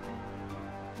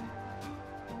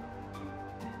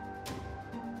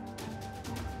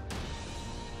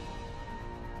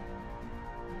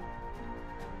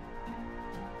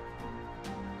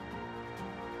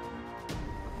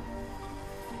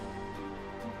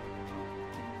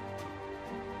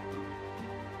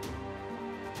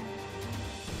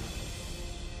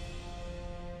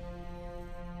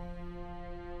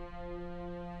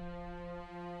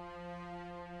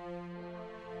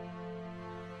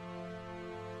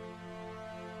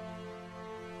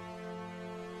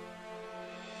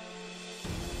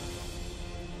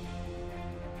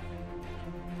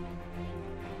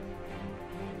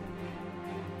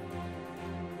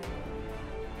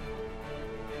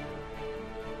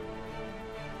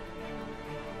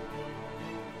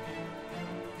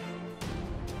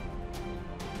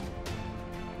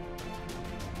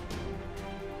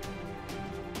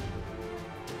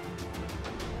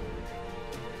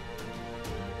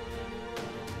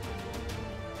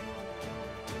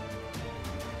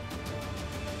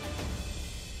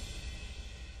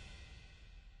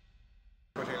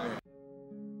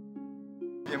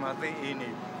မှာသိအေးနေ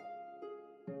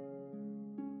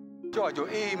ကြောက်ကြော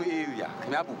အေးမအေးဘူးဗျာခင်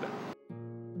ဗျားပူလား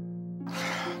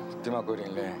ဒီမှာကိုရ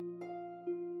င်လဲ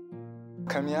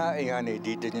ခင်ဗျားအိမ်ကနေ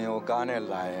ဒီတညင်ကိုကားနဲ့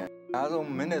လာရင်အားဆုံး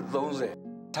မိနစ်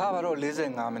30ထားပါတော့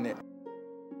45မိနစ်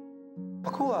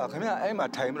အခုကခင်ဗျားအဲ့မှာ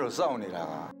ထိုင်ပြီးတော့စောင့်နေတာ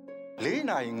က4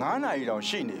နာရီ5နာရီတောင်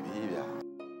ရှိနေပြီဗျာ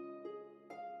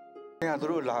ခင်ဗျား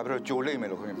တို့လာပြီးတော့ကြိုလိမ့်မယ်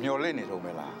လို့ခင်ဗျားမျော်လင့်နေတော့မ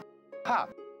လား ဟာ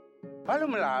ဘာ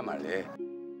လို့မလာမှာလဲ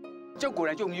ကျုပ်ကိုယ်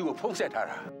တိုင်ကျုပ်မျိုးကိုဖုံးဆက်ထား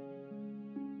တာ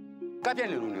ကပ်ပြက်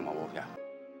နေလို့နေမှာပေါ့ဗျာ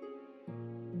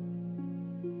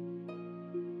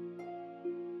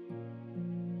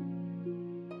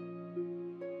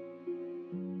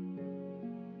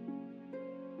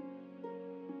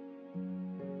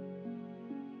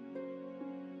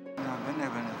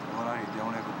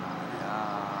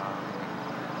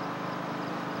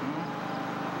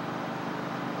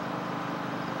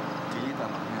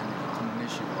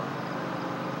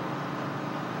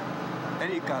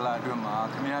အဲ့ဒီကာလာအတွင်းမှာ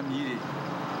ခမည်းမြည်တွေ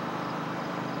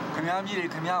ခမည်း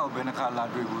ကိုဘယ်နှခါလာ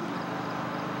တွေ့ဘူးလဲ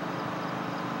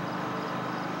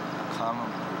ခါမမ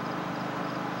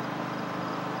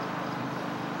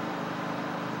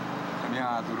ခမ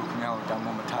ည်းသူတို့ခမည်းကိုတောင်း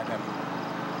မထားတတ်ဘူး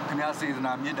ခမည်းစေတ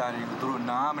နာမေတ္တာတွေကိုသူတို့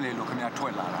နားမလဲလို့ခမည်းထွ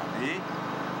က်လာတာလေ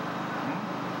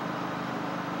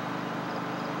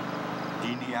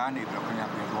ဒီနေရာနေပြီးတော့ခမည်း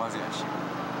ပြန်သွားစရာရှိ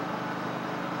ဘူး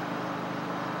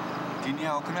ဒီနေ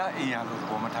ရာကိုခင်ဗျားအိမ်ရလို့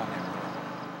ပေါ်မထားနိုင်ဘူး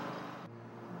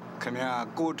ခင်ဗျား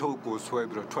ကိုထုတ်ကိုဆွဲ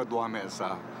ပြီးတော့ထွက်သွားမယ်အ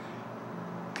စား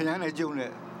ခင်ဗျားနဲ့ကြုံ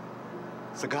နဲ့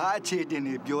စကားအခြေတင်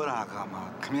နေပြောတာကမှ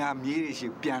ခင်ဗျားမြေးရရှိ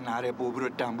ပြန်လာတဲ့ပို့ပြီး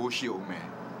တော့တန်ဖို့ရှိအောင်မယ်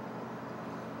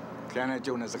ခင်ဗျားနဲ့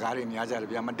ကြုံနဲ့စကားတွေများကြတယ်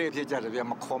ဗျာမတည့်ဖြစ်ကြတယ်ဗျာ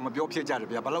မခေါ်မပြောဖြစ်ကြတယ်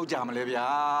ဗျာဘယ်လောက်ကြာမလဲဗျာ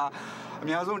အ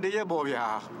များဆုံးတရက်ပေါ်ဗျာ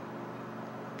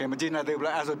ကဲမကြည့်နိုင်သေးဘူး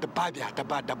လားအဲ့ဆိုတပတ်ဗျာတ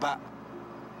ပတ်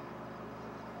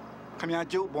ခမရ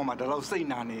ကျုပ်ပေါ်မှာတလောက်စိတ်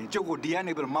နာနေကျုပ်ကိုဒီက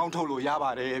နေပြီးမောင်းထုတ်လို့ရပါ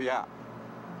တယ်ဗျ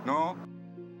နော်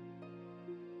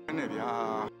နဲ့ဗျာ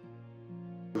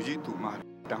လူကြီးသူမ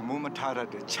တံမိုးမထားရ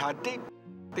တဲ့ခြာတိတ်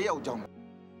တယောက်ကြောင့်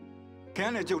ခ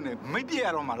န်းနဲ့ကျုပ်နဲ့မိတ်ပြရ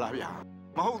တော့မှလားဗျာ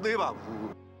မဟုတ်သေးပါဘူး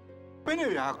ဘယ်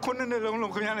နဲ့ဗျာခုနှစ်နှစ်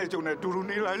လုံးခမရနဲ့ကျုပ်နဲ့တူတူ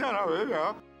နေလာကြတာပဲဗျာ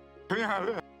ခမရ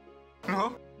လေနော်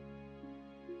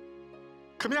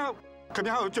ခမရ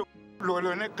ကိုကျုပ်လွ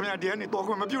ယ်နဲ့ခမရဒီကနေတော့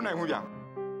ခွင့်မပြုတ်နိုင်ဘူးဗျာ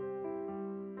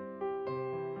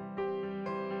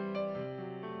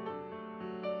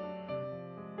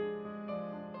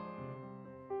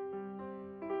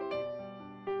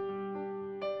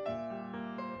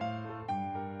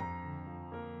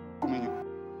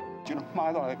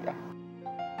မှားတော့လေဗျာ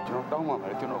ကျွန်တော်တောင်းပါမ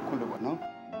ယ်ကျွန်တော်ခွင့်လို့ပါနော်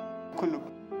ခွင့်လို့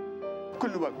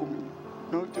ပါကိုမင်း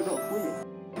နော်ကျွန်တော်ခွင့်လို့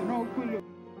ကျွန်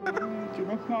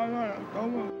တော်မှားရတာတော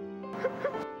င်းပါ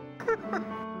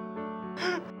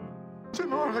ကျွန်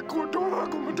တော်လည်းကိုတော့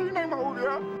ကိုမထိနိုင်ပါဘူး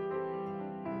ဗျာ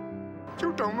ကျု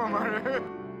ပ်တောင်းပါမယ်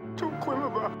ကျုပ်ခွင့်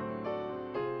လို့ပါ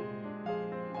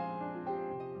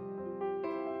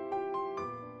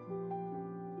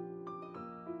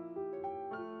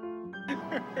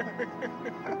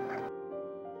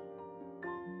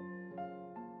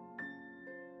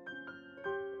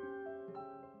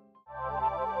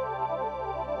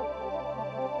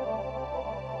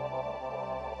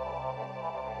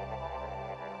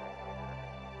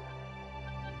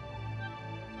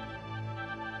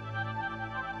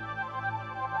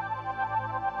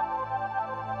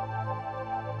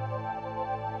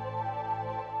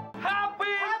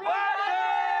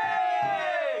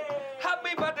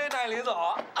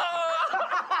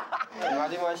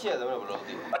ရှိရတယ်မလို့ဘလို့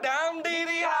သိဒမ်ဒီ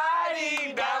ဒီဟာဒီ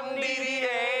ဒမ်ဒီဒီ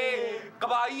ဟေးက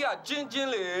ဘာကြီးကကျင်းကျင်း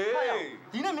လေ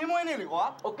ဒီနေ့မင်းမွေးနေလေကွာ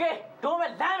โอเคတို့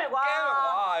မဲ့လမ်းမယ်ကွာကဲမယ်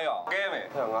ကွာရောကဲမယ်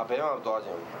ငါဘဲမှမသွားချ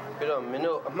င်ဘူးပြီးတော့မင်း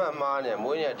တို့အမှတ်မှားနေ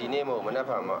မွေးနေဒီနေ့မဟုတ်မနေ့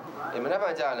ဖန်မှာမနေ့ဖ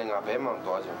န်ကြာလည်းငါဘဲမှမ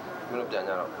သွားချင်ဘူးမင်းတို့ပြန်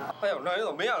ကြတော့ဟဲ့ရောနိုင်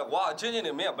တော့မင်းရလေကွာအချင်းချင်း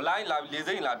နေမင်းကဘလိုင်းလာပြီးလေ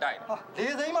စိမ့်လာတိုက်လေ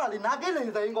စိမ့်မလေနာကိလေ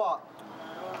စိမ့်ကွာ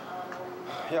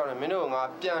ရောက်တယ်မင်းတို့ငါ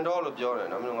ပြန်တော့လို့ပြောတယ်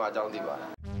နော်မင်းတို့ငါအကြောင်းသိပါတ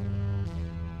ယ်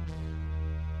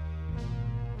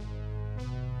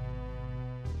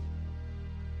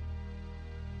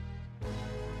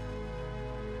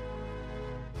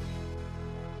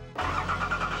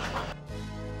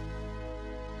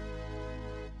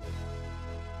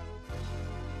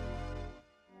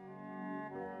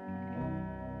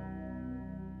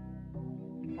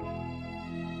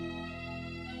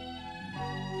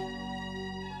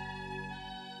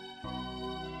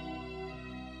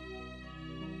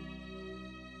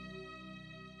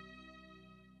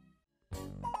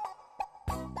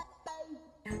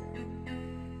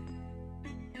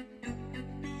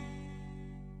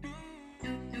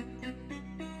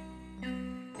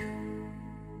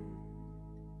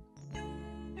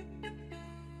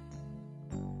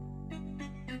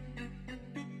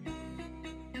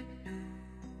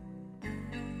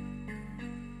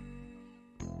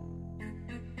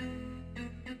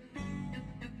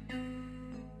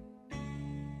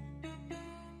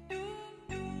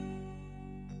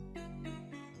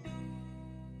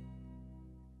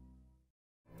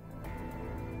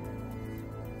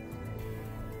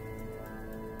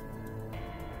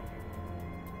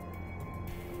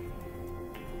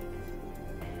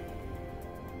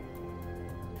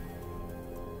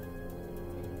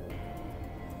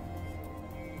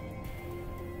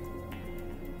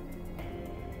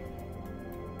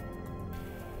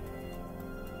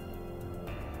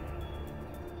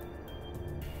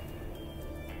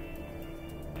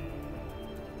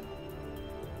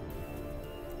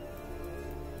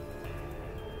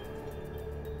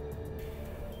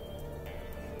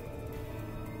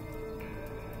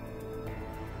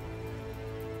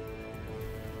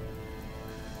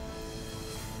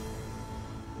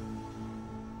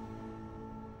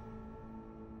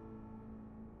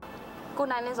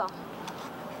ကိုနိုင်လင်းစော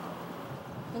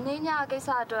မင်းညကိစ္စ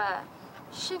အတွက်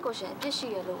ရှင့်ကိုရှင်ပြစ်ရှိ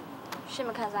ရလို့ရှင့်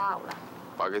မခံစားရဘူးလား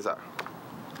ဘာကိစ္စ ဟာ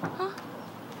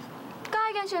ကာယ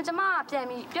ကံရှင်ကျမပြန်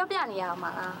ပြီးပြောပြနေရအောင်မ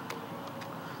လား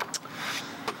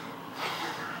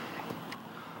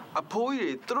အဖိုး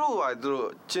ကြီးတွေသူတို့ဟာသူတို့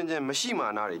ချင်းမရှိမှ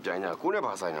နာတွေပြန်ကြကိုနဲ့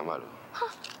ဘာဆိုင်တာမှလို့ ဟာ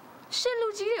ရှင်လူ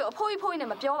ကြီးတွေကိုအဖိုးကြီးနဲ့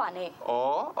မပြောပါနဲ့ ဩ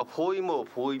အဖိုးကြီးမို့အ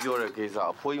ဖိုးကြီးပြောတဲ့ကိစ္စ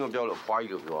အဖိုးကြီးမပြောလို့ဖွား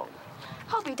ကြီးလို့ပြော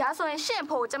ဟုတ်ပြီဒါဆိုရင်ရှင့်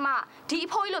ဖို့ကျမဒီအ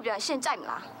ဖိုးကြီးလို့ပြောရင်ရှင့်ကြိုက်မ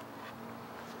လား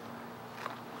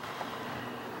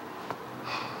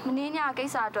မင်းညကိ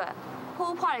စ္စအတွက်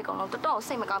ဖိုးဖွားတွေကောင်တော့တော်တော်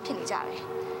စိတ်မကောင်းဖြစ်နေကြတယ်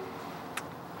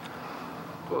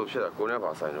ဟုတ်ဖြစ်တာကိုနဲ့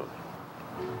ဘာဆိုင်လို့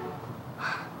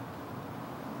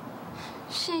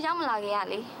ရှင်ရောက်မလာခင်ရ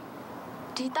လေ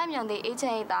ဒီတိုက်မြောင်တဲ့အေဂျ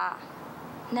င့်ရဲ့သား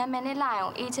နာမည်နဲ့လာအော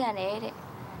င်အေဂျင့်နဲ့တဲ့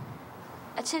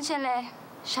အချင်းချင်းလဲ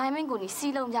ရှိုင်းမင်းကိုနီ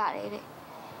စီးလုံးကြတယ်တဲ့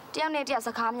တယောက်နဲ့တယောက်စ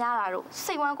ကားများတာတို့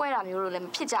စိတ်ဝမ်းကွဲတာမျိုးတို့လည်းမ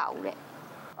ဖြစ်ကြဘူးတဲ့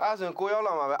အဲ့ဆိုရင်ကိုရောက်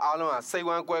လာမှာပဲအားလုံးကစိတ်ဝ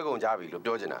မ်းကွဲကုန်ကြပြီလို့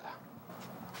ပြောချင်တာလား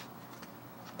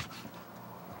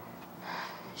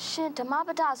ရှင်ဓမ္မပ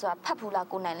ဒဆိုတာဖတ်ဘူးလား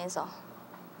ကိုနိုင်လင်းစော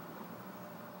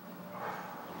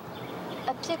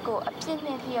အဖြစ်ကိုအဖြစ်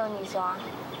နဲ့လျော်နေစွာ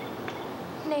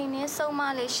နှိမ်နှင်းဆုံးမ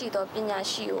လေးရှိသောပညာ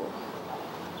ရှိကို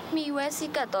မိဝဲစ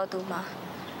ည်းကပ်တော်သူမှာ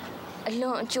အ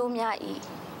လွန်အကျိုးများ၏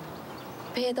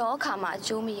ဘယ်သောအခါမှအ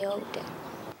ကျိုးမရဟုတ်တဲ့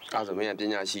အဲ့ဆိုမင်းကပ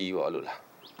ညာရှိကြီးပေါ့လို့လား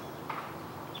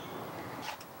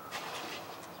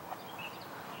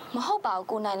မဟုတ်ပါဘူး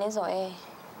ကိုနိုင်လင်းစောရဲ့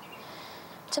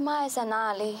ကျမရဲ့ဆန္ဒက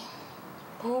လေ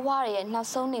ဘိုးဘွားရဲ့နောက်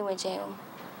ဆုံးနေဝင်ခြင်းကို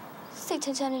စိတ်ချ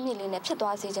မ်းချမ်းမြေ့လေးနဲ့ဖြစ်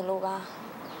သွားစေချင်လို့ပါ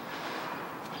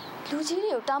လူကြီးတွေ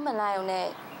ကိုတောင်းပန်လိုက်အောင်နဲ့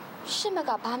ရှင့်ဘက်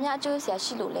ကဘာများအကျိုးဆရာ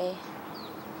ရှိလို့လဲ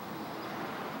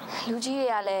လူကြီးတွေ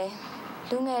ကလည်း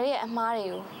လူငယ်တွေရဲ့အမားတွေ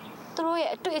ကိုသူတို့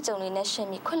ရဲ့အတွေ့အကြုံတွေနဲ့ရှင်း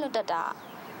ပြီးခွင့်လွှတ်တတ်တာ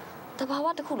တဘာဝ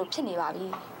တစ်ခုလိုဖြစ်နေပါပြီ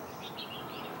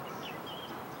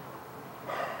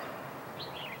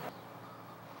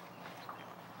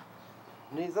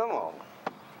နေစမ်းမအောင်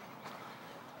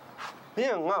မ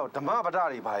င်းကငါ့ကိုဓမ္မပဒ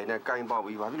တွေဘာတွေနဲ့ကင်ပေါက်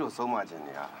ပြီးဘာဖြစ်လို့ဆုံးမခြင်း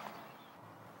နေရ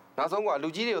နောက်ဆုံးကလူ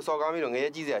ကြီးတွေကိုစော်ကားပြီးတော့ငရဲ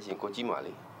ကြီးစရာရှင်ကိုကြီးမှ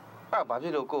လေအဲ့ဘာဖြ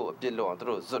စ်လို့ကို့အပြစ်လို့အောင်သူ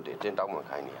တို့ဇွတ်တယ်တင်းတောင်းမှ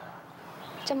ခိုင်းနေရတာ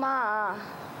ကျမက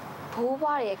ဘိုး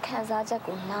ဘွားရဲ့ခံစားချက်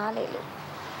ကိုနားလေလို့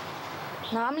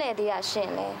နားမလဲသေးရရှင်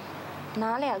လဲ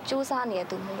နားလဲအောင်စူးစမ်းနေရ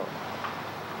သူမလို့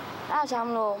အဲ့ဒါကြောင့်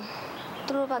မလို့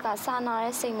သူတို့ဘက်ကစာနာ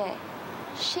တဲ့စိတ်နဲ့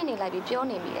ရှင်းနေလိုက်ပြီးပြော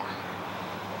နေမိတာ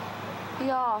ပြီး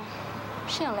တော့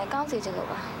ရှင်းလည်းကောင်းစေချင်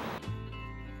လို့ပါ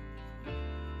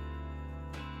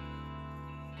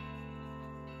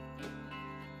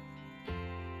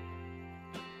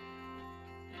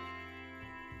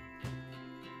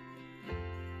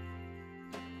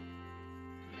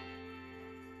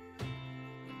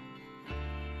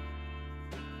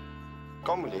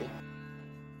ကောင်းပြီလေ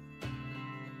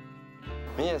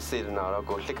မင်းရဲ့စေတနာတော့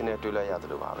ကိုလှစ်ခနဲ့တွေးလိုက်ရတယ်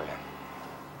လို့ပါပဲ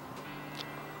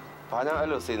ဘာကြောင့်အဲ့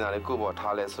လိုစေတနာလေးကိုပေါ်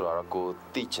ထားလဲဆိုတော့ကို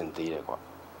သိချင်သေးတယ်ကွာ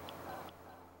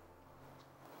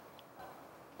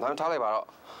လမ်းထားလိုက်ပါတော့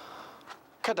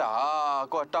ခက်တာ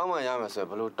ကိုတောင်းမှရမယ်ဆိုရင်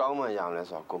ဘယ်လိုတောင်းမှရမလဲ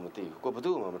ဆိုတော့ကိုမသိဘူးကိုဘ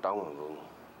သူ့မှမတောင်းမှဘူး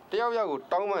တယောက်ယောက်ကို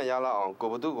တောင်းမှရလောက်အောင်ကို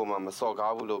ဘသူ့ကမှမစော်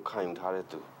ကားဘူးလို့ခံယူထားတဲ့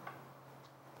သူ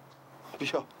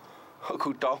ပြီးတော့အခု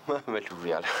တောင်းမှမလူ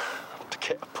ရလားတက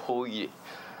ယ်အဖိုးကြီး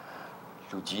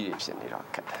လူကြီးတွေဖြစ်နေတော့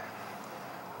ခက်တယ်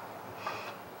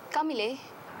ကောင်းပြီလေ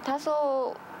ဒါဆို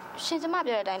ရှင်ကျမ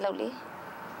ပြောတဲ့အတိုင်းလုပ်လေ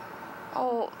ဟို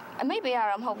အမိတ်ပေးရ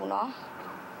တာမဟုတ်ဘူးနော်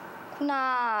ခုန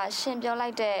ရှင်ပြောလို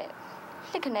က်တဲ့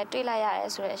လှစ်ခနဲ့တွေးလိုက်ရတ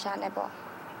ယ်ဆိုတဲ့အရာနဲ့ပေါ့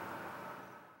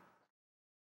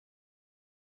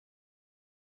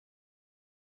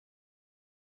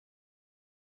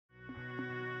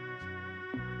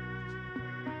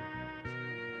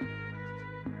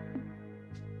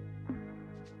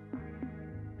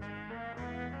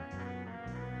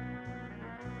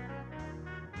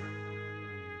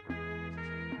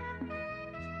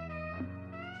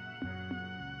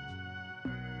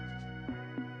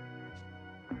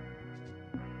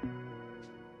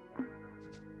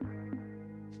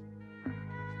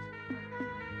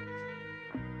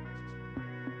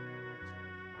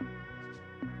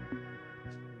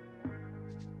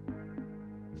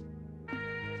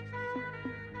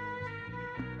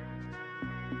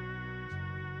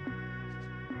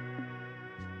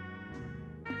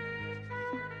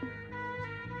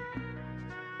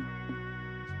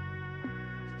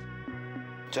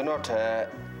ကျွန်တော်ထက်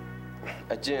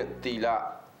အကျင့်သီလ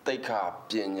တိတ်ခါ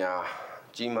ပညာ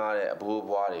ကြီးမားတဲ့အဘိုး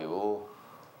ဘွားတွေကို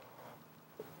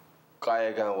ကာယ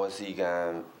ကံဝစီကံ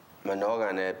မနောကံ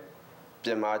နဲ့ပြ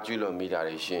င်မာကျွလွန်မိတာ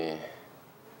တွေရှင်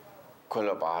ခွင့်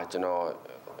လွှတ်ပါကျွန်တော်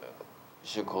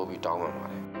ရှ िख ိုးပြီးတောင်းပန်ပါ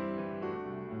တယ် ဟ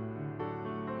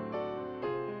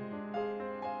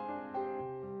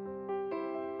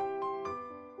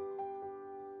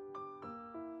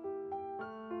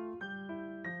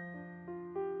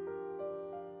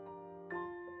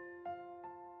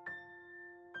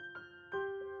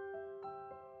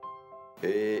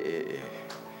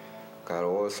ကာ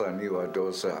ရောစနီဝဒော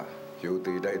စာယု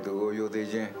တိတိုက်သူကိုယုတိ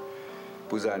ချင်း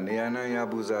ပူဇာနေရနာယ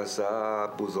ပူဇာစာ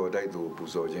ပူဇော်တိုက်သူပူ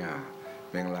ဇော်ခြင်းဟာ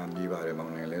မင်္ဂလာမြည်ပါတယ်မော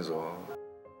င်နိုင်လဲဆို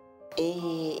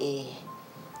အေး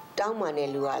တောင်းမှန်တဲ့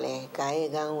လူကလည်းကာယ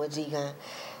ကံဝစီကံ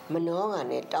မနှောကံ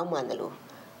နဲ့တောင်းမှန်တယ်လို့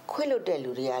ခွင့်လွတ်တဲ့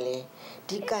လူတွေကလည်း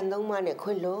ဒီကံသုံးပါးနဲ့ခွ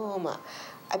င့်လွတ်မှ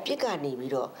အပြစ်ကနေ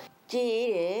ပြီးတော့ကြည်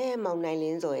တယ်မောင်နိုင်လ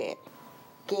င်းဆိုရဲ့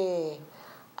ကဲ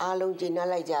အားလုံးကျင့်နှ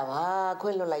လိုက်ကြပါခွ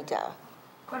င့်လွတ်လိုက်ကြပါ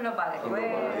ခွင့်လွတ်ပါလေခွင့်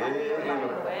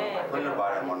လွတ်ပါ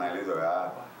တယ်မောင်နိုင်လေးဆိုရ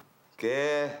ကဲ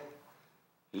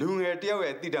လူငယ်တယောက်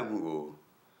ရဲ့တည်တတ်မှုကို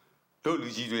တို့လူ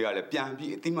ကြီးတွေကလည်းပြန်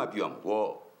ပြီးအသိမှတ်ပြုအောင်ပေါ့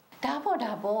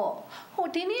ဒါပေါ့ဟို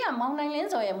ဒီနေ့ကမောင်နိုင်လင်း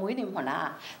စော်ရဲ့မွေးနေ့မဟုတ်လား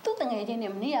သူ့တငယ်ချင်း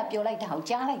နဲ့မနေ့ကပြောလိုက်တာကို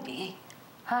ကြားလိုက်တယ်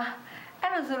ဟာ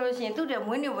အဲ့လိုဆိုလို့ရှိရင်သူ့တဲ့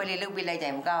မွေးနေ့ဝယ်လေးလုပ်ပေးလိုက်ကြရ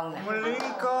င်မကောင်းဘူးလားမ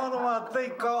လေးကောင်းတော့သိ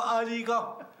ကောင်းအာကြီး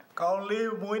ကောင်းလေး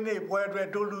မွေးနေ့ပွဲအတွက်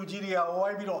တို့လူကြီးတွေကဝို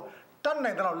င်းပြီးတော့တတ်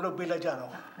နိုင်တော့လုပ်ပေးလိုက်ကြ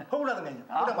တော့ဟုတ်လားတကယ်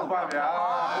ဟုတ်ပါဗျာ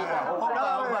ဟုတ်ပါ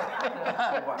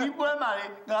ဒီပွဲမှာလေ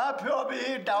ငါဖြော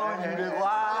ပြီးတောင်းယူတယ်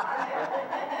ကွာ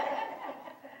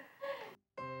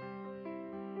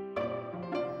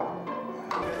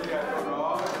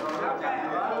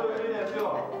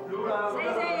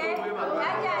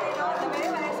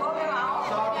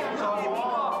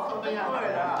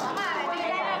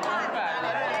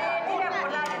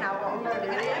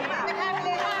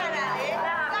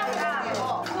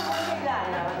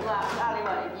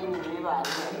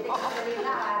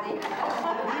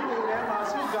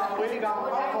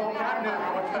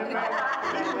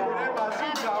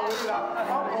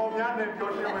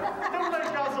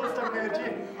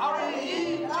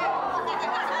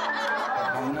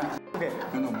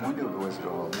နော်မွေးတို့လို့ဆို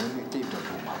တော့မွေးနေ့တိတ်တော့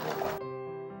ပုံမှာပေါ့ကွာ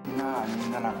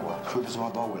နာကွာချွေးပစုံ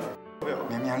တော့ဝယ်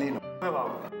မြန်မြန်လေးနော်ဟုတ်ပါ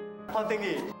ဘူးဟောတင်း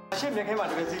ကြီးရှင်းမြခဲမှာ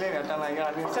တကယ်စီးလိုက်တာတန်လိုက်က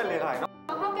နေဆက်လဲထားရနော်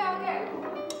ဟုတ်ကဲ့ကဲ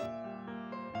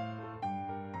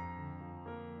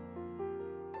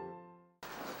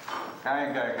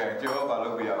ကြောပါ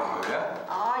လို့ပြရအောင်ဗျာ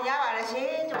အော်ရပါတယ်ရှ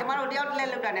င်ကျမတို့တယောက်တစ်လက်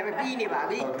လောက်တာနဲ့ပဲပြီးနေပါ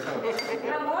ပြီ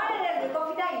မောရတဲ့ကော်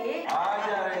ဖီတိုက်ရေ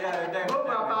ရတယ်တိုက်ဖို့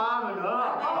ပါမလို့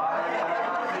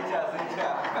စိတ်ချ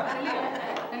လေး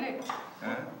ဟ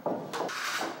မ်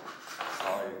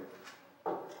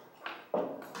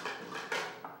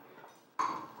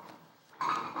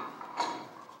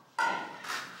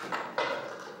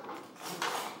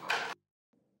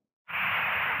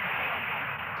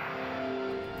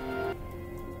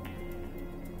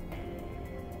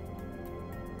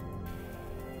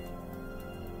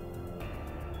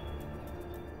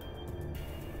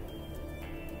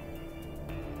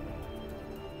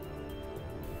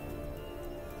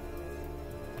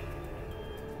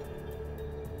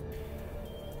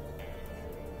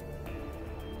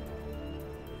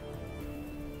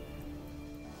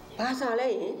ဘာစားလဲ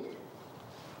ယင်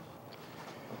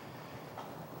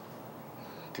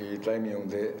ဒီတိုင်းမြုံ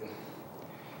တဲ့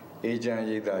အေဂျန်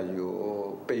ရိတ်တာကြီးကို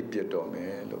ပိတ်ပစ်တော့မ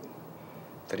ယ်လို့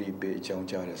သတိပေးအကြောင်း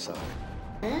ကြားတဲ့စာ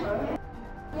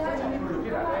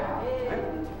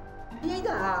ဒီက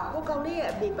ဟိုကောင်လေးရဲ့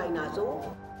အမေပိုင်တာဆို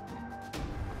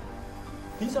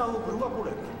ဒီစာကိုဘယ်သူကပို့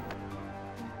လိုက်လဲ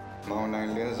မောင်နိုင်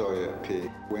လင်းစော်ရဲ့အဖေ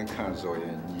ဝင်းခန့်စော်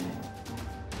ရဲ့ညီ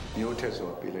မျိုးထက်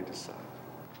စော်ပေးလိုက်တဲ့စာ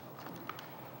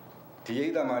ဒီရိ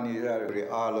တ်တာမှနေရတဲ့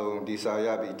အားလုံးဒီစာရ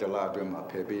ပြီးတလအတွင်းမှာ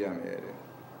ဖယ်ပေးရမယ်တဲ့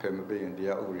ဖယ်မပေးရင်တ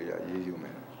ရားဥပဒေအရေးယူမ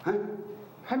ယ်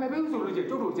ဟမ်မပေးဘူးဆိုလို့ကျ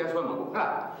တို့တို့ကြားဆွဲမှာပေါ့ဟုတ်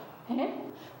လား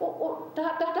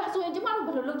ဟဲ့ဒါဆိုရင်ကျမတို့ဘ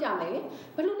ယ်လိုလုပ်ကြမလဲ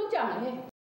ဘယ်လိုလုပ်ကြမ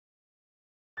လဲ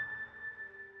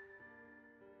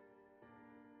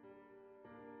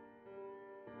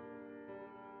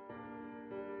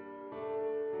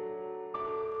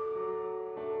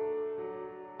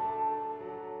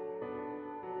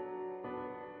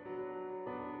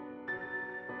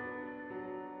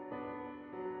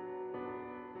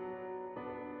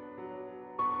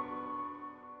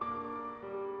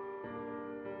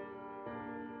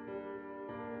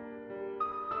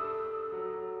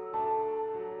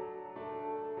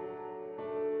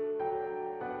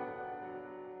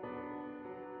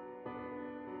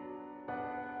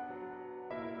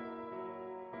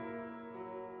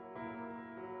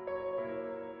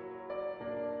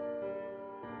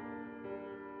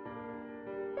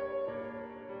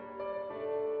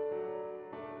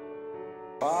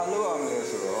ဘာလို့အောင်လဲ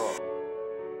ဆိုတော့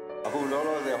အခုလော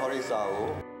လောဆယ်ဟော်ရီစာကို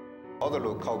ဟောတယ်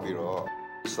လို့ခောက်ပြီးတော့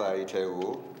စာရီထဲ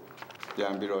ကိုပြ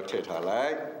န်ပြီးတော့ထည့်ထားလို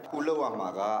က်ခုလောက်ရမှာ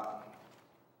က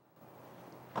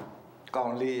ကော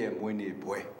င်လေးရဲ့မွေးနေ့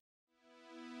ပွဲ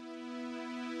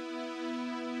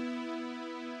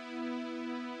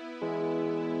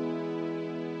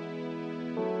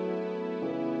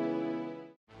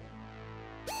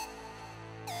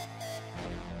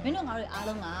မ င်းတို့ငါတို့အား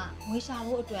လုံးကငွေရှာ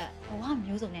ဖို့အတွက်ဘဝ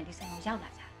မျိုးစုံနဲ့ဒီဆိုင်ကိုရောက်လာ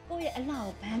ကြကိုယ့်ရဲ့အလှ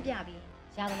ကိုဗန်းပြပြီး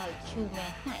ရတော့ချူမ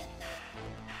ယ်နှိုက်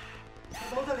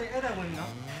တော့တယ်အဲ့ဒါဝင်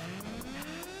နော်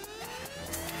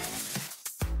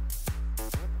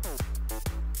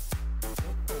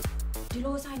ဒီ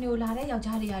လိုဆိုင်တွေကိုလာတဲ့ယော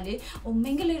က်ျားတွေကလေမိ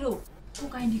န်းကလေးတို့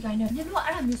ထိုးကိုင်းဒီကိုင်းနဲ့ညတို့က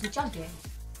အဲ့ဒါမျိုးဆိုကြောက်တယ်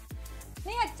န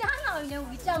င်ကကြားလာရင်လည်း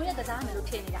ဝီကြောင်ရဲ့တစားမယ်လို့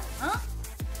ထင်နေတာဟမ်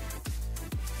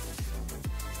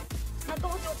မ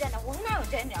တော့ကြတဲ့ဝန်နာကို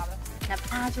တဲ့နေရပဲန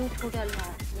ဖားကျိုးထိုးတယ်လို့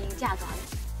ငင်ကြသွားတယ်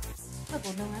ဘက်က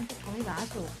တော့ငန်းထုံးပါ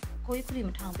ဆိုကိုကြီးခရီးမ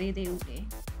ထောင်ပေးသေးဘူးလေ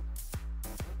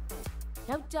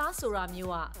ယောက်ျားဆိုတာ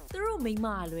မျိုးကသူတို့မိန်းမ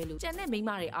လွဲလို့ကျန်တဲ့မိန်း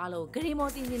မတွေအားလုံးဂရေ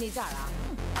မော်တင်နေကြတာ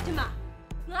ဒီမှာ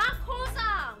ငါခိုး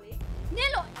စားအောင်လေန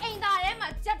င့်လိုအိမ်သားထဲမှာ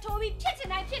ကြက်ထိုးပြီးဖြစ်ချင်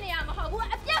တိုင်းဖြစ်နေရမှာမဟုတ်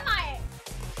ဘူးအပြတ်မှာရဲ့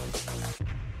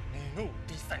နင်တို့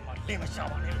ဒီဆိုင်မှာလင်းမရှာ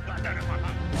ပါနဲ့လို့ငါတန်းတယ်မှာ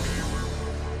လား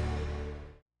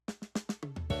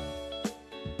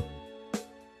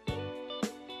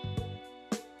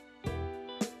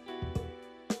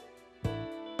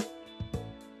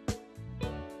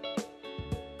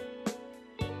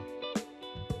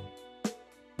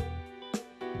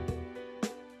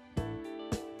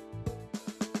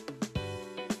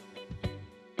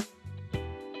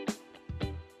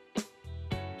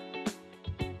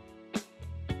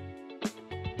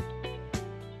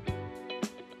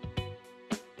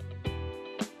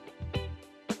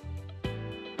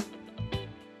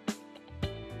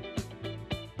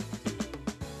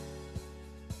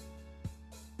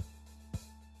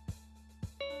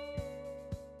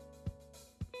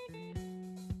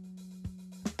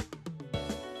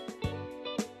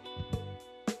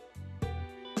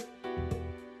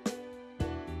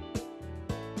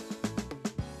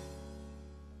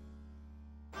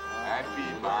Happy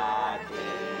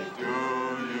birthday to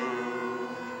you.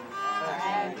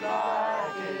 Happy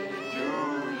birthday to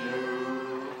you.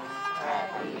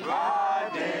 Happy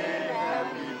birthday,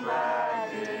 happy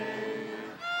birthday.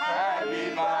 Happy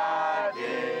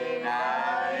birthday,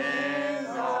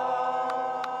 Naizo.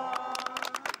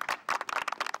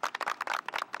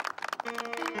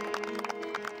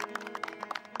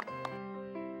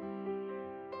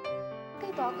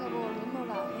 Cái tỏ cái bồn đến đâu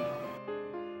nào đấy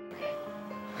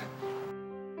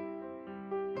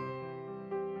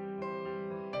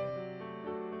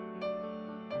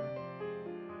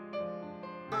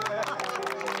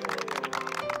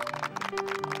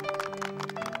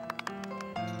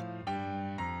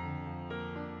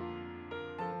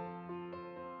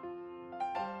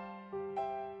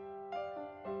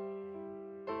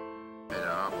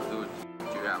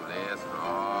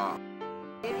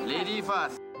Lady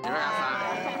first. Rasa.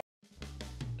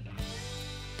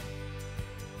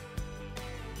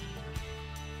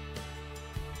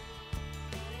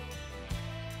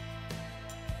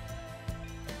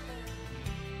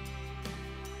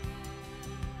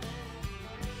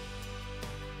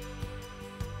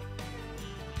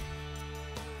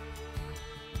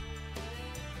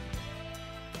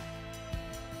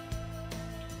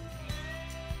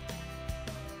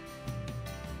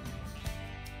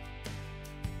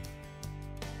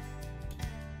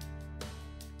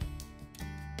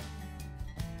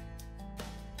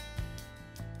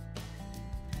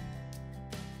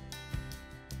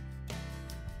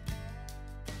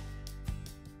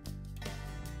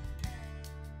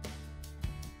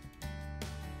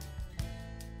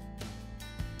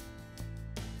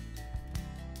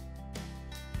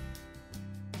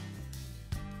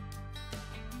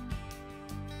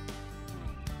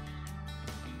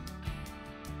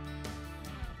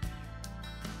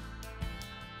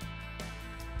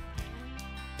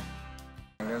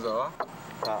 So,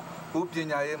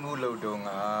 upnya ye mulu dong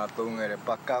tunggu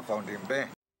pakka fountain pen.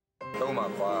 Tahu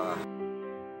apa?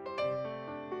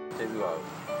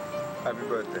 Happy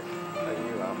birthday. Thank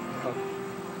you.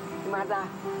 Mata,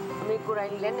 kami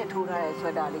kurang lain ni thura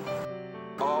swadali.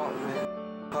 Oh,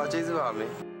 Jesu ame.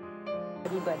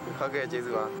 Happy birthday. Okay, Jesu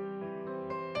ame.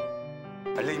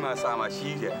 Alima sama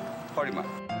sih ya. Hari mah.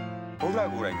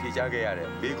 Orang kurang kerja gaya deh.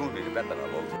 Bingung deh betul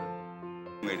apa.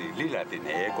 Meri lila tin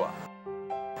ekor.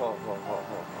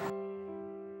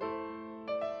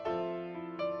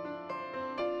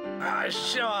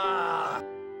 Asha!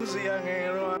 Siang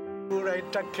ini urai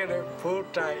tak kena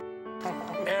putih.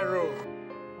 Arrow.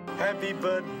 Happy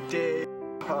birthday.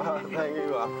 Thank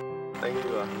you, thank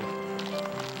you.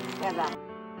 Ya dah.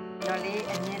 Jadi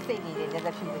ini sih ni dia dah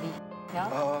sendiri. Ya.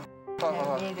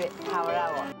 Ini hawara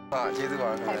wa. Jesu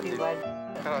ame. Happy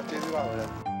birthday. Jesu ame.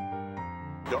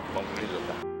 Jom, mungkin itu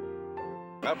dah.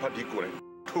 Apa dikurang?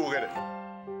 Thu cái đấy.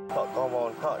 Come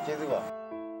on, Jesu ame.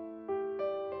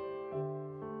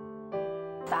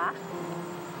 Ta.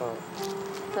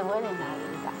 စပွဲနေလာ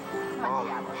လို့က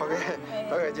ဟုတ်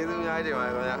ကဲ့ကျေးဇူးအများကြီးတင်ပါတ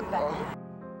ယ်ခင်ဗျာ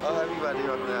happy birthday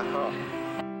ပါခင်ဗျာဒီ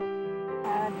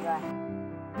ပါ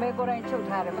မေကိုရင်ချုပ်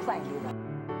ထားတယ်မဆိုင်လေးပါ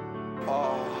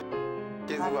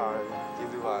ကျေးဇူးပါပဲကျေး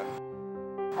ဇူးပါ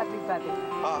happy birthday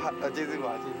ကျေးဇူး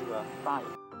ပါပါ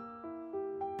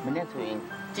မနေ့ဆိုရင်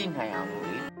ကြည့်နိုင်အောင်လို့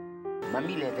မ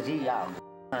မီလည်းတတိရအောင်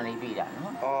မှန်လေးပြတာ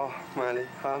နော်မှန်လေး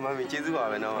မမီကျေးဇူးပါ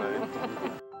ပဲနော်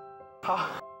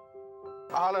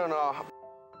အားလုံးတော့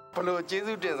ဘလို့ကျေး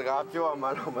ဇူးတင်စကားပြောရမှ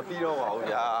တော့မသိတော့ပါဘူး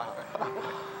ဗျာ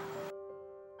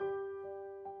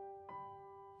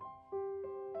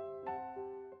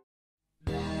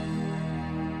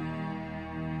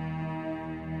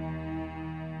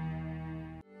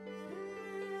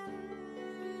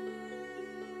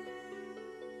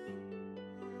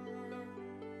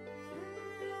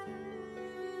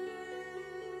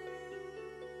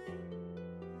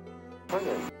ဟုတ်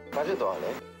ကဲ့ဘာဖြစ်သွား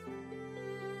လဲ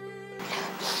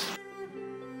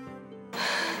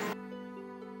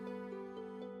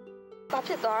ဘာ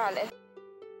ဖြစ်သွားတာလဲ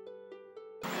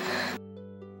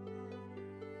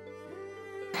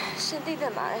ရှင်သိတ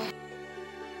ယ်မှာလေ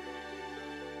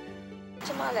ကျ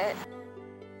မလည်း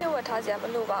ပြောဝတ်ထားစရာမ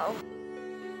လိုပါဘူး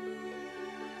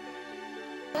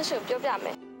မရှင်ပြောပြမ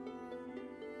ယ်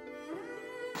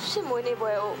ရှင်မွေးနေ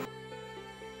ပွဲကို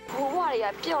ဘိုးဘွားတွေ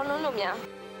ကပျော်လွန်းလို့များ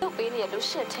လုပ်ပေးနေရလို့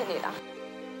ရှင်ထင်နေလား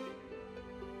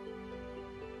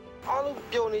အားလုံး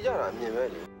ပျော်နေကြတာအမြင်ပဲ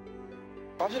လေ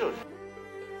ဘာဖြစ်လို့လဲ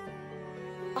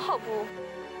မဟုတ်ဘူး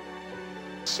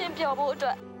ရှင်ပျော်ဖို့အတွ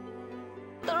က်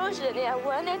သူတို့ရှင်တွေကဝ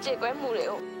မ်းနဲ့ကြေကွဲမှုတွေ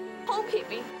ကိုဖုံးဖိ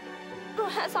ပြီးသူ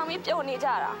တို့ဟန်ဆောင်ပြီးပျော်နေကြ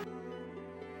တာ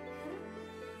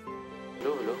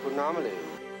လို့ကိုနားမလဲ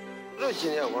ဘူးသူတို့ရှ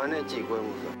င်တွေကဝမ်းနဲ့ကြေကွဲ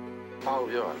မှုဆိုဘာကို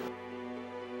ပြောရလဲ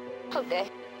ဟုတ်တယ်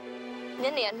ည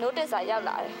နေက notice စာရောက်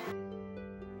လာတယ်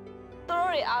သူတို့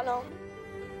တွေအားလုံး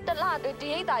တလတူဒီ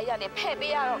ရိတ်သားကြီးကနေဖယ်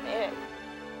ပေးရတော့မယ်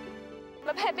မ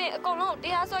ဖယ်ပေးအကုန်လုံးတ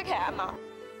ရားစွဲခံရမှာ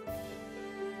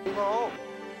ဒီကောင်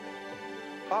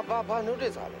ဘာ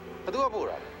notice စာလဲဘသူကပို့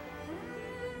တာလဲ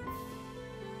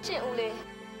ကျင့်ဦးလေး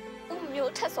ဦး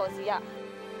မျိုးထက်စော်စီက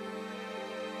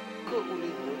ကိုဦး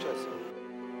လေးမျိုးထက်စော်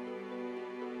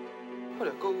ဟုတ်တ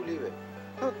ယ်ကိုဦးလေးပဲ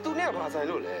သူနဲ့ဘာဆိုင်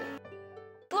လို့လဲ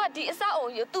သူကဒီအဆောက်အုံ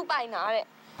ကြီးသူ့ပိုင်တာတဲ့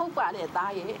ဟုတ်ပါတယ်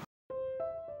သားရဲ့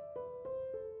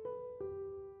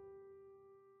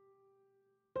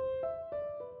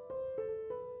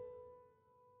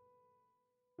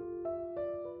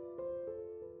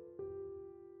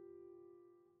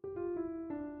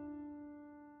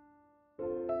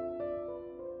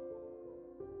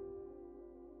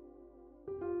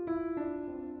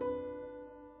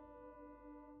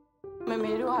မ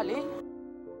မေတို့ဟာလေ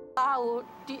အားကို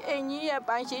ဒီအိမ်ကြီးရဲ့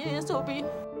ပိုင်ရှင်ဆိုပြီး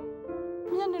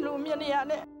မျက်နှာလိုမျက်နှာရ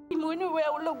နဲ့ဒီမွေးနေ့ဝဲ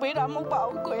ကိုလုပ်ပေးတာမဟုတ်ပါ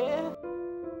ဘူးကွယ်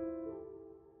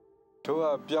တို့က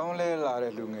ပြောင်းလဲလာ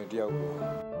တဲ့လူငယ်တယောက်ကို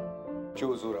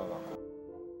ကြိုးဆိုတာပါကွာ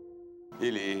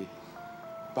အေးလေ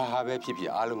ဘာပဲဖြစ်ဖြ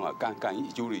စ်အားလုံးကကန်ကြီး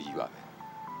အကျိုးတွေကြီးပါပဲ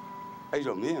အဲ့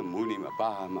တော့မင်းရဲ့မွေးနေ့မှာဘာ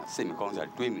မှစိတ်မကောင်းစရာ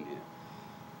တွေးမနေ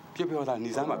ဖြစ်ပြောတာနေ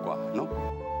စမ်းပါကွာနော်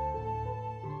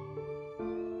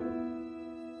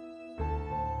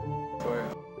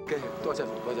ကဲတော့ချ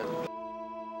က်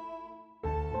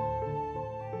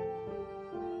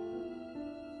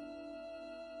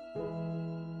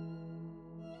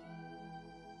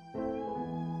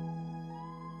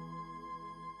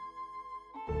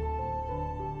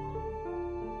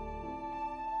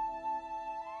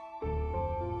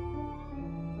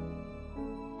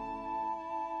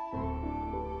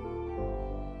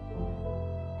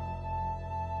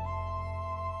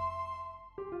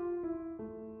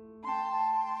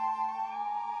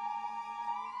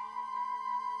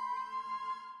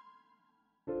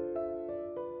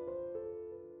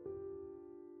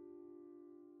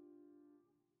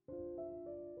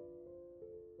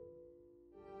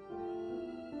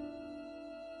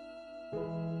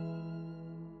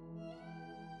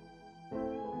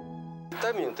တ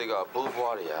က်မြင်တွေကဘိုး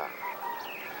ဘွားတွေက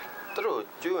သူတို့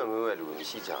ကျွေးမယ်မွေးမယ်လူမ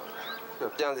ရှိကြ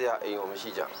ဘူးပြန်စရာအိမ်ကိုမရှိ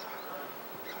ကြဘူး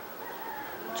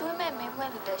ကျွေးမယ်မင်း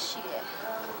မွေးလူတည်းရှိတယ်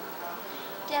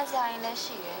ပြန်စရာအိမ်လည်း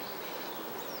ရှိတယ်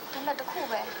ဒါပေမဲ့တစ်ခု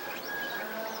ပဲ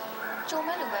ကျုံ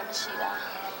မဲ့လူပဲမရှိတာ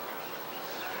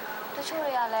တချို့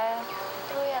တွေကလည်း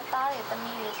သူတို့ရဲ့သားတွေသ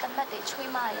မီးတွေတမက်တွေ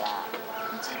ချွေးမရ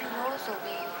မကြည့်ဘူးလို့ဆို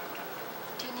ပြီး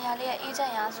ဒီနေရာလေးရဲ့အေးချ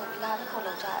မ်းရဆိုပြီးလာပြီးခေါ်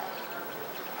လို့ကြတယ်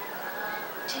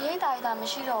ဒီရိတ်တာမ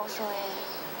ရှိတော့ဘူးဆိုရင်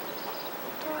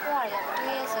သူတို့ကရ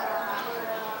တွေးရစရာ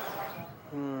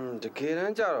တကယ်တ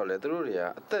မ်းကြတော့လေသူတို့တွေက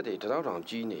အသက်တွေတောင်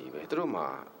ကြီးနေပြီပဲသူတို့မှ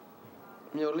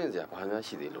မျောလင့်စရာဘာများ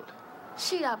ရှိသေးလို့လဲ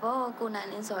ရှိတာပေါ့ကိုနိုင်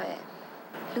လင်းဆိုရဲ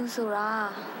လူဆိုတာ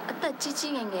အသက်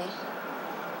ကြီးငယ်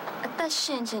အသက်ရှ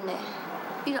င်ခြင်းနဲ့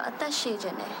ပြီးတော့အသက်ရှည်ခြ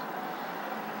င်းနဲ့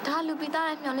ဒါလူပိသား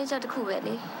ရဲ့မျှော်လင့်ချက်တစ်ခုပဲ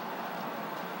လေ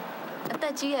အသ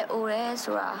က်ကြီးရဲ့အိုရဲ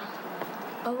ဆိုတာ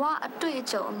ဘဝအတွေ့အ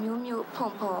ကြုံအမျိုးမျိုးဖုံ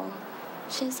ဖုံ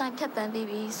ရှင်ဆိုင်ဖြတ်တန်းပြီး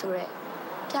ပြီဆိုရက်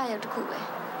ပြရုပ်တစ်ခုပဲ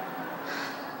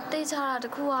တေချာတာတ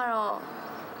စ်ခုကတော့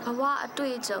ဘဝအ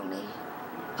တွေ့အကြုံတွေ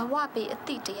ဘဝပေအ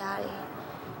တိတရားတွေ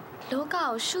လောကကို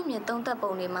ရှုမြင်သုံးသပ်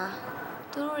ပုံတွေမှာ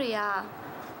သူတို့တွေက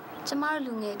ကျမတို့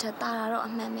လူငယ်ထက်တာတာတော့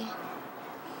အမှန်ပဲ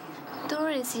သူတို့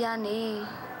တွေစီကနေ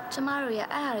ကျမတို့ရ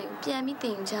အဲ့အရာတွေကိုပြန်ပြီးသ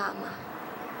င်ကြရမှာ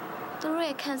သူတို့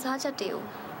ရဲ့ခံစားချက်တွေကို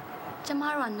ကျမ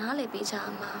တို့ကနားလည်ပေးကြရ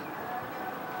မှာ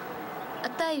အ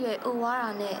သက်အရွယ်အိုဝါတာ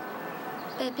နဲ့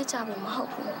ပယ်ပြစ်ကြဖို့မဟုတ်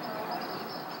ဘူး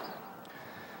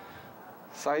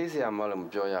စာရေးဆရာမလည်းမ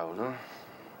ပြောရဘူးနော်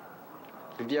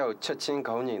လူတယောက်ချက်ချင်း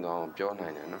ခေါင်းငိန်သွားအောင်ပြောနို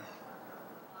င်တယ်နော်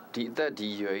ဒီအသက်ဒီ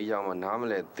ရွယ်ကြီးရောက်မှနားမ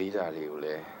လဲသေးတာတွေကိုလ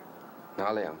ည်း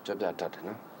နားလဲအောင်ကြွပြတတ်တယ်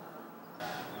နော်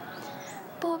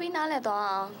ပို့ပြီးနားလဲသွား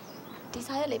အောင်ဒီ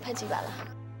စာရွက်လေးဖတ်ကြည့်ပါ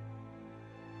လား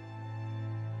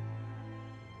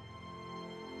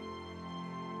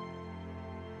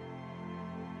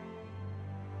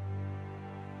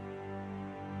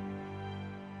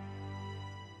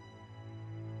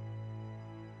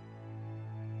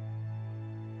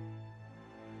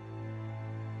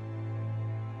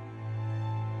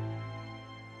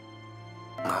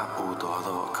ငါပူတော်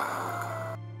တော့အခါ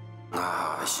ငါ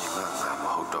အရှင်ကငါမ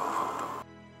ဟုတ်တော့ဘူး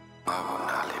ငါကို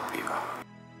နားလည်ပေးပါ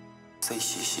စိတ်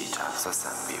ရှိရှိထားဆက်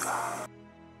ဆံပေးပါ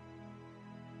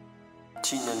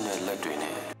ချီနဲ့လက်တွေ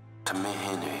နဲ့ထမင်းဟ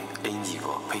င်းတွေအင်ကြီး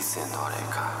ပေါ်ဖိတ်ဆင်သွားတဲ့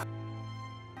အခါ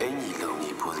အင်ကြီးလုံး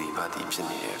ကြီးပူစီပါတီဖြစ်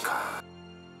နေတဲ့အခါ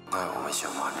ငါ့ကိုမ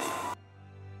ရှုံပါနဲ့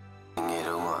ငယ်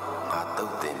တုန်းကငါတု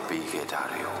တ်တင်ပေးခဲ့တာ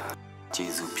တွေကို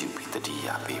ကျေးဇူးပြုပြီးတတိယ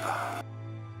ပေးပါ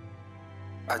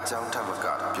အကြောင်းထမက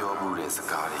ပြောမှုတဲ့စ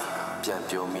ကားတွေပြန်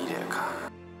ပြောမိတဲ့အခါ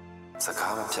စ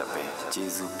ကားမဖြတ်ပဲ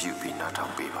ကျေးဇူးပြုပြီးနားထော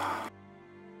င်ပေးပါ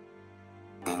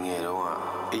ငယ်တုန်းက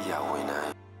အိယာဝင်တို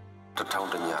င်း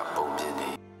1000တညပုံပြင်နေ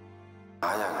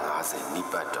950နိ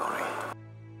ပတ်တော်တွေ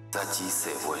ဇက်ကြီး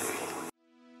10ပွဲတွေ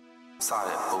စ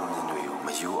တဲ့ပုံပြင်တွေကိုမ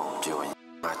ယူအောင်ပြောရင်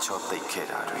ငါချော့သိပ်ခဲ့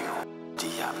တာတွေကိုကြ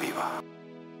ည်ရပေးပါ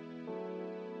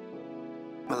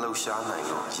မလှူရှားနိုင်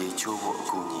လို့ရေချိုးဖို့အ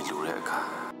ကူအညီလိုတဲ့အခါ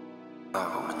ငါ့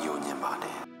ကိုမညှို့ညင်ပါ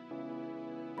နဲ့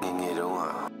ငယ်တုန်းက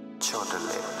6တ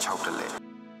လဲ6တလဲ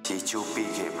ရေချိုးပေး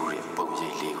ခဲ့မှုတဲ့ပုံရိ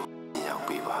ပ်လေးကိုမြင်အောင်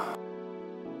ပေးပါ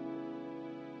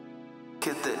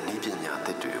ခေတ်သစ်နည်းပညာသ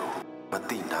စ်တွေကိုမ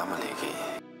သိနားမလည်ခင်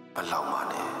မလောက်ပါ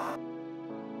နဲ့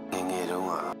ငယ်တုန်း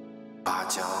ကဘာ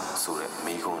ကြောင့်ဆိုတဲ့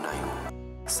မိကုံတိုင်းကို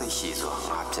စိတ်ရှိစွာ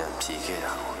ငါပြန်ဖြေခဲ့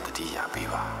တာကိုတတိယပေး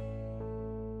ပါ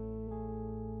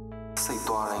စိတ်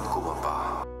သွားတိုင်းကိုမပါ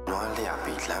နွမ်းလျက်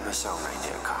ပြီးလမ်းမလျှောက်နိုင်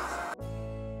တဲ့အခါ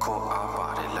ခွန်အားပါ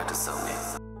တဲ့လက်တစုံနဲ့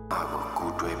ငါကိုကူ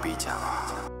တွဲပေးကြပါ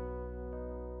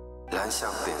လမ်း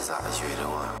လျှောက်တင်စားအရွယ်တု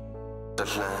န်းကတ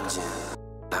လှမ်းချင်း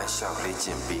လမ်းလျှောက်လေ့ကျ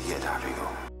င့်ပေးခဲ့တာတွေ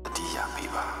ကိုတတိယ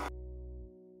ပေးပါ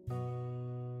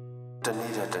တ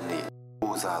နေ့တနေ့ပူ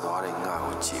စားသွားတဲ့ငါ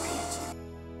ကိုကြည့်ပြီး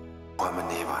ဝမ်းမ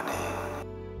နေပါနဲ့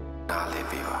နားလေ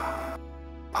ပေးပါ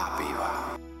အားပေးပါ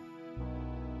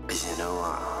အရင်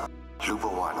တော့လူဘ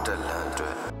ဝတက်လန်းအတွ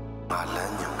က်ငါလ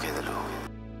မ်းညွှန်ခဲ့တယ်လို့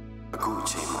အခုအ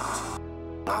ချိန်မှာ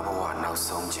ငါဘဝနောက်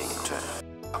ဆုံးချိန်အတွက်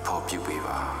အဖို့ပြုပေး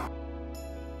ပါ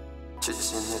ချစ်ချ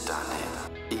င်းမြတ်တာနဲ့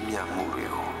အမြတ်မှုတွေ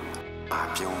ကိုငါ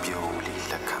ပြုံးလေး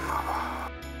လက်ခံပါပါ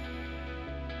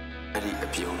အဲ့ဒီအ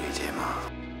ပြုံးလေးထဲမှာ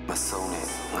မဆုံးတဲ့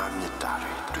ငါမြတ်တာ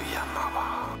တွေတွေ့ရမှာပါ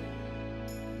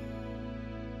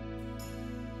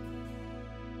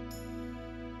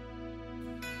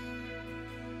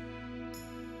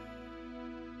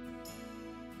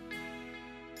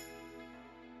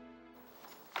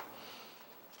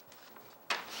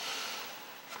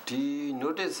ဒီ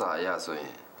notice စာအရဆိုရ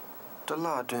င်တလ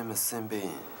အတွင်းမစင်ပေးရ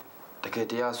င်တကယ်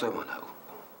တရားစွဲမှာလား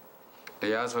တ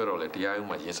ရားစွဲတော့လေတရားရုံး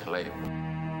မှာရင်ဆိုင်လိုက်တယ်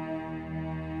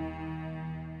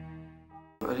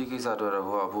အဲ့ဒီကိစ္စတော့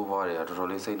ဘိုးဘွားတွေကတော်တော်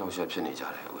လေးစိတ်နှောက်ယှက်ဖြစ်နေကြ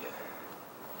တယ်ဦးရဲ့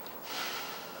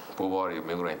ဘိုးဘွားတွေမ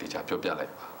င်းကိုယ်တိုင်တရားပြောပြလို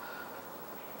က်ပါ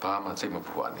ဘာမှစိတ်မ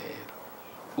ပူပါနဲ့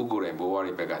ဦးကိုယ်တိုင်ဘိုးဘွား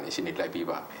တွေဘက်ကနေရှင်းနေလိုက်ပြီး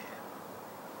ပါမယ်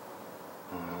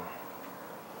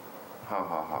ဟာ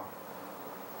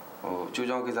ဟိုကျိုး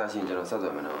ချောင်းကိစ္စရှိရင်ကျွန်တော်ဆက်သွ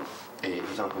ယ်မယ်နော်အေး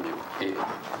ကျိုးချောင်းဖွင့်ပြအေးဘာ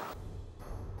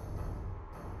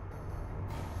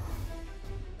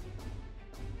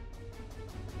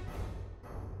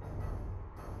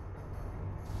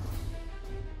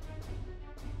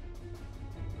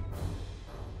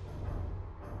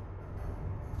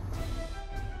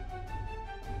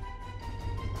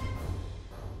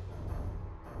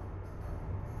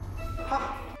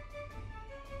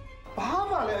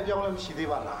မှလည်းအပြောင်းလဲမရှိသေး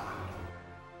ပါလား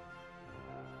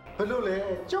ဘယ်လိုလဲ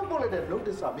ကြောက်ပို့လိုက်တဲ့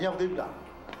notice မရောက်သေးဘူးလား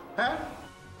ဟမ်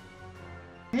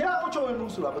ဒီကအုတ်ချုပ်ဝင်မှု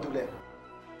ဆိုတာဘာတူလဲ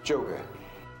ကျုပ်က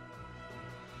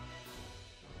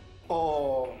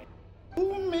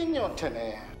ဦးမင်းညွန့်ထင်တ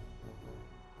ယ်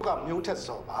ကမျိုးထက်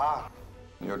စောပါ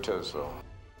မျိုးထက်စော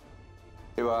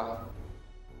ဒီပါ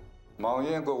မောင်ရ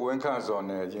င်ကိုဝင်းခန့်စော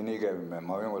နဲ့ယင်းနေခဲ့ပြီမယ်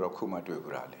မောင်ရင်ကတော့ခုမှတွေ့ကြ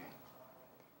တာလေ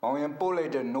မောင်ရင်ပို့လို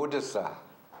က်တဲ့ notice စာ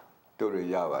တို့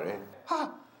ရပါတယ်ဟာ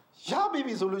ရ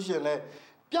ပြီဆိုလို့ရှိရင်လဲ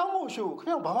ပြောင်းဖို့ရှို့ခင်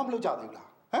ဗျဘာမှမလုပ်ကြသေးဘူးလား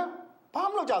ဟမ်ဘာမှ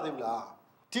မလုပ်ကြသေးဘူးလား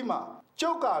ဒီမှာ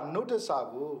ကျုပ်က notice စာ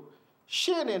ကို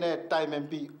ရှေ့အနေနဲ့တိုင်ပင်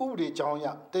ပြီးဥပဒေကြောင်းအရ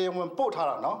တရားဝင်ပို့ထား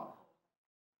တာနော်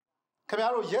ခင်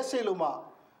ဗျားတို့ရက်စေးလို့မှ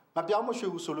မပြောင်းမ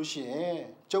ရွှေ့ဘူးဆိုလို့ရှိရင်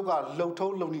ကျုပ်ကလှုပ်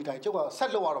ထုံးလုံနေတိုင်းကျုပ်ကဆ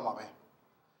က်လုပ်ရတော့မှာပဲ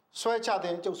ဆွဲချ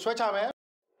တဲ့ကျုပ်ဆွဲချမယ်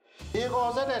ဒီ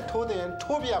ကော်စက်နဲ့ထိုးတဲ့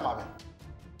ထိုးပြရမှာပဲ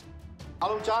အား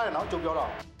လုံးကြားရနော်ကျုပ်ပြော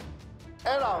တော့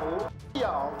အဲ့ဒါကိုပြ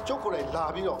အောင်ကျုပ်ကိုယ်တိုင်လာ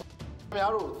ပြီးတော့ခင်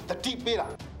ဗျားတို့တတိပေးတာ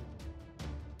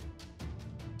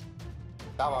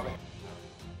ဒါပါပဲ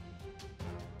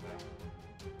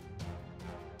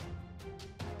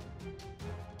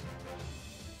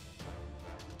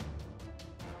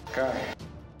ကဲ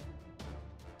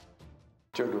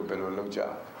ကျုပ်တို့ဘယ်လိုလုပ်ကြ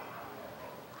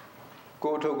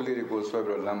ကိုထုတ်ကလေးတွေကိုဆွဲ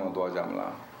ပြီးတော့လမ်းမသွားကြမ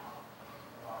လား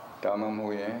ဒါမှမဟု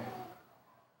တ်ရင်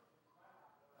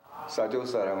စာချုပ်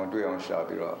စာတမ်းမတွေ့အောင်ရှာ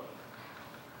ပြီးတော့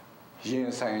ရင်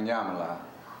ဆိုင်ကြမလား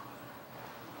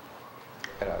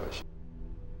အဲ့ဒါပဲ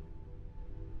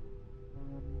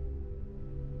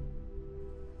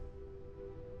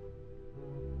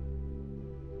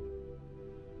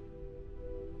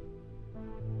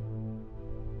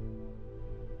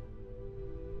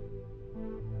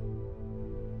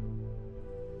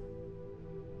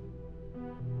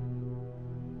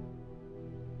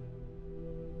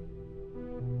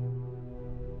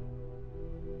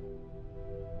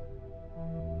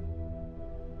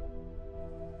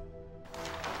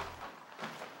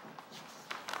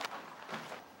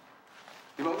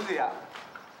ဒီမှာဦးစေရ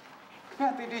ခင်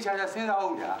ဗျတေးတေးချာချာစဉ်းစားအော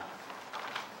င်ဗျာ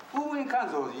ဦးဝင်းခန့်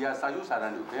စော်ကြီးကစာချုပ်စာတ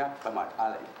မ်းကိုခင်ဗျဘယ်မှာထား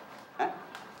လိုက်ဟမ်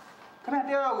ခင်ဗျတ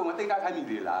ရားရောက်ကိုမသိတာခိုင်းမိ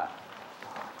သေးလား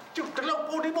ကျုပ်တလောက်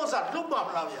ပိုဒီမောစာလုံးပါမ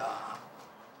လားဗျာ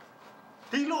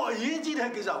ဒီလိုအရေးကြီးတဲ့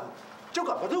ကိစ္စကိုကျုပ်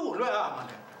ကဘယ်သူ့ကိုလွှဲရမှာ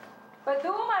လဲဘယ်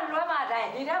သူမှလွှဲမှာတိုင်း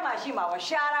ဒီထဲမှာရှိမှာပါ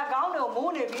ရှာတာကောင်းတယ်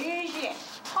မိုးနေပြီရှင်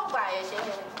ဟုတ်ပါရဲ့ရှင်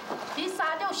ဒီစာ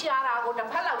ချုပ်ရှာတာကိုတစ်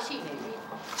ဖက်လောက်ရှိနေပြီ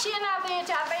ရှင်းလာသေး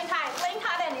ချာသိမ်း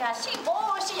ထားတဲ့နေရာရှိ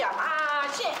ဖို့ရှိရမှာ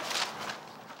ရှင်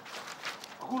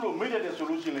အခုလိုမိတ်တဲ့ဆို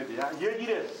လို့ရှိရင်လေတရားအရေးကြီး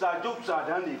တဲ့စာချုပ်စာတ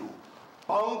မ်းတွေကို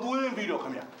ဘောင်သွင်းပြီးတော့ခ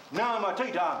င်ဗျနာမှာထိ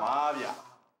တ်ထားမှာဗျ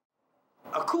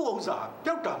အခုဥစ္စာ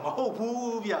ပျောက်တာမဟုတ်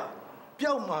ဘူးဗျ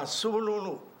ပျောက်မှာစိုးလုံး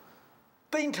လို့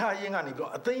တိမ့်ထားရင်ကနေပြီး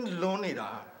တော့အသိလွန်းနေတာ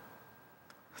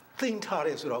သိမ့်ထားတ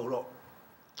ယ်ဆိုတော့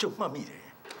ကျုပ်မှတ်မိတယ်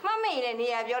မမေနဲ့နေ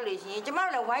ရာပြောလို့ရှိရင်ကျမ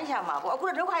တို့လည်းဝိုင်းချမှာပေါ့အခု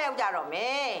တော့ဒုက္ခရောက်ကြတော့မ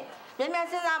ယ်မြန်မြန်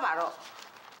စဉ်းစားပါတော့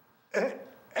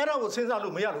အဲ့တော့စဉ်းစား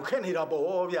လို့မရလို့ခက်နေတာပေါ့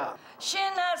ဗျရှ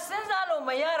င်သာစဉ်းစားလို့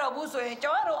မရတော့ဘူးဆိုရင်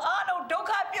ကျွန်တော်တို့အားလုံးဒုက္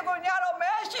ခပြစ်ကုန်ကြတော့မ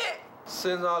ယ်ရှင်စ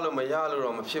ဉ်းစားလို့မရလို့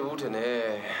တော့မဖြစ်ဘူးထင်တယ်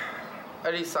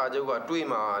အဲ့ဒီစာချုပ်ကတွေး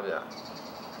မှာဗျ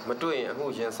မတွေးရင်အခု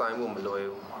ရင်ဆိုင်မှုမလွယ်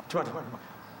ဘူးဒီမှာ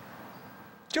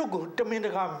ကျုပ်ကိုတမင်တ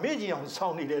ကာမေ့ကြည့်အောင်ဆော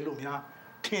င်းနေတယ်လို့များ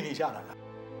ထင်နေကြတာလား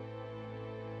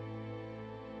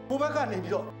ဘုဘကနေ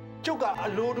ပြီးတော့ကျုပ်ကအ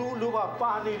လိုတူလို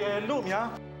ပါနေတယ်လို့များ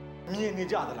မြင်နေ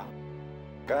ကြသလား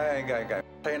ကဲ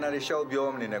ထိုင်နာရီရှောက်ပြော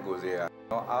မနေနဲ့ကိုစေက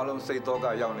နော်အားလုံးစိတ်တော့က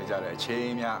ရောက်နေကြတဲ့အချိန်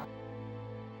များ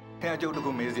ခင်ဗျာကျုပ်တ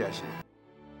ခုမေးစရာရှိ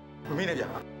မမေးနဲ့ဗျာ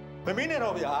မမေးနဲ့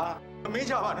တော့ဗျာမမေး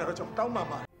ကြပါနဲ့တော့ကျွန်တော်တောင်းပန်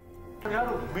ပါတယ်ခင်ဗျား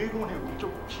တို့မေးခွန်းတွေကိုကျု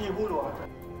ပ်ဖြေဖို့တော့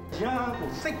ရန်ကို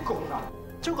စိတ်ကုန်တာ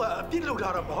ကျုပ်ကအပြစ်လုပ်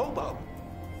ထားတာမဟုတ်ပါဘူး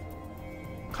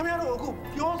ခင်ဗျားတို့အခု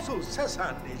ပြောဆိုဆက်ဆံ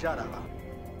နေကြတာပါ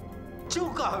ကျု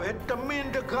ပ်ကပဲတမင်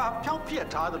တကာဖြောင်းပြက်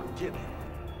ထားတယ်လို့ဖြစ်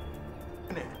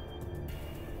နေ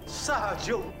စာ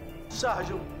ချုပ်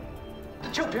တ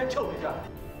ချုပ်ထဲချုပ်နေကြ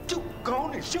ကျုပ်ကောင်း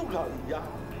နေရှုပ်လာပြီဗျာ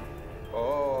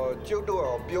ကျုပ်တို့က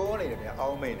ပြောနေတယ်ဗျာအော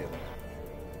င်းမိန်နေတယ်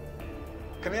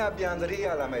ခင်ဗျာပြန်သတိရ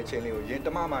လာမယ့်အချိန်လေးကိုရင်တ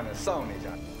မမနဲ့စောင့်နေကြ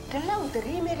ဒီလောက်သ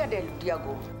တိမဲ့တတ်တဲ့လူတယောက်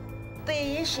ကိုသေ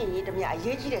ရေးရှင်ရေးတမအ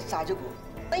ရေးကြီးတဲ့စာချုပ်ကို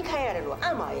သိမ်းခိုင်းရတယ်လို့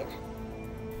အံ့ပါရဲ့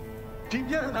ဒီ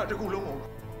ပြဿနာတစ်ခုလုံးကို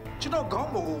ကျွန်တော်ခေါ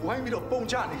င်းပေါ်ကိုဝိုင်းပြီးတော့ပုံ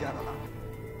ချနေကြတာလား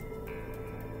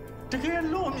တကယ်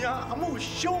လို့များအမှု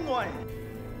ရှုံးသွားရင်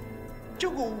ကျု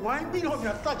ပ်ကိုဝိုင်းပြီးတော့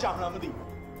များတတ်ကြမလားမသိဘူး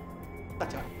တတ်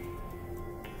ကြ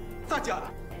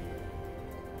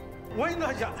ဝိုင်းတ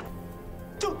တ်ကြ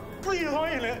ကျုပ်ပြေးသွား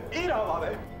ရင်လည်းအေးတာပါ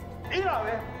ပဲ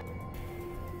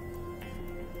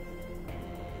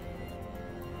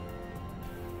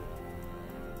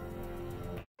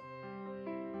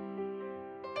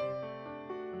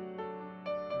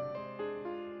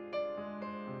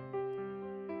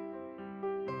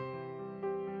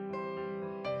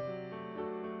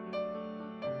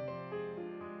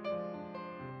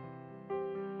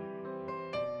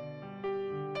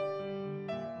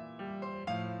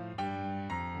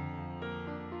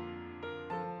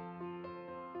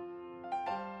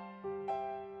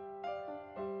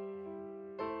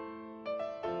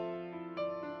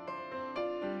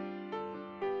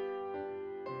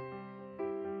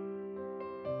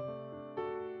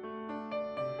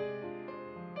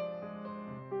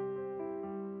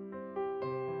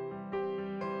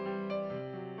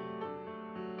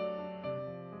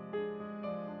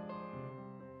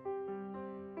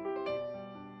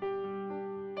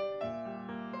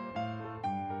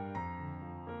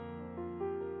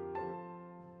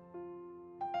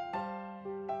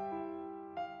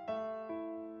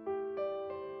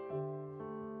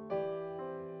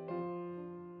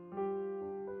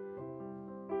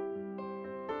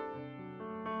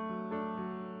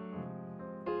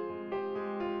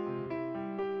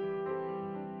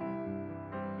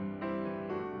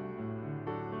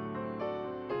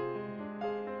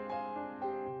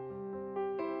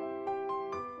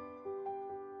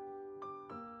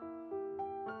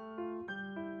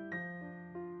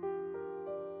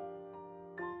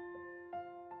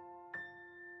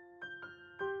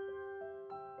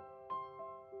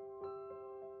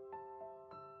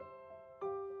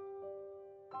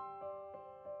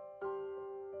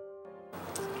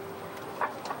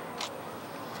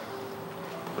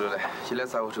ဘယ်လိုလဲရှင်းလက်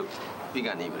စားဖို့သူပြီးက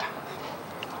နေပြီလား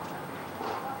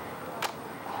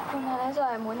ခုနလဲဆို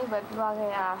ရင်မွေးနေ့ပဲပြသွား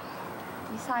ခဲ့တာ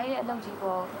ဒီဆိုင်ရဲ့အလုပ်ကြီး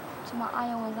ပေါ်ကျွန်မအာ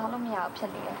ရုံဝင်စားလို့မရအောင်ဖြ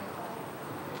စ်နေတယ်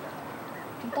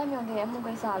ဒီတက်မြုံရဲ့အမှု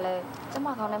ကိစ္စလဲကျွန်မ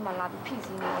ခေါင်းထဲမှာလာပြီးဖိ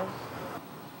စီးနေတယ်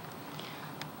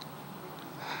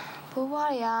ဘိုးဘွား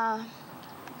တွေက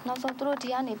နောက်ဆုံးသူတို့ဒီ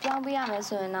ကနေပြောင်းပေးရမယ်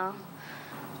ဆိုရင်တော့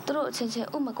သူတို့အချင်းချင်း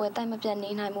ဥမကွဲတိုက်မပြတ်နေ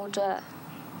နိုင်မှုအတွက်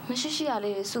မရှိရှိရ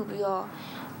လေးတွေစုပြီးတော့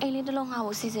အိမ်လေးတစ်လုံးငှား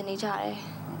ဖို့စီစဉ်နေကြတယ်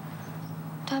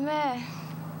ဒါပေမဲ့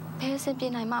ဘယ်အဆင်ပြေ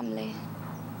နိုင်မှမလဲ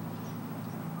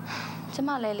ကျမ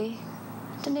လည်းလေ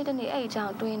တနေ့အဲ့အကြော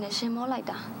င်းတွေးနေရှင်မောလိုက်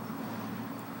တာ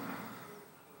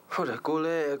ဟုတ်တယ်ကိုလ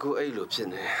ည်းအခုအဲ့လိုဖြစ်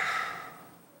နေ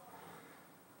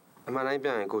အမှန်တိုင်းပြ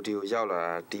န်ရင်ကိုဒီကိုရောက်လာ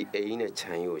တာဒီအိမ်နဲ့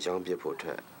ခြံကြီးကိုရောင်းပစ်ဖို့အတွ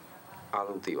က်အား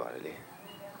လုံးသိပါတယ်လေ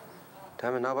ဒါ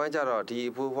ပေမဲ့နောက်ပိုင်းကျတော့ဒီ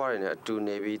အဖိုးဖွားတွေနဲ့အတူ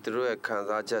နေပြီးသူတို့ရဲ့ခံ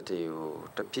စားချက်တွေကို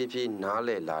တဖြည်းဖြည်းနားလ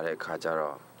ည်လာတဲ့အခါကျ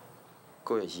တော့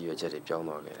ကိုယ့်ရဲ့ရည်ရွယ်ချက်တွေပြောင်း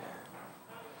သွားခဲ့တယ်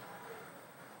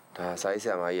ဒါစိုင်းဆ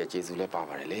ရာမကြီးရဲ့ကျေးဇူးလည်းပါ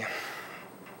ပါတယ်လေ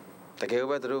တကယ်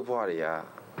ပဲသူတို့ဘွားတွေက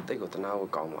တိတ်ကိုတနာ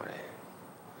ဖို့ကောင်းပါတယ်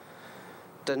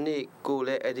တနေ့ကိုလ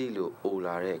ည်းအဲ့ဒီလိုအို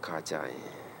လာတဲ့အခါကျရင်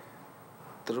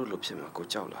သူတို့လိုဖြစ်မှာကို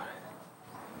ကြောက်လာတယ်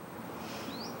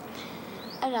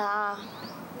အဲ့ဒါ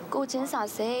ကိုချင်းစာ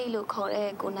စိတ်လို့ခေါ်တဲ့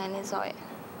ကိုနိုင်လင်းစောရဲ့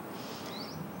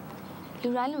လူ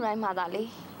တိုင်းမှာသာလေ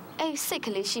အဲ့စိတ်က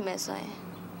လေးရှိမယ်ဆိုရင်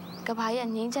ကဘာရဲ့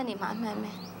ငြိမ်းချမ်းနေမှာအမှန်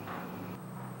ပဲ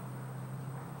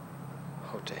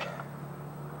ဟုတ်တယ်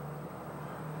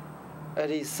အဲ့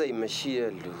ဒီစိတ်မရှိ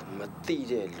တဲ့လူမသိ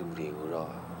တဲ့လူတွေကို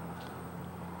တော့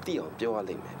သိအောင်ပြောရ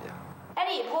လိမ့်မယ်ဗျာအဲ့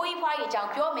ဒီအဖိုးကြီးဖွားကြီးအကြောင်း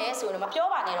ပြောမယ်ဆိုရင်မပြော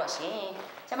ပါနဲ့တော့ရှင်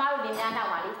ကျမတို့လင်မြန်းနောက်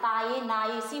ပါလေตาရေးနာ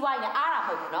ရေးစီးပွားရေးနဲ့အားတာမ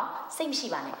ဟုတ်ဘူးเนาะစိတ်မရှိ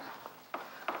ပါနဲ့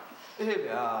အေး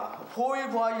ဗျာအဖိုးကြီး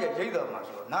ဖွားကြီးရဲ့ရိတ်တော်မှာ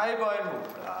ဆိုတော့နိုင်ပိုင်းမဟုတ်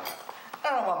ဘူးလား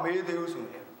အဲ့တော့မှမေးသေးဘူးဆို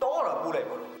ရင်တော့တာပို့လိုက်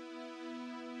ပါ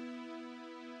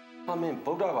တော့မင်း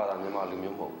ဗုဒ္ဓဘာသာမြန်မာလူ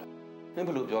မျိုးမဟုတ်ဘူးမင်းဘ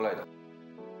ယ်လိုပြောလိုက်တာ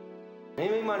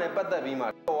မိမနဲ့ပတ်သက်ပြီးမှ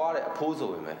တော်ရတဲ့အဖိုးဆို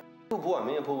ရင်ပဲသူ့ဘိုးကမ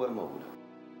င်းအဖိုးပဲမဟုတ်ဘူးလား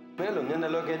မင်းလိုမျက်နှာ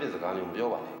လွှဲခဲ့တဲ့စကားမျိုးမပြော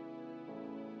ပါနဲ့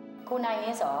ကိုနိုင်ရ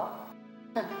င်းစော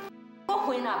ကို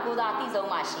ခွင်းတာကိုသာတိဆုံး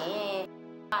ပါရှင်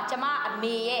ကျမအ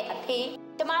မေရဲ့အဖေ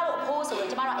ကျမတို့အဖိုးဆိုရင်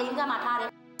ကျမတို့အိမ်ကမှထားတယ်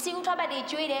စီဦးထွက်ပတ်တွေ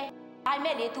ကျွေးတယ်ဒါပေ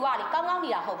မဲ့လေ तू ကလေကောင်းကောင်းနေ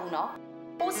တာမဟုတ်ဘူးနော်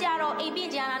ဟိုဆရာတော်အိမ်ပြ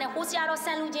င်းကြရတာနဲ့ဟိုဆရာတော်ဆ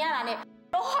န်လူကျင်ရတာနဲ့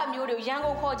တော့ဟာမျိုးတွေရန်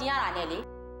ကုန်ခေါ်ကျင်ရတာနဲ့လေ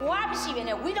ဘဝမရှိဘဲ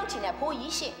နဲ့ဝိလုတ်ချင်တဲ့ဖိုး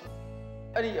ကြီးရှင်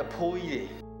အဲ့ဒီအဖိုးကြီး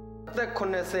တွေအသက်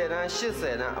80တန်း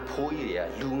80တန်းအဖိုးကြီးတွေက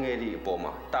လူငယ်တွေအပေါ်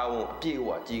မှာတာဝန်အပြည့်အဝ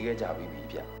ကြီးခဲ့ကြပြီဗျ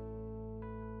ခင်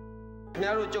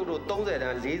ဗျားတို့ကျုပ်တို့30တ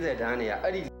န်း40တန်းတွေက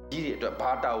အဲ့ဒီကြီးတွေအတွက်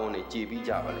ဘာတာဝန်တွေကြေပြီး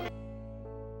ကြပါလဲကျွ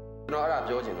န်တော်အဲ့ဒါ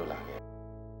ပြောချင်လို့လာခဲ့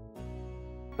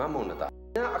မမုံနတာ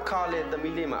ညာအခါလေသ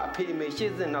မီးလေးမှာအဖေအမေ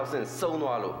ရှေ့စင်နောက်စင်စုံ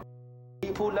သွားလို့ဒီ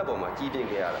အဖိုးလက်ပေါ်မှာကြီးတင်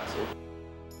ခဲ့ရတာဆို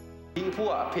ဒီအဖိုး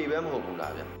ကအဖေပဲမဟုတ်ဘူး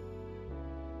လားဗျ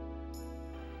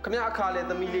ခင်ဗျားအခါလေ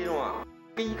သမီးလေးတော့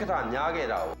ကီးခထများခဲ့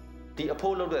တာကိုဒီအ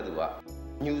ဖိုးလုပ်တဲ့သူက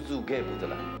ညူစုခဲ့ဘူးသ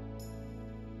လား။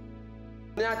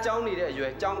ခင်ဗျားကြောင်းနေတဲ့အရွ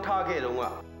ယ်ကြောင်းထားခဲ့တုန်းက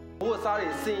ဘိုးအစားတွေ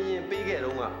စင်ရင်ပေးခဲ့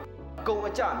တုန်းကအကုန်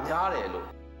အကျများတယ်လို့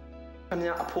ခင်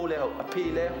ဗျားအဖိုးလဲဟုတ်အဖေ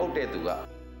လဲဟုတ်တဲ့သူက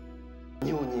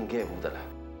ညှို့ညင်ခဲ့ဘူးသလား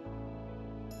။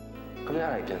ခင်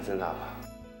ဗျားအဲ့ပြန်စဉ်းစားပါ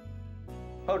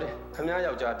။ဟုတ်တယ်ခင်ဗျား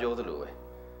ယောက်ျားပြောသလိုပဲ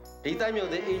ဒီတိုက်မြု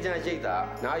ပ်တဲ့အေဂျင့်ရိတ်တာ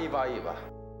နာရီပါရေးပါ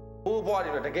။ဘိုးဘွား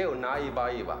တွေတော့တကယ်ကိုနာရီပါ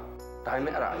ရေးပါ။ဒါပေ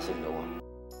မဲ့အဲ့ဒါအရှင်းလုံး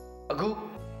အခု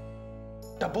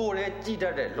တပိုးတဲ့ကြည်တ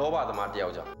တ်တဲ့လောဘသမားတယော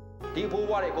က်ကြောင့်ဒီဘိုး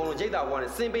ဘွားတွေအကုန်လုံးရိတ်တာဘွား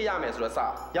နဲ့ဆင်းပေးရမယ်ဆိုတော့စာ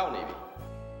ရောက်နေပြီ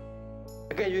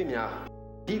အကယ်၍များ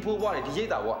ဒီဘိုးဘွားတွေဒီရိတ်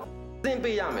တာဘွားဆင်း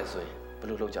ပေးရမယ်ဆိုရင်ဘယ်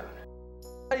လိုလုပ်ကြလဲ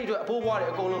အဲ့ဒီတော့အဖိုးဘွားတွေ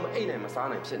အကုန်လုံးမအိတ်နိုင်မစား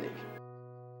နိုင်ဖြစ်နေပြီ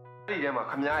အဲ့ဒီထဲမှာ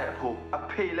ခမရဲ့အဖိုးအ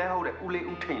ဖေလဲဟုတ်တဲ့ဦးလေး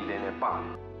ဦးထိန်လင်းနဲ့ပါ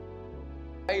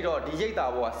အဲ့တော့ဒီရိတ်တာ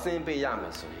ဘွားဆင်းပေးရမ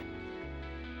ယ်ဆိုရင်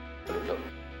ဘယ်လိုလုပ်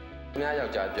ခမယော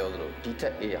က်ျားပြောသလိုဒီထ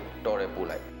က်အေးအောင်တော်တယ်ပို့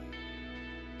လိုက်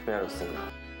ခမရတို့စဉ်း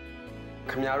စား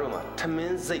ခမရတို့မှာထမ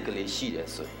င်းစိတ်ကလေးရှိတယ်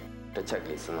ဆိုရင်တစ်ချက်က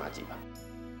လေးစဉ်းစားကြည့်ပါ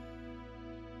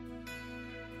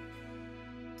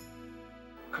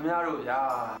ခမရတို့ရာ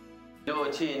တို့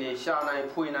ချီနေရှာနိုင်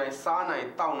ဖွေနိုင်စားနိုင်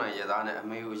တောက်နိုင်ရသားနဲ့အ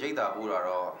မေကိုရိတ်တာပို့တာ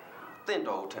တော့တင့်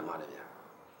တော်ဦးထင်ပါတယ်ဗျာ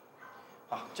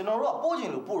ဟာကျွန်တော်တို့ကပို့ချ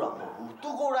င်လို့ပို့တာမဟုတ်ဘူးသူ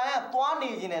ကိုယ်တိုင်ကသွားနေ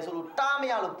ခြင်းနဲ့ဆိုလို့တားမ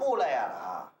ရလို့ပို့လိုက်ရတာ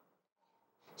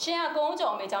ရှင်ကကုန်း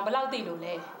ကြော်မေးကြောင်ဘယ်လောက်သိလို့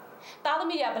လဲသားသ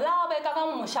မီးတွေကဘလောက်ပဲကောင်းကောင်း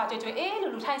မွန်မွန်ရှာကြွကြွအေးလူ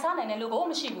ထိုင်စားနိုင်တဲ့လူကို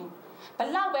မရှိဘူးဘ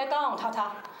လောက်ပဲကောင်းအောင်ထား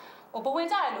ထားဟိုဘဝင်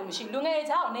ကြရလို့မရှိလူငယ်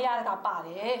ကြောင်နေရတာပါတ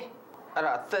ယ်အဲ့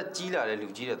ဒါအသက်ကြီးလာတဲ့လူ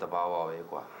ကြီးတဲ့သဘာဝပဲ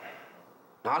ကွာ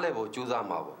နားလဲဖို့ကြိုးစား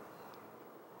မှာပေါ့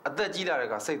အသက်ကြီးလာတဲ့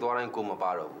ကစိတ်သွားတိုင်းကိုမပါ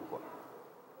တော့ဘူးကွာ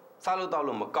စားလို့တောက်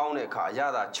လို့မကောင်းတဲ့အခါအရ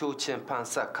သာချိုးချင်းဖန်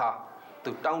ဆက်ခါ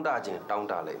သူတောင်းတခြင်းတောင်း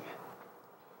တလိုက်မယ်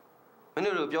မင်း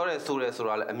တို့ပြောတယ်ဆိုတယ်ဆို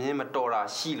တာလည်းအမြင်မတော်တာ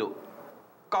ရှိလို့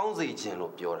ကောင်းစေခြင်း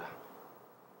လို့ပြောတာ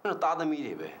အဲ့တော့သားသမီး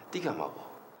တွေပဲတိခံမှာပေါ့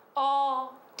အော်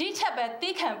ဒီချက်ပဲ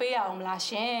တီးခံပေးရအောင်မလား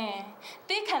ရှင်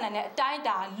တီးခံနိုင်တဲ့အတိုင်းအ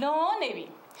တာလွန်နေပြီ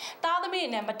သားသမီးတွေ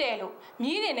နဲ့မတည့်လို့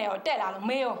မြီးတွေနဲ့ရောတက်လာလို့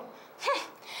မေးရော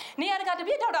နေရာတကာတ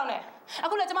ပြည့်ထောက်တောင်းနေအ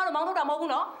ခုလည်းကျမတို့မောင်းထုတ်တာမဟုတ်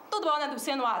ဘူးနော်သူ့တဘောနဲ့သူဆ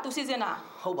င်းသွားသူစီစဉ်တာ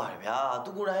ဟုတ်ပါတယ်ဗျာသူ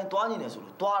ကိုယ်တိုင်သွားနေတယ်ဆို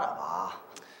လို့သွားတာပါ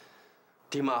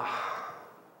ဒီမှာ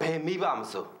ဘယ်မိဘမ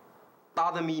စိုး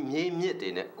သားသမီးမြေမြစ်တွေ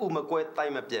နဲ့ဥမကွဲတို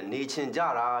က်မပြတ်နေချင်ကြ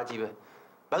တာကြီးပဲ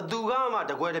ဘသူကမှ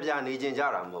တကွဲတပြားနေချင်ကြ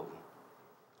တာမဟုတ်ဘူး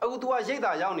အခု तू ကရိတ်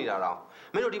တာရောက်နေတာတော့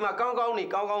မင်းတို့ဒီမှာကောင်းကော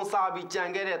င်းစားပြီးကြံ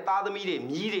ခဲ့တဲ့သားသမီးတွေ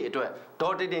မြီးတွေအတွက်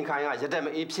ဒေါ်တင်ခိုင်ကရတက်မ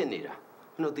အေးဖြစ်နေတာ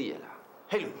မင်းတို့သိရလား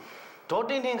ဟဲ့လူဒေါ်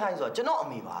တင်ခိုင်ဆိုတော့ကျွန်တော်အ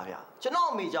မေပါဗျာကျွန်တော်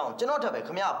အမေကြောင့်ကျွန်တော်ထပ်ပဲခ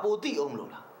မရပိုတိအောင်မလို့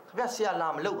လားခမရဆရာလာ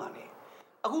မလုပ်ပါနဲ့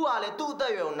အခုကလည်းသူ့အသ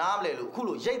က်အရွယ်ကိုနားမလဲလို့အခု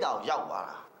လိုရိတ်တာကိုရောက်သွား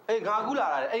တာအေးငါအခုလာ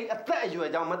တာလေအဲ့အသက်အရွယ်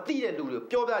ကြောင့်မသိတဲ့လူတွေ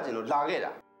ပြောပြချင်လို့လာခဲ့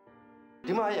တာ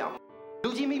ဒီမှာရအောင်လူ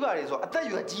ကြီးမိဘတွေဆိုအသက်အ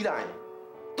ရွယ်ကြီးလာရင်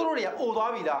သူတို့တွေကအို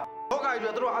သွားပြီလားဘောက်ကတွေ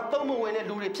သူတို့အသုံးမဝင်တဲ့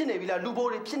လူတွေဖြစ်နေပြီလားလူဘိုး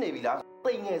တွေဖြစ်နေပြီလား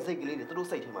သိငယ်စိတ်ကလေးတွေသူတို့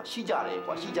စိတ်ထဲမှာရှိကြတယ်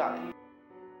ကွာရှိကြတယ်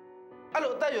အဲ့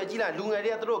လိုအသက်အရွယ်ကြီးလာလူငယ်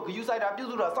တွေကသူတို့ဂယူဆိုင်တာပြု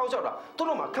စုတာစောင့်ရှောက်တာသူ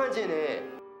တို့မှခံကျင်တယ်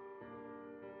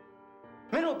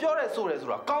မင်းတို့ပြောတယ်ဆိုတယ်ဆို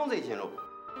တာကောင်းစေချင်လို့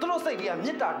သူတို့စိတ်တွေက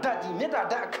မေတ္တာဓာတ်ကြီးမေတ္တာ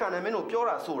ဓာတ်အခမ်းနဲ့မင်းတို့ပြော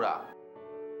တာဆိုတာ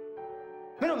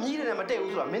မင်းတို့မြည်တယ်မတည့်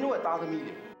ဘူးဆိုတာမင်းတို့ရဲ့သားသမီး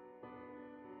တွေ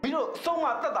မင်းတို့ဆုံးမ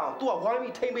တက်တောင် तू ကဝိုင်း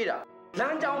ပြီးထိမ့်ပေးတာလ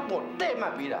မ်းကြောင်းပေါ်တဲ့မှ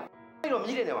တ်ပေးတာအဲ့တော့မြ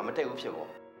ည်တယ်မှာမတည့်ဘူးဖြစ်ပေါ့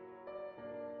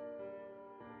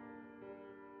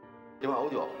ဒီမှာ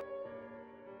ဦးကျော်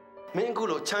မင်းအခု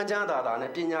လိုချမ်းချမ်းသာသာ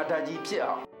နဲ့ပညာတတ်ကြီးဖြစ်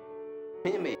အောင်မ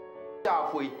င်းအမေတာ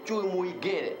ဖွေကျွေးမွေး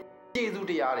ခဲ့တဲ့ကျေးဇူး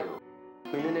တရားတွေကို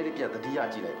မင်းနည်းနည်းလေးပြန်သတိရ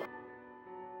ကြည့်လိုက်ပါ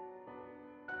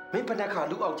မင်းဘယ်နှခါ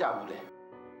လူအောက်ကြဘူးလဲ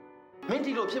မင်း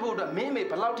ဒီလိုဖြစ်ဖို့အတွက်မင်းအမေ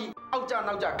ဘယ်လောက်ထိအောက်ကြ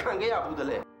နောက်ကြခံခဲ့ရဘူးတ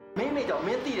လဲမင်းအမေကြောင့်မ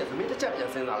င်းသိတယ်ဆိုမင်းတစ်ချက်ပြန်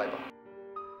စဉ်းစားလိုက်ပါ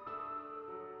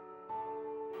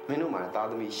မင်းတို့မှာသား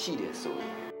သမီးရှိတယ်ဆိုရ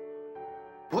င်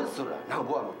ဘုရားဆိုတာနောက်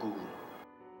ဘဝမကူဘူး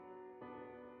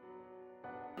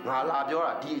ငါလာပြော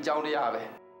တာဒီအကြောင်းတရားပဲ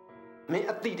မင်း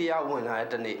အတိတရားဝင်လာတဲ့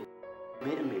တနေ့မ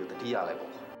င်းအမေကိုတတိယလိုက်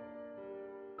ပေါ့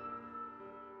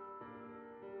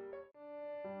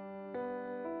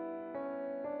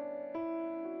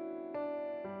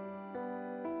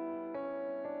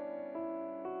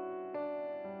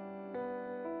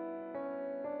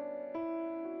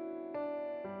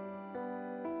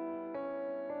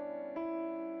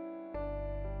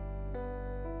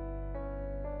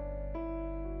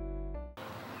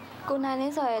ကိုနိုင်လ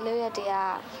င်းစော်ရဲ့လုပ်ရက်တွေက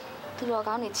သူတော်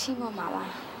ကောင်းတွေချီးမွမ်းမှာပါ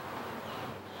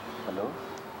ဟယ်လို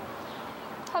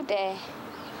ဟုတ်တယ်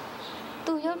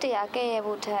သူရုပ်တရားကဲ့ရဲ့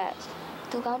ဖို့ထက်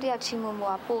သူကောင်းတယောက်ချီးမွမ်းမှု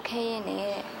ကပိုခဲရင်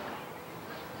နဲ့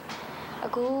အ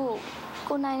ခု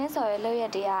ကိုနိုင်လင်းစော်ရဲ့လုပ်ရ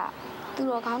က်တွေကသူ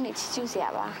တော်ကောင်းတွေချီးကျူးစရာ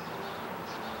ပါ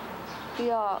ပြီး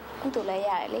တော့ကုသိုလ်လည်းရ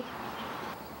တယ်လေ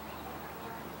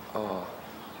အော်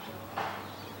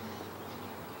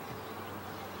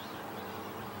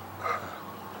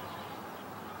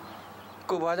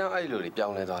ကိုဘာကြောင့်အဲ့လိုတွေပြော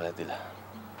င်းလဲသွားလဲသိလား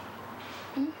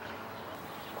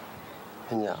ဟ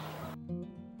င်ည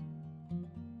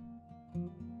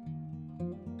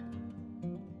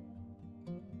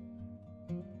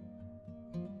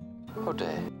ဟုတ်တ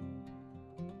ယ်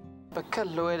ပကတ်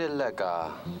လွဲတဲ့လက်က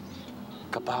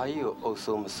ကဘာကြီးကိုအုပ်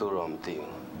စိုးမစိုးတော့မသိ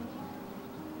ဘူး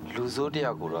လူစိုးတ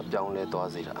ယောက်ကိုတော့ပြောင်းလဲသွား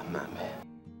စေတာအမှန်ပဲ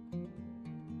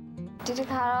ဒီတစ်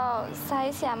ခါတော့စာ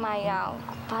ရေးဆရာမကြီးအောင်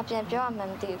ဘာပြန်ပြောရမှ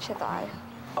န်းမသိဘူးဖြစ်သွားတယ်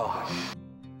။အော်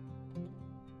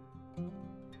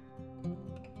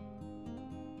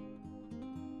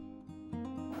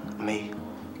အ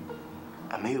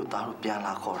မေကိုသားတို့ပြန်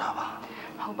လာခေါ်တာပါ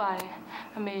။ဟုတ်ပါတယ်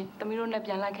အမေသမီးတို့နဲ့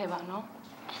ပြန်လိုက်ခဲ့ပါနော်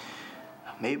။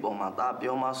အမေပေါ်မှာသား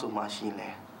ပြောမှဆိုမှရှိနေ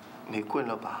အမေခွင့်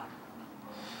လို့ပါ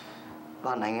။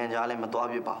သားနိုင်ငံခြားလည်းမသွား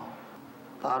ပြပါဘူး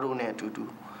။သားတို့နဲ့အတူတူ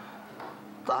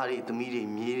သားတွေသမီးတွေ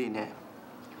မြေးတွေနဲ့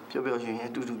ပျော်ပျော်ရွှင်ရွှင်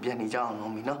အတူတူပြန်နေကြအောင်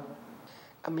နော်မင်းနော်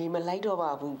အမေမလိုက်တော့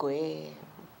ပါဘူးကွယ်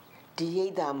ဒီရိ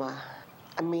တ်တာမှာ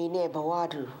အမေနဲ့ဘဝ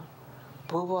တူ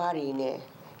ဘိုးဘွားတွေနဲ့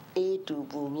အေးတူ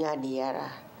ပူမြနေရတာ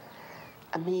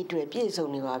အမေတွေပြည့်စုံ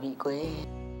နေပါပြီကွယ်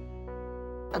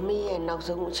အမေရဲ့နောက်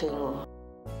ဆုံးအချိန်ကို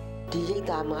ဒီရိတ်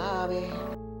တာမှာပဲ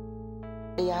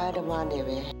တရားဓမ္မနဲ့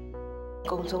ပဲ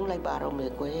ကုံဆုံးလိုက်ပါတော့မ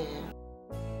ယ်ကွယ်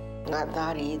ငါ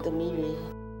သားတွေသမီးတွေ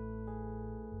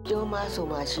ပြောမဆို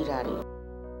မှရှိတာတွေ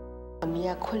အမေ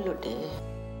ကခွင့်လွတ်တယ်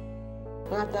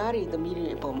ငါသားတွေသမီးတွေ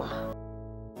အပေါ်မှာ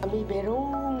အမေဘယ်တော့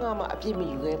မှအပြစ်မ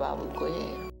ယူခဲ့ပါဘူးကွယ်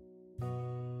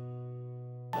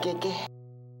ကဲ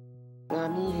ငါ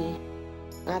မီးတွေ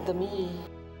ငါသမီးတွေ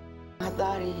ငါ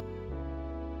သားတွေ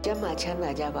ကျမ်းမာချမ်းသာ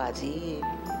ကြပါစေ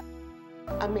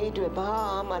အမေတွေဘာ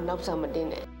မှနောက်ဆက်မတင်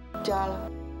နဲ့ကြားလား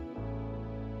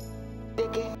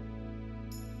ကဲ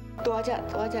သွားကြ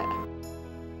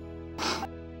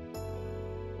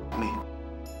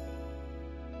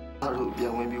ပြ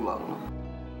န်ဝင်ပြပါဦးနော်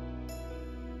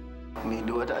အမေ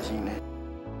လိုအပ်တာရှိနေ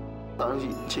တော်လို့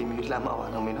ရှိချိန်မီလှမ်းမှာပါ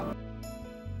နော်မင်းနော်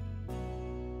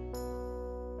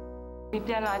ဒီ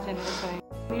ပြန်လာခြင်းလို့ဆိုရင်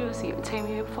မိတို့စီအချိန်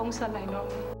မီဖုန်းဆက်လိုက်တော့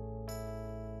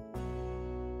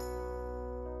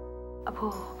အ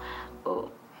ဖိုး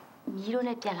ညီတို့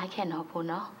နဲ့ပြန်လိုက်ခဲ့တော့ဖိုး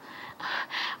နော်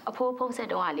အဖိုးဖုန်းဆက်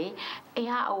တော့ကလေအိမ်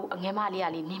ကအငဲမလေးက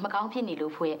လေနေမကောင်းဖြစ်နေ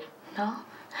လို့ဖိုးရဲ့နော်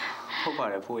ဟုတ်ပါ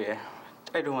တယ်ဖိုးရဲ့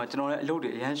အဲ့တုန်းကကျွန်တော်လည်းအလုပ်တွေ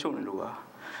အရန်ရှုပ်နေလို့ပါ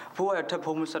အဖိုးကထပ်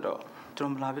ဖုန်းမဆက်တော့ကျွ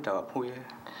န်တော်မလာဖြစ်တာပါဖိုးရဲ့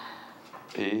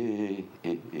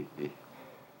အေး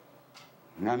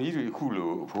ငါမီးတွေအခု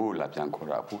လို့အဖိုးလာပြန်ခေါ်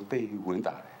တာအဖိုးသိဝင်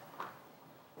တာတယ်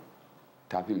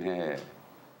ဒါပေမဲ့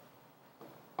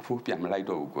အဖိုးပြန်မလိုက်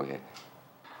တော့ဘူးကွယ်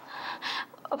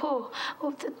အဖိုး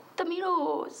သမီးတို့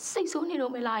စိတ်ဆိုးနေ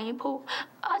တော့မလားယင်ဖိုး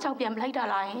အားကြောင့်ပြန်မလိုက်တာ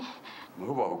လားယင်မ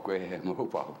ဟုတ်ပါဘူးကွယ်မဟု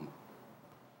တ်ပါဘူး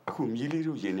အခုမြည်လေး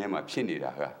တို့ရင်ထဲမှာဖြစ်နေ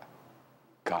တာက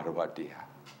ဂါရဝတရား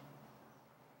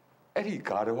အဲ့ဒီ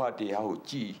ဂါရဝတရားကို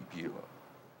ကြည်ပြီးတော့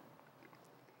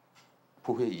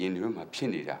ဖိုးရဲ့ရင်ထဲမှာဖြစ်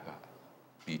နေတာက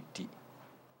ပီတိ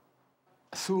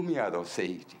အဆိုးမရတော့စိ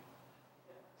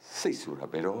တ်ဆိုတာ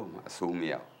ဘယ်တော့မှအဆိုးမ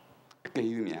ရအကယ်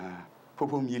၍များ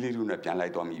ဖိုးမြည်လေးတို့နဲ့ပြန်လို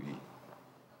က်တော့မိပြီ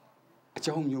အ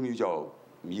ကြောင်းမျိုးကြောင့်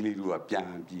မြည်လေးတို့ကပြန်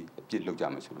ပြီးအပြစ်လုပ်ကြ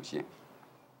မှာဆိုလို့ရှိရင်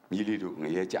မြည်လေးတို့င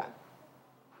ရဲကြ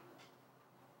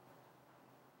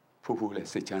ဖိုးလည်း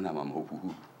စိတ်ချမ်းသာမှာမဟုတ်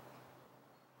ဘူး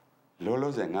လော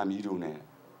လောဆယ်ငါမြည်တို့နဲ့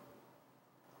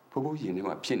ဖိုးရင်ထဲ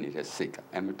မှာဖြစ်နေတဲ့စိတ်က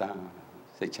အမတန်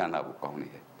စိတ်ချမ်းသာဖို့ကောင်းနေ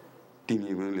တယ်ဒီမြ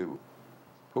င်ကွင်းလေးကို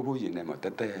ဖိုးရင်ထဲမှာတ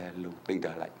က်တက်လုံးပိတ်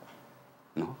ထားလိုက်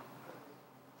နော်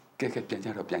ကဲပြန်ကြ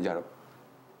တော့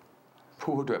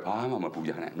ဖိုးအတွက်ဘာမှမပူ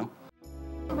ရနဲ့နော်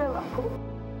ဟုတ်ကဲ့ပါဖိုး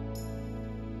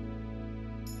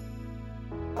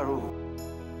အရိုး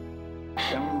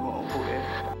ကျမ်းမို့ဖိုးရဲ့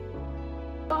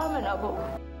ပါမနော်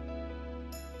ဖိုး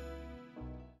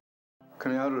ခ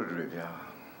င်ဗျားတို့တွေဗျာ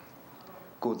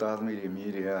ကိုသားသမီးတွေ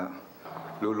မြေးတွေက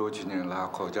လိုချင်းလာ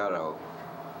ခေါ်ကြတာ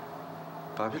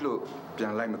ဘာဖြစ်လို့ပြ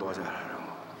န်လိုက်မသွားကြတာတော့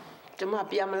ကျမ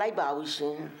ပြန်မလိုက်ပါဘူးရှ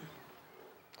င်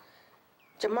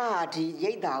ကျမဟာဒီ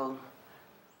ရိတ်တာကို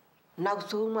နောက်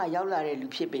ဆုံးမှရောက်လာတဲ့လူ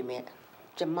ဖြစ်ပေမဲ့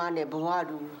ကျမနဲ့ဘဝ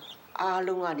တူအား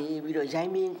လုံးကနေပြီးတော့ရို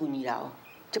င်းမင်းကူညီတာ哦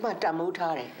ကျမတတ်မိုး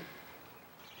ထားတယ်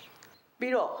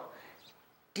ပြီးတော့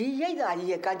ဒီရိတ်တာကြီး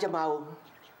ရဲ့ကံကြမ္မာကို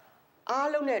အား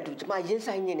လုံးနဲ့အတူကျမရင်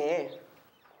ဆိုင်နေတယ်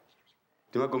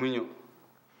ဒီမှာကိုမင်းညို့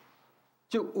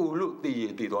ကျုပ်အိုလို့တည်ရ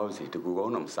င်တည်သွားပါစေတကူကော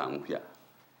င်းတော့မဆန်ဘူးဗျ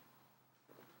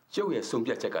ကျုပ်ရဲ့ဆုံး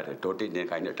ဖြတ်ချက်ကတည်းကဒေါ်တင်နေ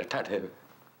ခိုင်းတဲ့တထက်သေးပဲ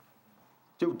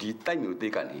ကျုပ်ဒီတိုက်မျိုး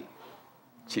သေးကနေ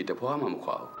ခြေတဖွားမှမ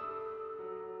ခွာဘူး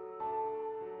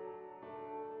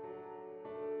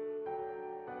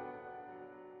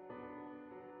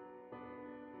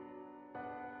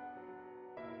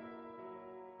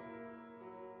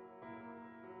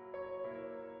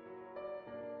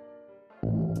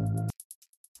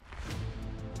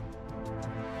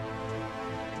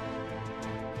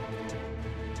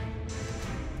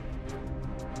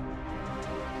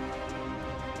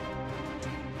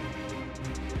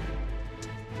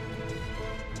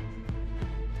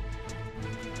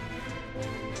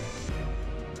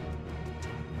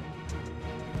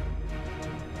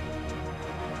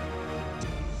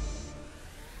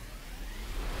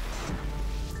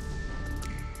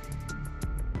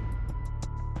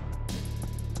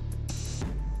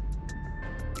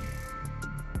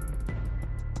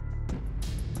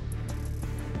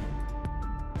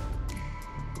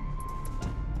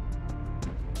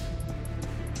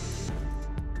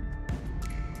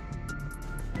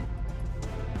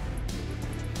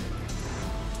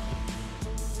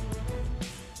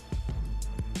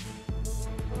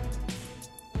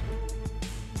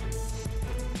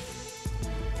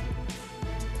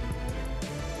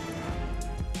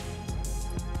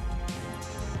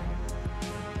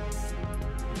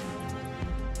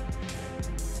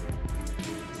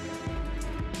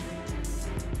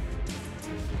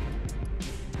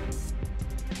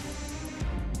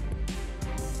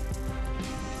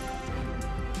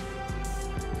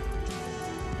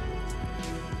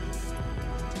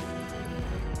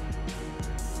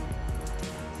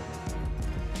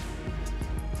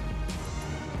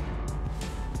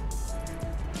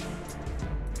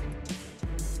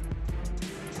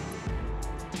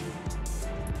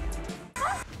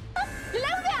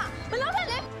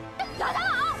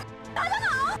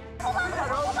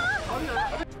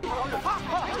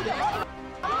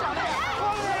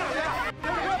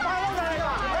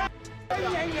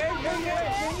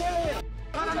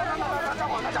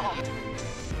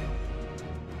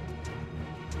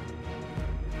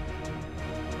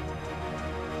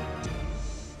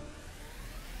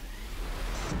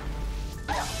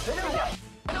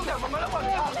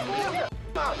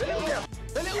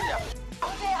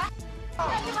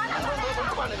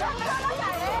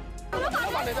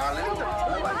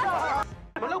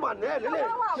မလုပ်ပါနဲ့လေလေ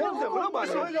ရှင်းစမလုပ်ပါ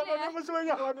နဲ့ မဆွေး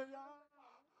ရပါနဲ့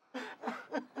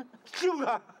ရှုပ်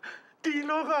ဒီ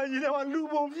လောကကြီးထဲမှာလူ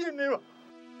ပုံဖြစ်နေပါ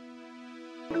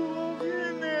လူပုံဖြ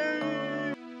စ်နေ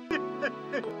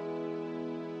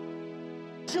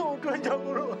ရှုပ်တွင်ကြောင့်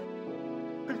လို့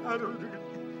အားလုံး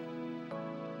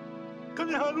က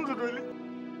မြားလို့တွေလေ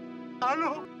အား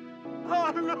လုံး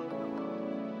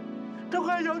တော့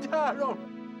ခါရောက်ကြတော့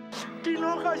ဒီ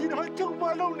လောကကြီးထဲမှာကျုပ်မ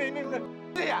လုံးနေနေလေ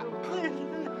ရ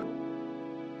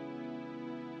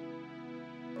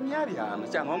မြားရီဟာမ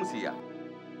ကြံကောင်းမစီရ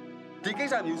ဒီကိ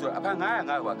စ္စမျိုးဆိုအဖန်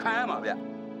900ကခံရမှာဗျ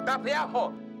ဒါဖះဟော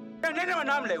တနေ့နဲ့မ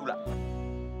နားမလဲဘူးလား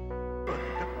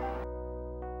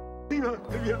ဒီပါ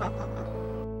ဗျာ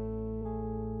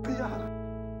ဗျာ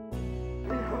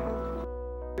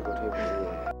ကိုထွေး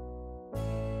ပြီ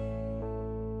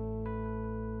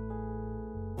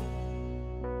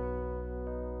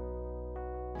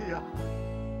ဗျာ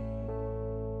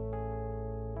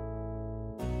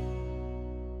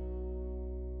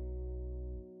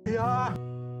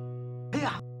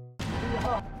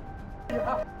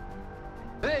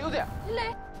လေဦးစရာ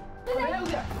လေဦး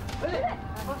စရာလေ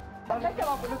ဘာလဲကြော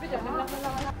က်ဘယ်လိုဖြစ်ကြ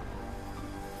လဲ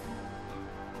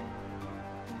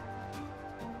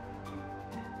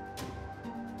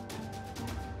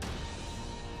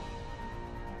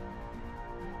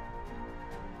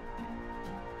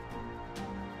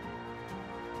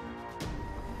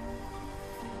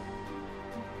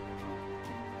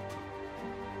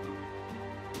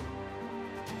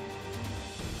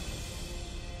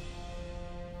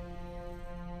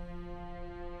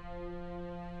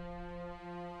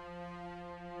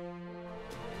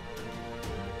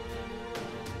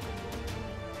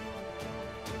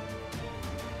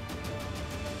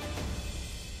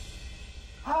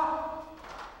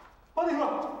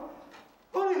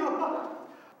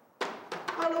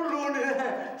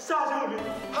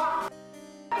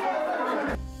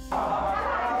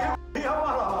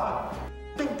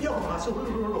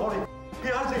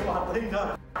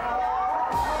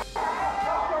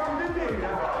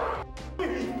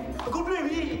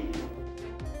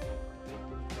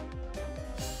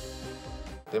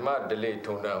ဒီမှာဒလိ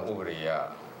ထုံတန်ဥပဒေရ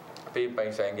အပေးပို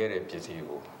င်ဆိုင်ခဲ့တဲ့ပစ္စည်း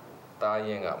ကိုတားရ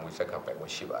င်ကမွေးဆက်ခံပိုင်ခွ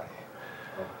င့်ရှိပါတယ်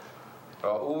။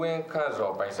တော့ဦးဝင်းခန့်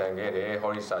စော်ပိုင်ဆိုင်ခဲ့တဲ့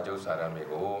ဟော်ရီစာချုပ်စာတမ်းတွေ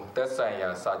ကိုသက်ဆိုင်ရာ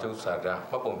စာချုပ်စာတမ်း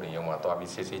မှတ်ပုံတင်ရုံမှာတွား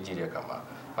ပြီးစစ်ဆေးကြည့်တဲ့အခါမှာ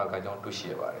မှန်ကန်ကြောင်းတွေ့ရှိ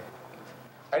ရပါတယ်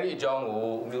။အဲ့ဒီအကြောင်းကို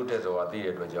ဦးမျိုးတက်စောကသိ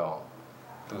တဲ့အတွက်ကြောင့်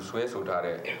သူဆွဲဆိုထား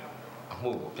တဲ့အ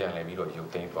မှုကိုပြန်လည်ပြီးတော့ရုပ်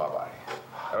သိမ်းသွားပါတယ်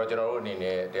။အဲ့တော့ကျွန်တော်တို့အနေ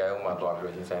နဲ့တရားရုံးမှာတွားပြီး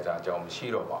တော့ရင်ဆိုင်စာအကြောင်းမရှိ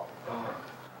တော့ပါဘူး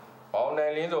။အောင်နို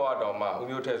င်လင်းစောတော်မှဦး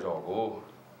မျိုးထက်စောကို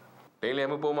လိမ်လည်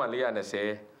မှုပုံမှန်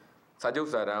420စာချုပ်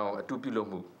စာတမ်းကိုအတူပြုလုပ်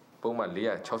မှုပုံမှန်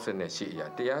468အရာ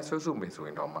တရားဆွဲဆိုမယ်ဆိုရ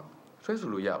င်တော့မှဆွဲဆို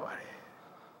လို့ရပါတယ်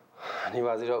။နေ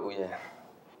ပါစေတော့ဦးရဲ့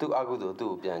သူ့အကုသို့သူ့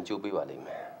ကိုပြန်ကြိုးပေးပါလိမ့်မ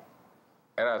ယ်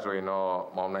။အဲ့ဒါဆိုရင်တော့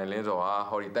မောင်နိုင်လင်းစောဟာ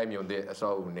ဟောဒီတိုက်မြုံတဲ့အ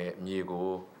စောအုံနဲ့မြေကို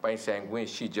ပိုင်ဆိုင်ခွင့်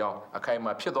ရှိကြောင်းအခိုင်အ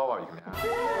မာဖြစ်သွားပါပြီခင်ဗျာ။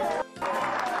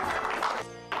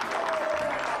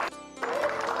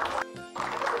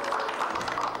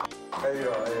အဲ့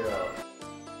တော့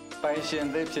ပိုင်ရှင်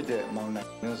သက်ဖြစ်တဲ့မောင်နိုင်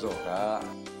လင်းစောက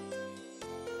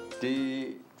ဒီ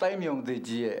တိုက်မြုံသေး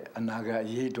ကြီးရဲ့အနာဂတ်အ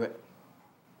ရေးအတွက်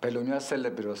ဘယ်လိုများဆက်လ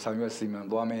က်ပြီးတော့ဆောင်ရွက်စီမံ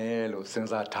သွားမယ်လို့စဉ်း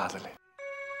စားထားသလဲ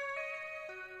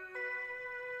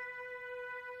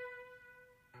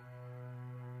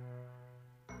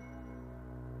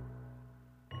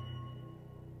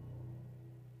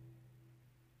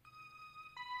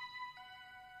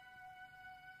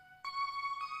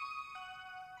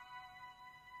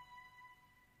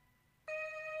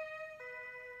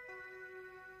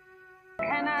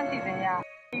ခန္ဓာအစီအစဉ်ရ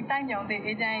ဒီတိုက်ညုံတဲ့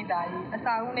အေဂျင့်အိတ်သားကြီးအ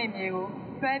စာဦးနေမြေကို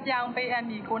လွှဲပြောင်းပေးအပ်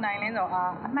မိကိုနိုင်လင်းစော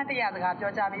အားအမှတ်တရစကား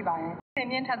ပြောကြားပေးပါရင်သင်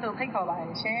မြင့်ထပ်သို့ဖိတ်ခေါ်ပါရ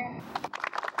ရှင်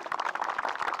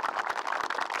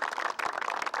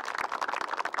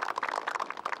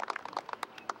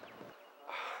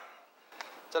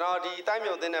ကျွန်တော်ဒီတိုက်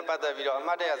မြုံတင်နဲ့ပတ်သက်ပြီးတော့အ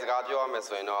မှတ်တရစကားပြောရမယ်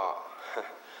ဆိုရင်တော့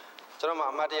ကျွန်တော်မှ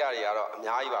အမှတ်တရတွေကတော့အ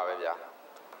များကြီးပါပဲဗျာ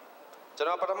ကျွန်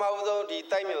တော်ပထမဦးဆုံးဒီ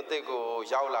တိုက်မြုံတစ်ကို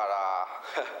ရောက်လာတာ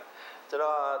ကျွန်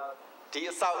တော်ဒီ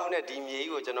အဆောက်အဦနဲ့ဒီမြေ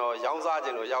ကြီးကိုကျွန်တော်ရောင်းစားခြ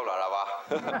င်းလို့ရောက်လာတာပါ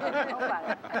ဟုတ်ပါတ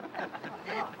ယ်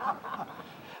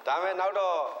ဒါပေမဲ့နောက်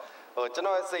တော့ကျွန်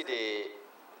တော်ရဲ့စိတ်တွေ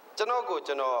ကျွန်တော်ကို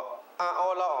ကျွန်တော်အံ့ဩ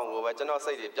လောက်အောင်ကိုပဲကျွန်တော်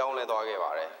စိတ်တွေပြောင်းလဲသွားခဲ့ပါ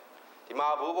တယ်ဒီမှာ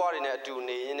ဘိုးဘွားတွေနဲ့အတူ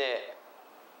နေရင်းနဲ့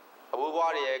အဘိုး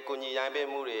ဘွားတွေရဲ့ကိုညီရိုင်းပေး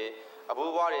မှုတွေအ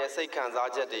ဘိုးဘွားတွေရဲ့စိတ်ခံ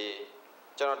စားချက်တွေ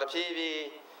ကျွန်တော်တဖြည်းဖြည်း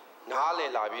နားလ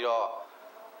ည်လာပြီးတော့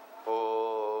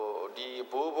ဒီ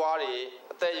ဘိုးဘွားတွေ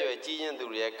အသက်အရွယ်ကြီးရင်သူ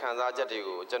တွေရဲ့ခံစားချက်တွေ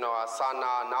ကိုကျွန်တော်ဟာစာ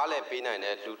နာနားလည်ပေးနိုင်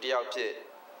တဲ့လူတစ်ယောက်ဖြစ်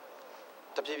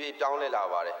တဖြည်းဖြည်းပြောင်းလဲလာ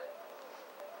ပါတယ်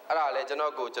အဲ့ဒါလည်းကျွန်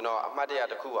တော်အမှတ်တရ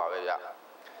တစ်ခုပါပဲဗျ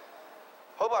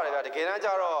ဟုတ်ပါတယ်ဗျတကယ်တမ်းကျ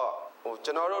တော့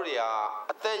ကျွန်တော်တို့တွေက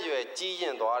အသက်အရွယ်ကြီးရ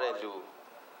င်သွားတဲ့လူ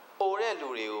အိုတဲ့လူ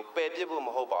တွေကိုပယ်ပြစ်ဖို့မ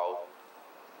ဟုတ်ပါဘူး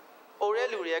အိုတဲ့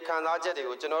လူတွေရဲ့ခံစားချက်တွေ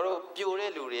ကိုကျွန်တော်တို့ပြို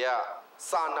တဲ့လူတွေက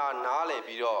စာနားလည်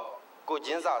ပြီးတော့ကိုချ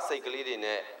င်းစာစိတ်ကလေးတွေ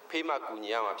နဲ့ဖေးမှကူညီ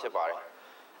ရမှာဖြစ်ပါတယ်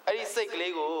အဲ့ဒီစိတ်က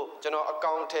လေးကိုကျွန်တော်အ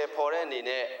ကောင့်ထဲပေါ်တဲ့အနေ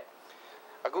နဲ့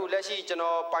အခုလက်ရှိကျွန်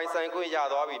တော်ပိုင်ဆိုင်ခွင့်ရ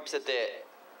သွားပြီဖြစ်တဲ့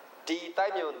ဒီတို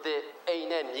က်မြုံသစ်အိမ်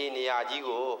နဲ့မြေနေရာကြီး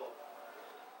ကို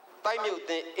တိုက်မြုံ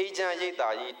သစ်အေဂျင့်ရိပ်သာ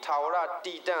ကြီးထာဝရတ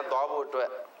ည်တံ့သွားဖို့အတွက်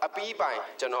အပီးပိုင်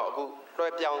ကျွန်တော်အခုလွှဲ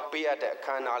ပြောင်းပေးအပ်တဲ့အခ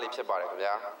မ်းအနားလေးဖြစ်ပါတယ်ခင်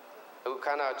ဗျာအခုခ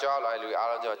မ်းနားကြောက်လာလူအား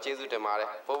လုံးကျွန်တော်ကျေးဇူးတင်ပါတယ်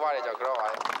ဘိုးဘွားတွေကျွန်တော်ကြောက်ပါ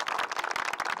တယ်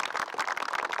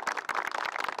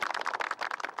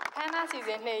ခမ်းနားစီစ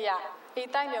ဉ်2ရက်ဒီ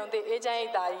တိုက်မြုံသည့်အေဂျင့်ရိ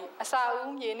ပ်သာကြီးအစာ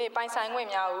ဦးမြေနေပိုင်ဆိုင်ခွင့်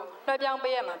များကိုလွှဲပြောင်း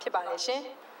ပေးရမှာဖြစ်ပါတယ်ရှင်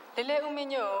လေးလေးဦးမ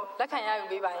င်းညို့ကိုလက်ခံရယူ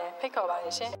ပေးပါရန်ဖိတ်ခေါ်ပါတ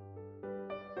ယ်ရှင်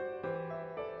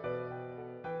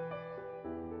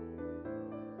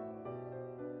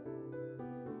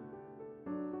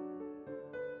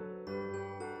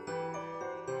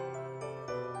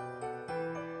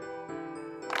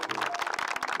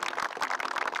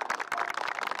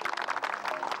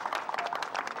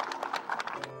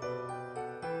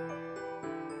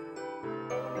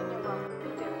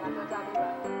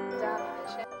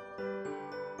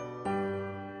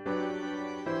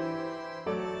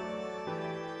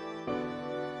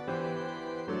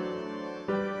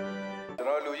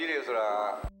လူကြီးတွေဆိုတာ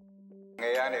င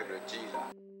ယ်ရနေပြီးကြီးလာ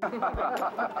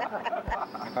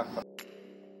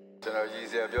ကျွန်တော်ကြီး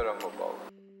စရာပြောတော့မဟုတ်ပါဘူး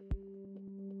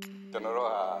ကျွန်တော်တို့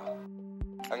ဟာ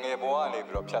အငယ်ဘဝကနေ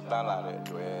ပြီးတော့ဖြတ်တန်းလာတဲ့အ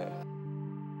တွက်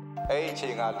အဲ့ဒီအချိ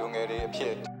န်ကလူငယ်တွေအဖြ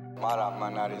စ်မာရာမ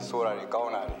န္နာတွေဆိုတာတွေကော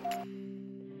င်းတာတွေ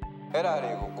အဲ့ဒါ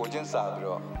တွေကိုကိုချင်းစာပြီး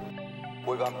တော့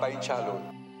ဝေဖန်ပိုင်းချလို့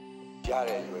ရ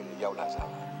တဲ့ရွယ်တွေရောက်လာကြပါ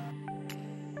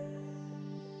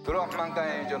သူတို့မှန်ကန်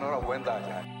ရင်ကျွန်တော်တို့ဝန်တာ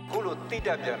ကြတယ်ခုလိုတိတ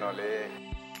က်ပြန်တော့လေ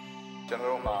ကျွန်တော်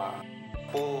တို့မှာ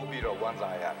ပို့ပြီးတော့ဝန်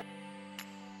စားရတယ်။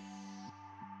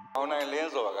အောင်နိုင်လ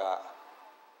င်းစော်က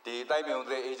ဒီတိုက်ပြုံ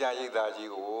သေးအေဂျင့်ရိပ်သာကြီး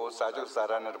ကိုစာချုပ်စာ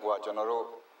တမ်းနဲ့တကွာကျွန်တော်တို့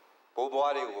ဘိုး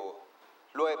ဘွားတွေကို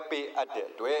လွှဲပေးအပ်တဲ့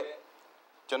အတွက်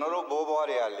ကျွန်တော်တို့ဘိုးဘွား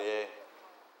တွေကလည်း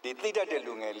ဒီတိတက်တဲ့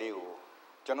လူငယ်လေးကို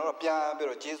ကျွန်တော်တို့ပြန်ပြီး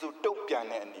တော့ကျေးဇူးတုတ်ပြန်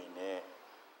တဲ့အနေနဲ့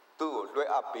သူ့ကိုလွှဲ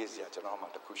အပ်ပေးစရာကျွန်တော်မှ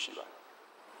တခုရှိပါတယ်။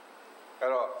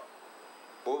အဲ့တော့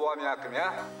ဘိုးဘွားများခင်ဗျာ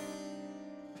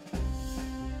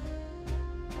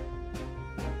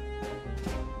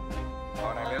အော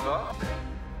င်နိုင်လေတော့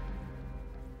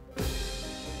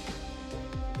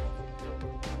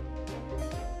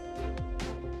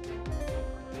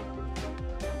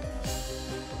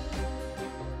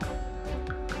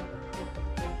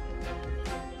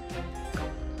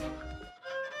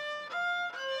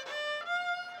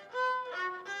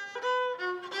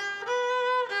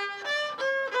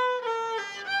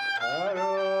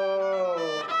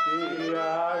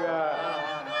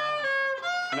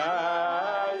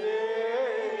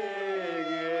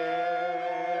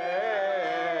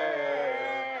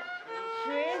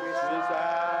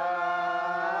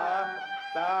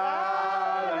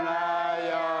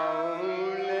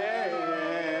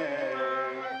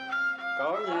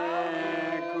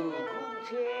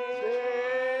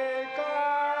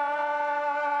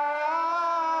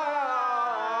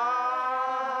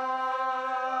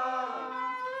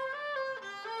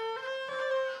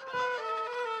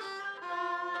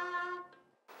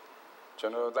ကျွ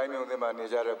န်တော်တိုင်းမြို့သင်းမှာနေ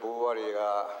ကြတဲ့ဘိုးဘွားတွေက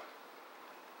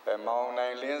မောင်နို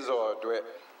င်လင်းစော်အတွက်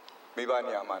မိဘ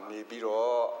နေရာမှာနေပြီး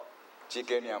တော့ကြီး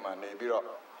ကဲနေရာမှာနေပြီးတော့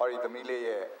ဟောဒီသမီးလေး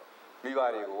ရဲ့မိဘ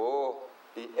တွေကို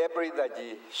ဒီအပရိသတ်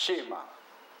ကြီးရှေ့မှာ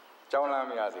ကြောင်းလမ်း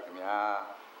မရစေခင်ဗျာ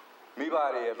မိဘ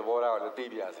တွေရဲ့သဘောထားကိုလည်းသိ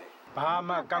ပြစေဘာ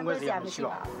မှကန့်ကွက်စရာမရှိ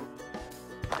ပါဘူး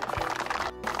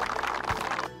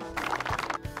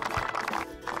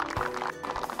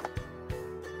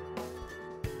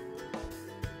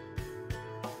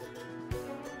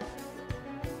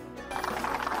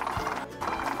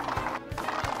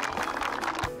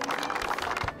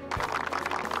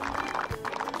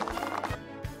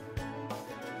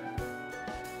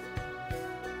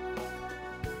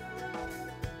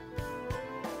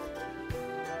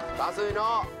ဒါဆိုရင်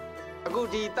တော့အခု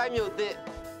ဒီတိုက်မြုပ်သစ်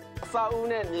အစာဦး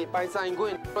နဲ့မြေပိုင်ဆိုင်ခွ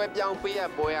င့်တွဲပြောင်းပေးရ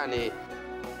ပွဲရနေ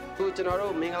အခုကျွန်တော်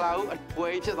တို့မင်္ဂလာဦးပွဲ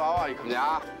ဖြစ်သွားပါပြီခင်ဗျာ